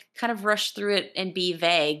 Well, like kind of rush through it and be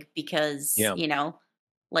vague because, Yeah.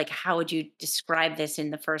 like how would you describe this in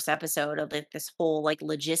the first episode of like this whole like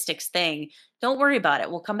logistics thing? Don't worry about it.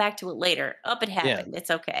 We'll come back to it later. Up, it Yeah. happened.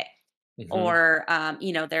 It's okay. Hmm. Or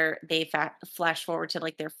flash forward to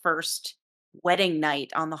like their first wedding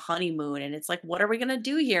night on the honeymoon and it's like, what are we gonna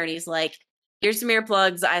do here? And he's like, here's some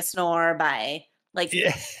earplugs, I snore, bye. Like,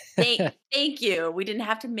 Yeah. thank you. We didn't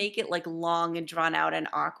have to make it like long and drawn out and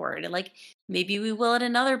awkward. And like maybe we will at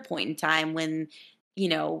another point in time when,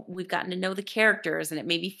 we've gotten to know the characters and it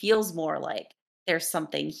maybe feels more like there's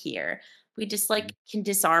something here. We just like can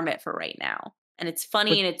disarm it for right now. And it's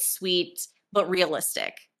funny But and it's sweet, but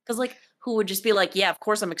realistic. Because like who would just be like, yeah, of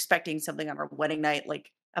course I'm expecting something on our wedding night.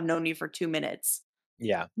 Like I've known you for 2 minutes.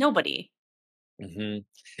 yeah. Nobody. Hmm.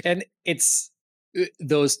 And it's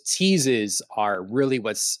those teases are really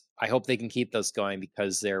what's. I hope they can keep those going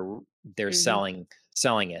because they're Hmm.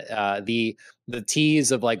 selling it. The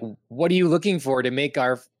tease of like, what are you looking for to make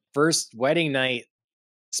our first wedding night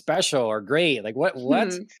special or great? Like what?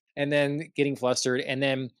 And then getting flustered, and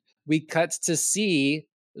then we cut to see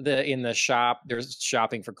the in the shop. There's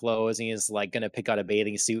shopping for clothes, and he's like gonna pick out a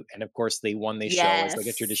bathing suit, and of course the one they show is like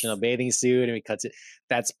a traditional Yes. bathing suit, and we cut it.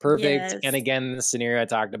 That's perfect. And Yes. again, the scenario I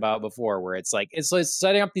talked about before, where it's like it's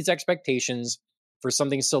setting up these expectations for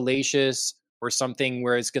something salacious or something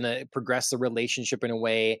where it's gonna progress the relationship in a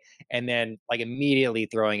way, and then like immediately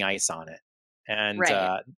throwing ice on it, and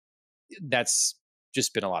Right. that's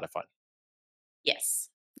just been a lot of fun. Yes.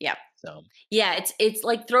 Yeah. So Yeah, it's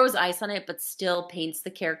like throws ice on it, but still paints the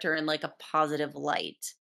character in like a positive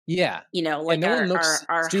light. yeah, and Like no one our looks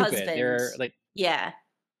our stupid. husband. They're like, Yeah.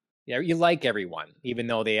 yeah, you like everyone, even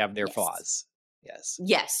though they have their Yes. flaws. Yes.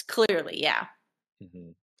 Yes, clearly, yeah.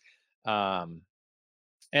 Hmm. Um,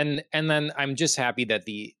 and then I'm just happy that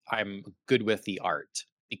I'm good with the art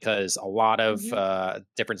because a lot of Mhm.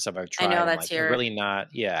 different stuff I've I know tried, I'm that's like, they're your really not.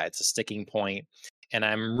 Yeah, it's a sticking point, and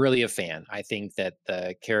I'm really a fan. I think that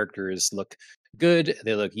the characters look good.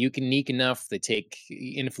 They look unique enough. They take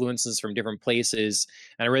influences from different places,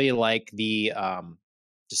 and I really like the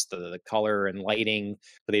just the color and lighting,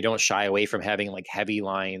 but they don't shy away from having like heavy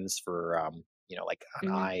lines for like on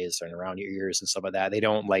Mhm. eyes and around your ears and stuff like that. They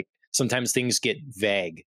don't like sometimes things get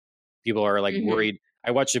vague. People are like Mhm. worried.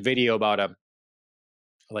 I watched a video about a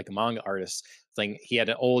manga artist. It's like he had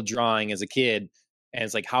an old drawing as a kid, and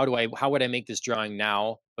it's like how would I make this drawing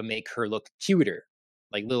now but make her look cuter,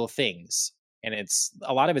 like little things. And it's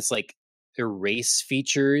a lot of it's like erase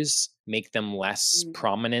features, make them less Mhm.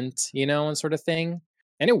 prominent, and sort of thing.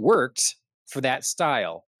 And it worked for that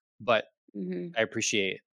style, but Mhm. I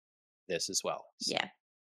appreciate this as well. So Yeah.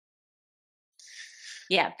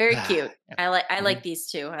 Yeah, very cute. yeah. I like Mhm. these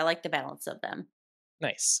 2. I like the balance of them.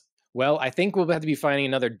 Nice. Well, I think we'll have to be finding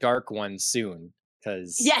another dark one soon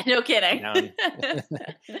because Yeah, no kidding. down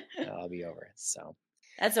I'll be over. So,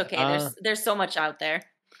 That's okay. uh, There's so much out there.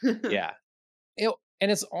 yeah. And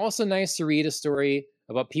it's also nice to read a story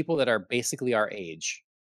about people that are basically our age.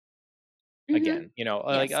 Mhm. Again,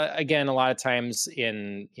 Yes. again, a lot of times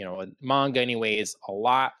in manga, anyways, a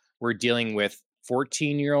lot we're dealing with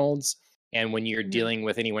 14-year-olds, and when you're Mhm. dealing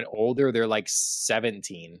with anyone older, they're like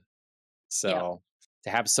 17. Yep. So to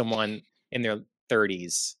have someone in their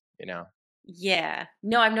 30s, Yeah.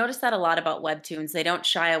 No, I've noticed that a lot about webtoons. They don't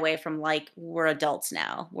shy away from like we're adults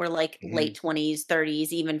now. We're like Mhm. late 20s,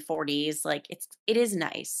 30s, even 40s. Like it is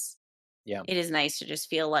nice. Yeah, It is nice to just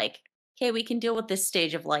feel like, okay, we can deal with this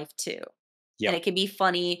stage of life too. And yep, it can be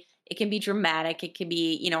funny, it can be dramatic, it can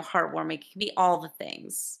be, heartwarming, it can be all the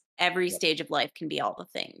things. Every yep, stage of life can be all the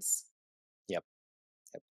things. yep,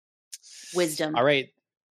 yep. All Wisdom. right,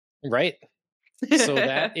 right. So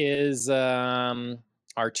that is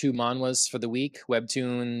our two manhwas for the week: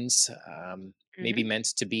 Webtoons, maybe Mhm. meant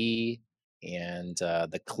to be, and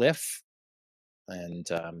the Cliff. And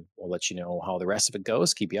we'll let you know how the rest of it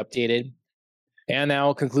goes. Keep you updated. And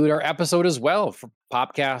that'll conclude our episode as well for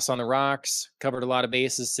Popcast on the Rocks. Covered a lot of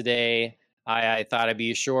bases today. I thought I'd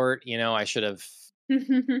be short. I should have. I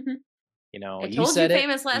You told you said it.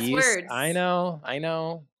 famous last I words. know. I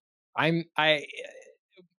know. I'm.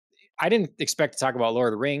 I didn't expect to talk about Lord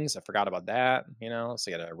of the Rings. I forgot about that.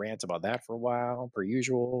 So I got to rant about that for a while, per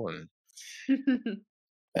usual,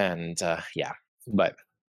 and yeah. But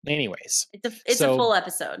anyways, It's a so full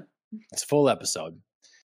episode. it's a full episode.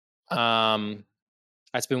 Um,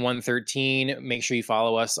 That's been 113. Make sure you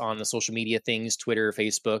follow us on the social media things, Twitter,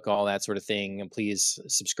 Facebook, all that sort of thing. And please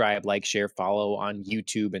subscribe, like, share, follow on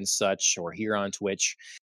YouTube and such, or here on Twitch.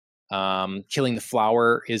 Killing the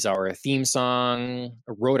Flower is our theme song,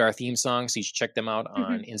 wrote our theme song. So you should check them out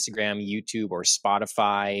on Instagram, YouTube, or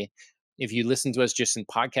Spotify. If you listen to us just in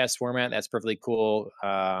podcast format, that's perfectly cool.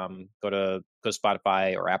 Go to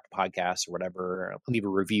Spotify or Apple Podcasts or whatever. Leave a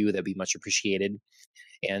review. That'd be much appreciated.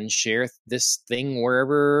 And share this thing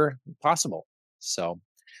wherever possible. So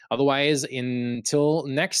otherwise, until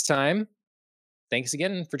next time, thanks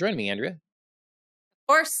again for joining me, Andrea. Of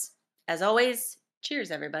course, as always,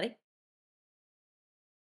 cheers, everybody.